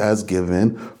ordinance as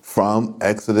given from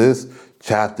Exodus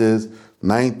chapters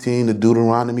 19 to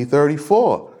Deuteronomy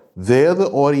 34. There the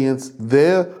ordinance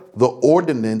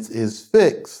is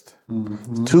fixed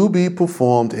to be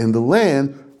performed in the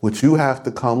land, which you have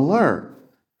to come learn.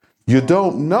 You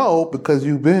don't know because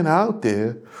you've been out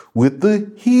there with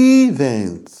the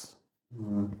heathens.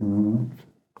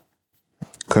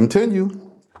 Continue.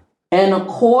 And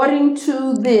according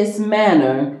to this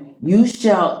manner, you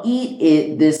shall eat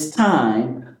it this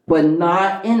time, but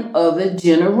not in other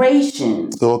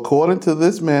generations. So according to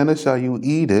this manner shall you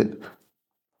eat it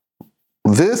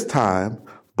this time,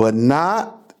 but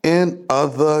not in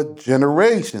other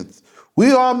generations.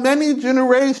 We are many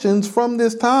generations from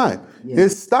this time. It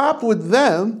stopped with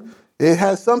them. It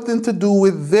has something to do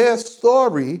with their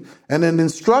story and an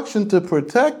instruction to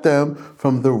protect them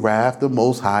from the wrath the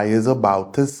Most High is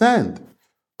about to send.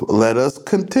 But let us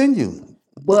continue.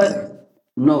 But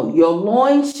no, your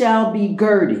loins shall be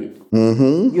girded,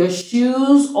 your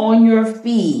shoes on your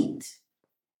feet,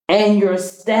 and your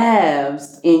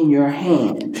staves in your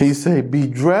hand. He said, be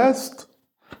dressed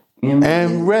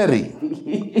and ready.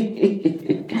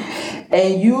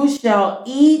 And you shall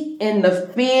eat in the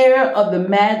fear of the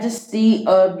majesty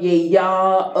of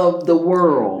Yah of the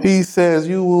world. He says,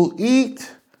 you will eat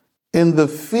in the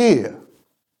fear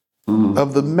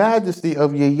of the majesty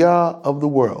of Yah of the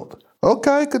world.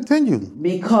 Okay, continue.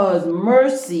 Because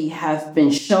mercy hath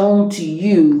been shown to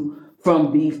you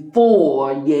from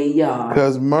before Yah.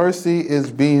 Because mercy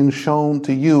is being shown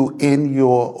to you in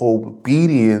your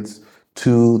obedience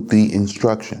to the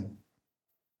instruction.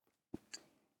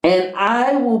 And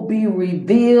I will be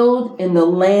revealed in the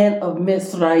land of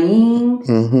Mizraim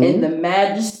in the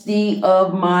majesty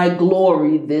of my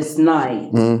glory this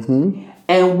night.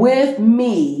 And with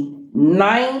me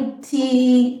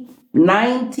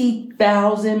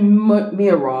 90,000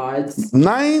 myriads.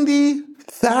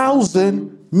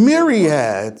 90,000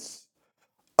 myriads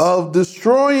of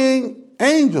destroying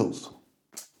angels.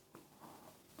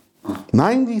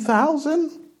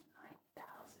 90,000?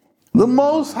 The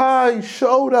Most High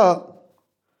showed up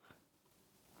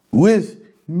with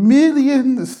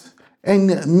millions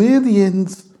and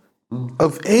millions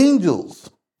of angels.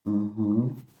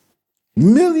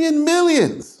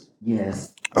 Millions.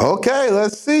 Yes. Okay,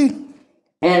 let's see.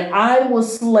 And I will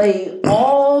slay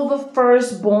all the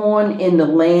firstborn in the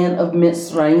land of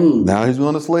Mitzrayim, Now he's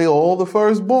going to slay all the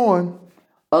firstborn.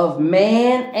 of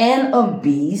man and of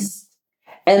beast,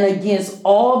 and against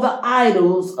all the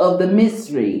idols of the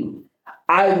Mitzri.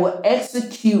 I will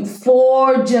execute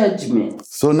 4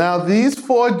 judgments. So now these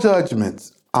 4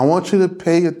 judgments, I want you to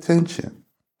pay attention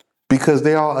because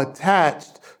they are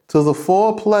attached to the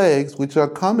 4 plagues which are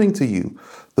coming to you.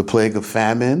 The plague of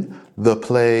famine, the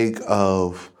plague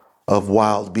of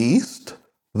wild beast,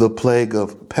 the plague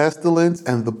of pestilence,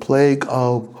 and the plague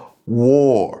of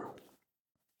war.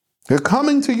 They're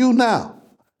coming to you now.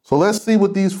 So let's see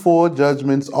what these 4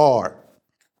 judgments are.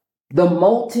 The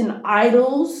molten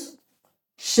idols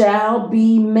shall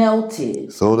be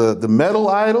melted. So the metal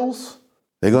idols,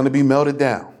 they're going to be melted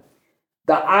down.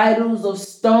 The idols of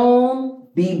stone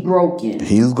be broken.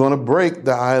 He's going to break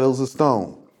the idols of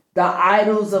stone. The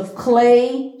idols of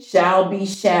clay shall be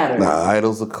shattered. The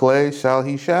idols of clay shall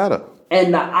he shatter.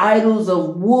 And the idols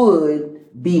of wood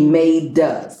be made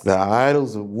dust. The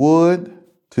idols of wood,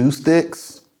 2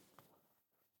 sticks,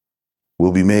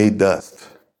 will be made dust.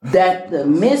 That the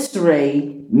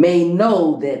Misray may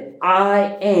know that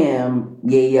I am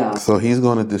Yah. So he's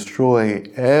going to destroy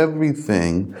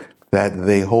everything that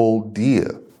they hold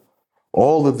dear.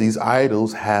 All of these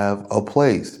idols have a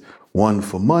place. One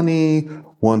for money,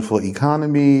 one for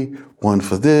economy, one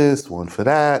for this, one for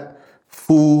that.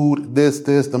 Food, this.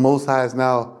 The Most High is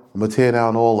now, I'm going to tear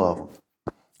down all of them.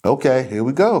 Okay, here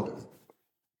we go.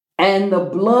 And the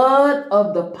blood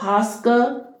of the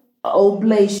Pascha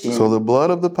oblation. So the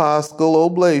blood of the Paschal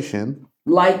oblation.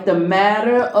 Like the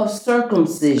matter of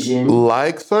circumcision.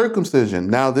 Like circumcision.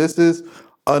 Now this is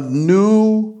a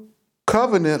new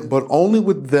covenant, but only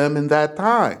with them in that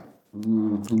time.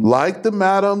 Like the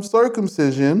matter of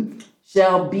circumcision.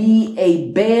 Shall be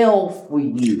a bail for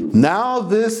you. Now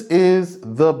this is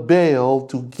the bail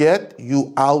to get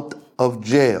you out of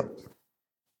jail.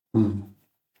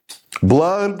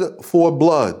 Blood for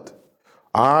blood.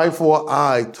 Eye for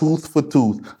eye, tooth for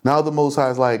tooth. Now the Most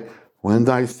High is like, when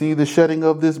I see the shedding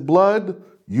of this blood,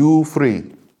 you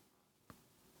free.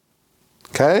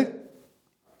 Okay?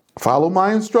 Follow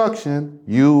my instruction,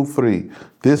 you free.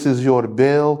 This is your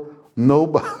bail.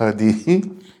 Nobody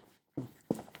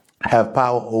have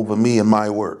power over me and my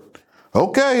word.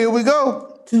 Okay, here we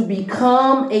go. To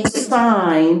become a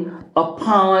sign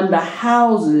upon the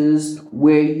houses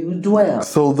where you dwell.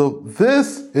 So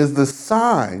this is the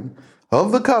sign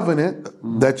of the covenant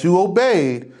that you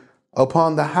obeyed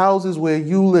upon the houses where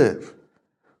you live.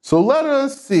 So let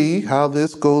us see how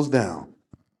this goes down.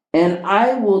 And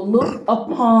I will look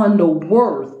upon the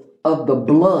worth of the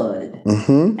blood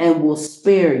and will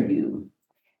spare you.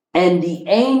 And the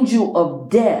angel of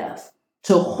death,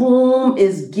 to whom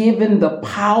is given the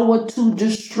power to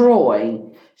destroy,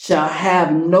 shall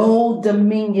have no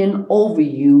dominion over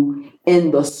you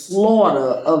in the slaughter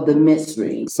of the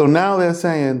Mitzri. So now they're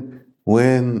saying,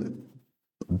 when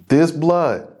this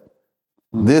blood,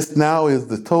 this now is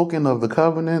the token of the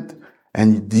covenant,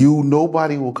 and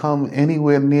nobody will come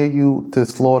anywhere near you to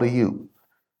slaughter you.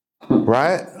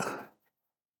 Right?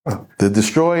 The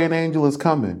destroying angel is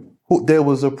coming. There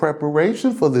was a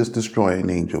preparation for this destroying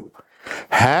angel.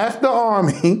 Half the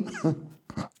army,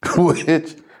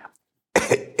 which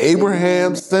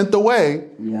Abraham sent away,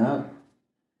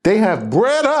 they have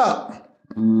bred up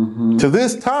to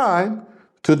this time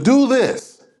to do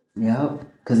this.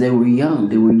 Because they were young.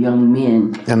 They were young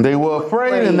men. And they were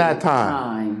afraid in that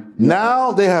time.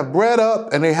 Now they have bred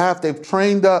up and they've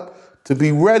trained up to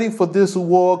be ready for this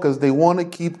war because they want to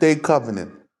keep their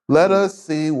covenant. Let us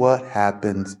see what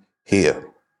happens here.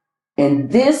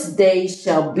 And this day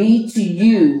shall be to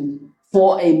you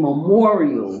for a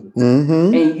memorial,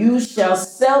 and you shall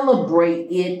celebrate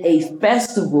it a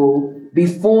festival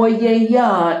before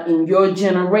Yah in your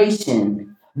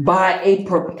generation. By a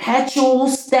perpetual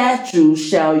statute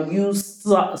shall you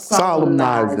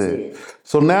solemnize it.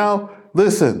 So now,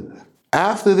 listen,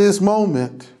 after this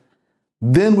moment,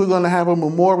 then we're going to have a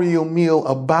memorial meal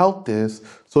about this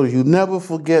so you never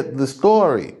forget the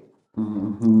story.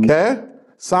 Okay?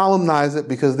 Solemnize it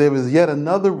because there is yet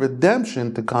another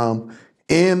redemption to come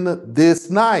in this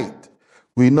night.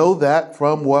 We know that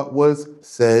from what was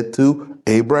said to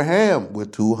Abraham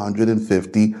with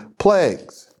 250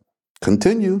 plagues.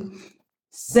 Continue.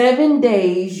 7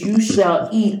 days you shall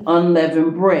eat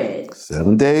unleavened bread.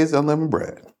 7 days unleavened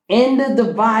bread. In the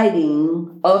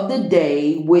dividing of the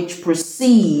day which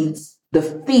precedes the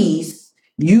feast,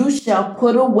 you shall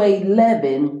put away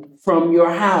leaven from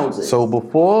your houses. So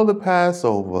before the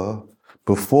Passover,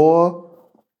 before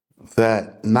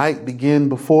that night begin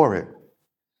before it,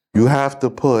 you have to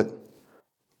put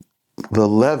the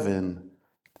leaven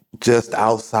just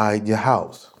outside your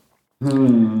house.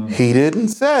 He didn't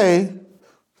say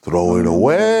throw it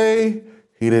away.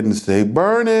 He didn't say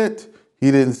burn it.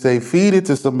 He didn't say feed it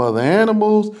to some other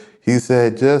animals. He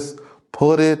said just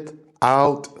put it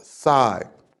outside.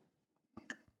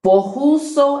 For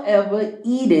whosoever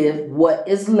eateth what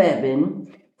is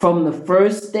leavened from the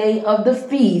first day of the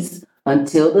feast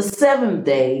until the seventh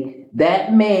day,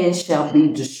 that man shall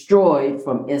be destroyed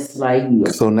from Israel.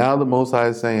 So now the Most High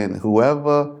is saying,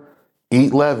 whoever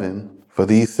eat leaven for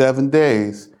these 7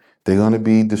 days, they're going to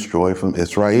be destroyed from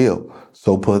Israel.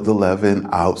 So put the leaven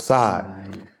outside.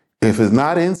 If it's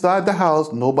not inside the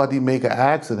house, nobody make an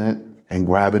accident and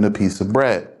grabbing a piece of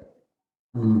bread.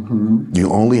 You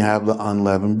only have the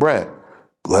unleavened bread.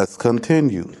 Let's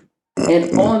continue.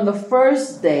 And on the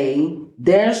first day,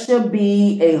 there shall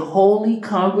be a holy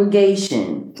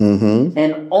congregation.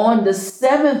 And on the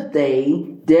seventh day,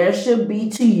 there shall be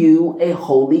to you a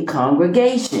holy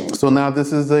congregation. So now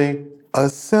this is a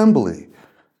assembly.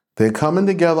 They're coming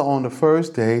together on the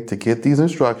first day to get these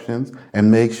instructions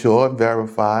and make sure,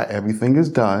 verify everything is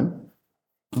done,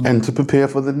 and to prepare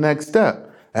for the next step.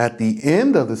 At the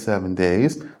end of the 7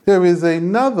 days, there is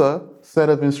another set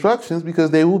of instructions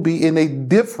because they will be in a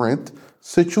different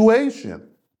situation.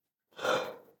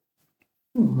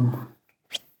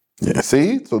 Yeah,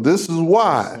 see? So this is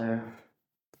why.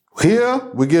 Here,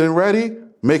 we're getting ready.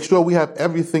 Make sure we have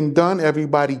everything done.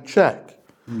 Everybody check.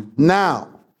 Now,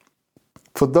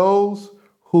 for those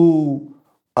who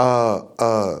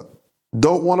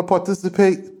don't want to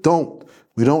participate, don't.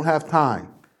 We don't have time.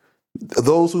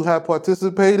 Those who have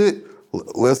participated,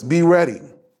 let's be ready.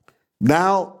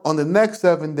 Now, on the next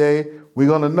 7 day, we're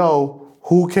going to know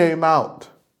who came out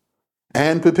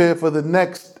and prepare for the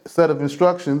next set of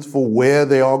instructions for where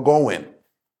they are going.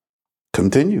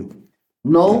 Continue.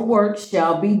 No work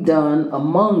shall be done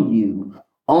among you,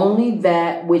 only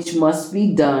that which must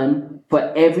be done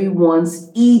for everyone's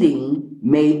eating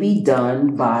may be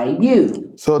done by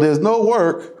you. So there's no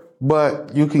work,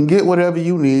 but you can get whatever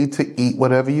you need to eat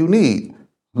whatever you need.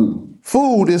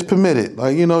 Food is permitted.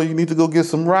 Like, you need to go get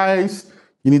some rice.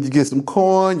 You need to get some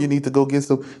corn. You need to go get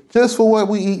some, just for what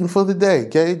we eating for the day,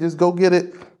 okay? Just go get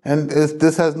it. And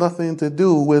this has nothing to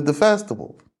do with the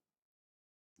festival.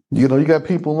 You got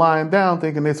people lying down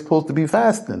thinking they're supposed to be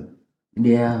fasting.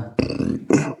 Yeah.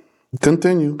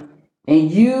 Continue.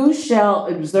 And you shall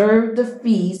observe the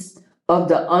feast of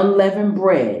the unleavened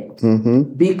bread,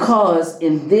 because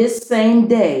in this same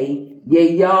day,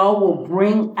 Yah will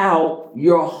bring out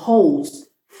your host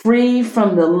free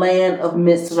from the land of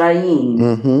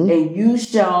Mitzrayim, and you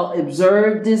shall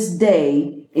observe this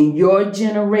day in your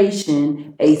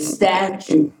generation a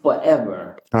statute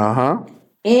forever.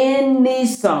 In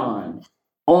Nisan,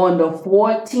 on the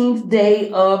 14th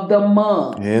day of the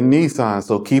month. In Nisan.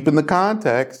 So keeping the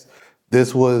context,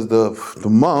 this was the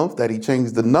month that he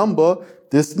changed the number,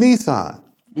 this Nisan.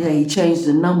 Yeah, he changed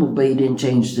the number, but he didn't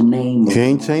change the name. He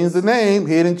ain't changed the name.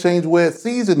 He didn't change where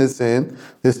season it's in.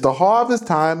 It's the harvest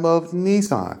time of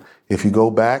Nisan. If you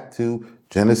go back to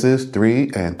Genesis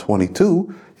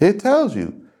 3:22, it tells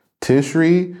you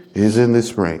Tishri is in the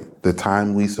spring, the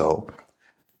time we sow.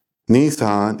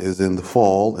 Nisan is in the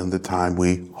fall and the time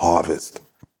we harvest.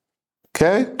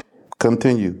 Okay?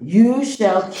 Continue. You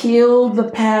shall kill the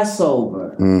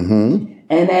Passover.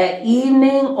 And at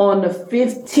evening on the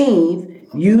 15th,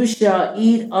 you shall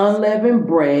eat unleavened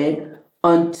bread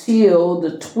until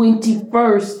the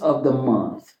 21st of the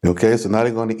month. Okay, so now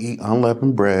they're going to eat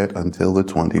unleavened bread until the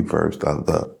 21st of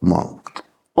the month.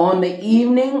 On the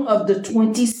evening of the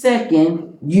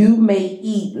 22nd, you may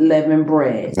eat leavened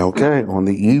bread. Okay, on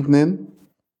the evening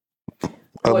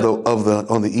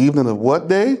on the evening of what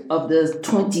day? Of the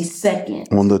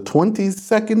 22nd. On the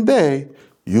 22nd day,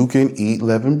 you can eat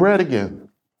leavened bread again.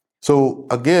 So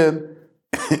again,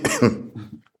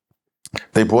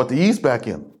 they brought the yeast back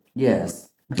in. Yes.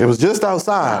 It was just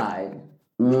outside.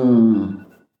 All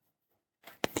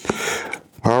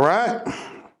right.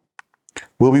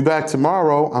 We'll be back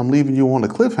tomorrow. I'm leaving you on a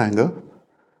cliffhanger.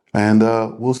 And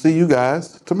we'll see you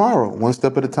guys tomorrow. One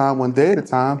step at a time, one day at a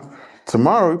time.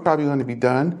 Tomorrow, we're probably going to be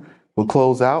done. We'll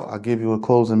close out. I'll give you a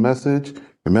closing message.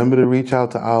 Remember to reach out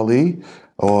to Ali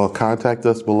or contact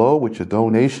us below with your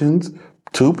donations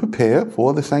to prepare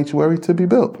for the sanctuary to be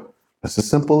built. It's as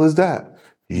simple as that.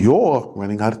 You're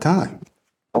running out of time.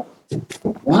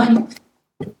 What?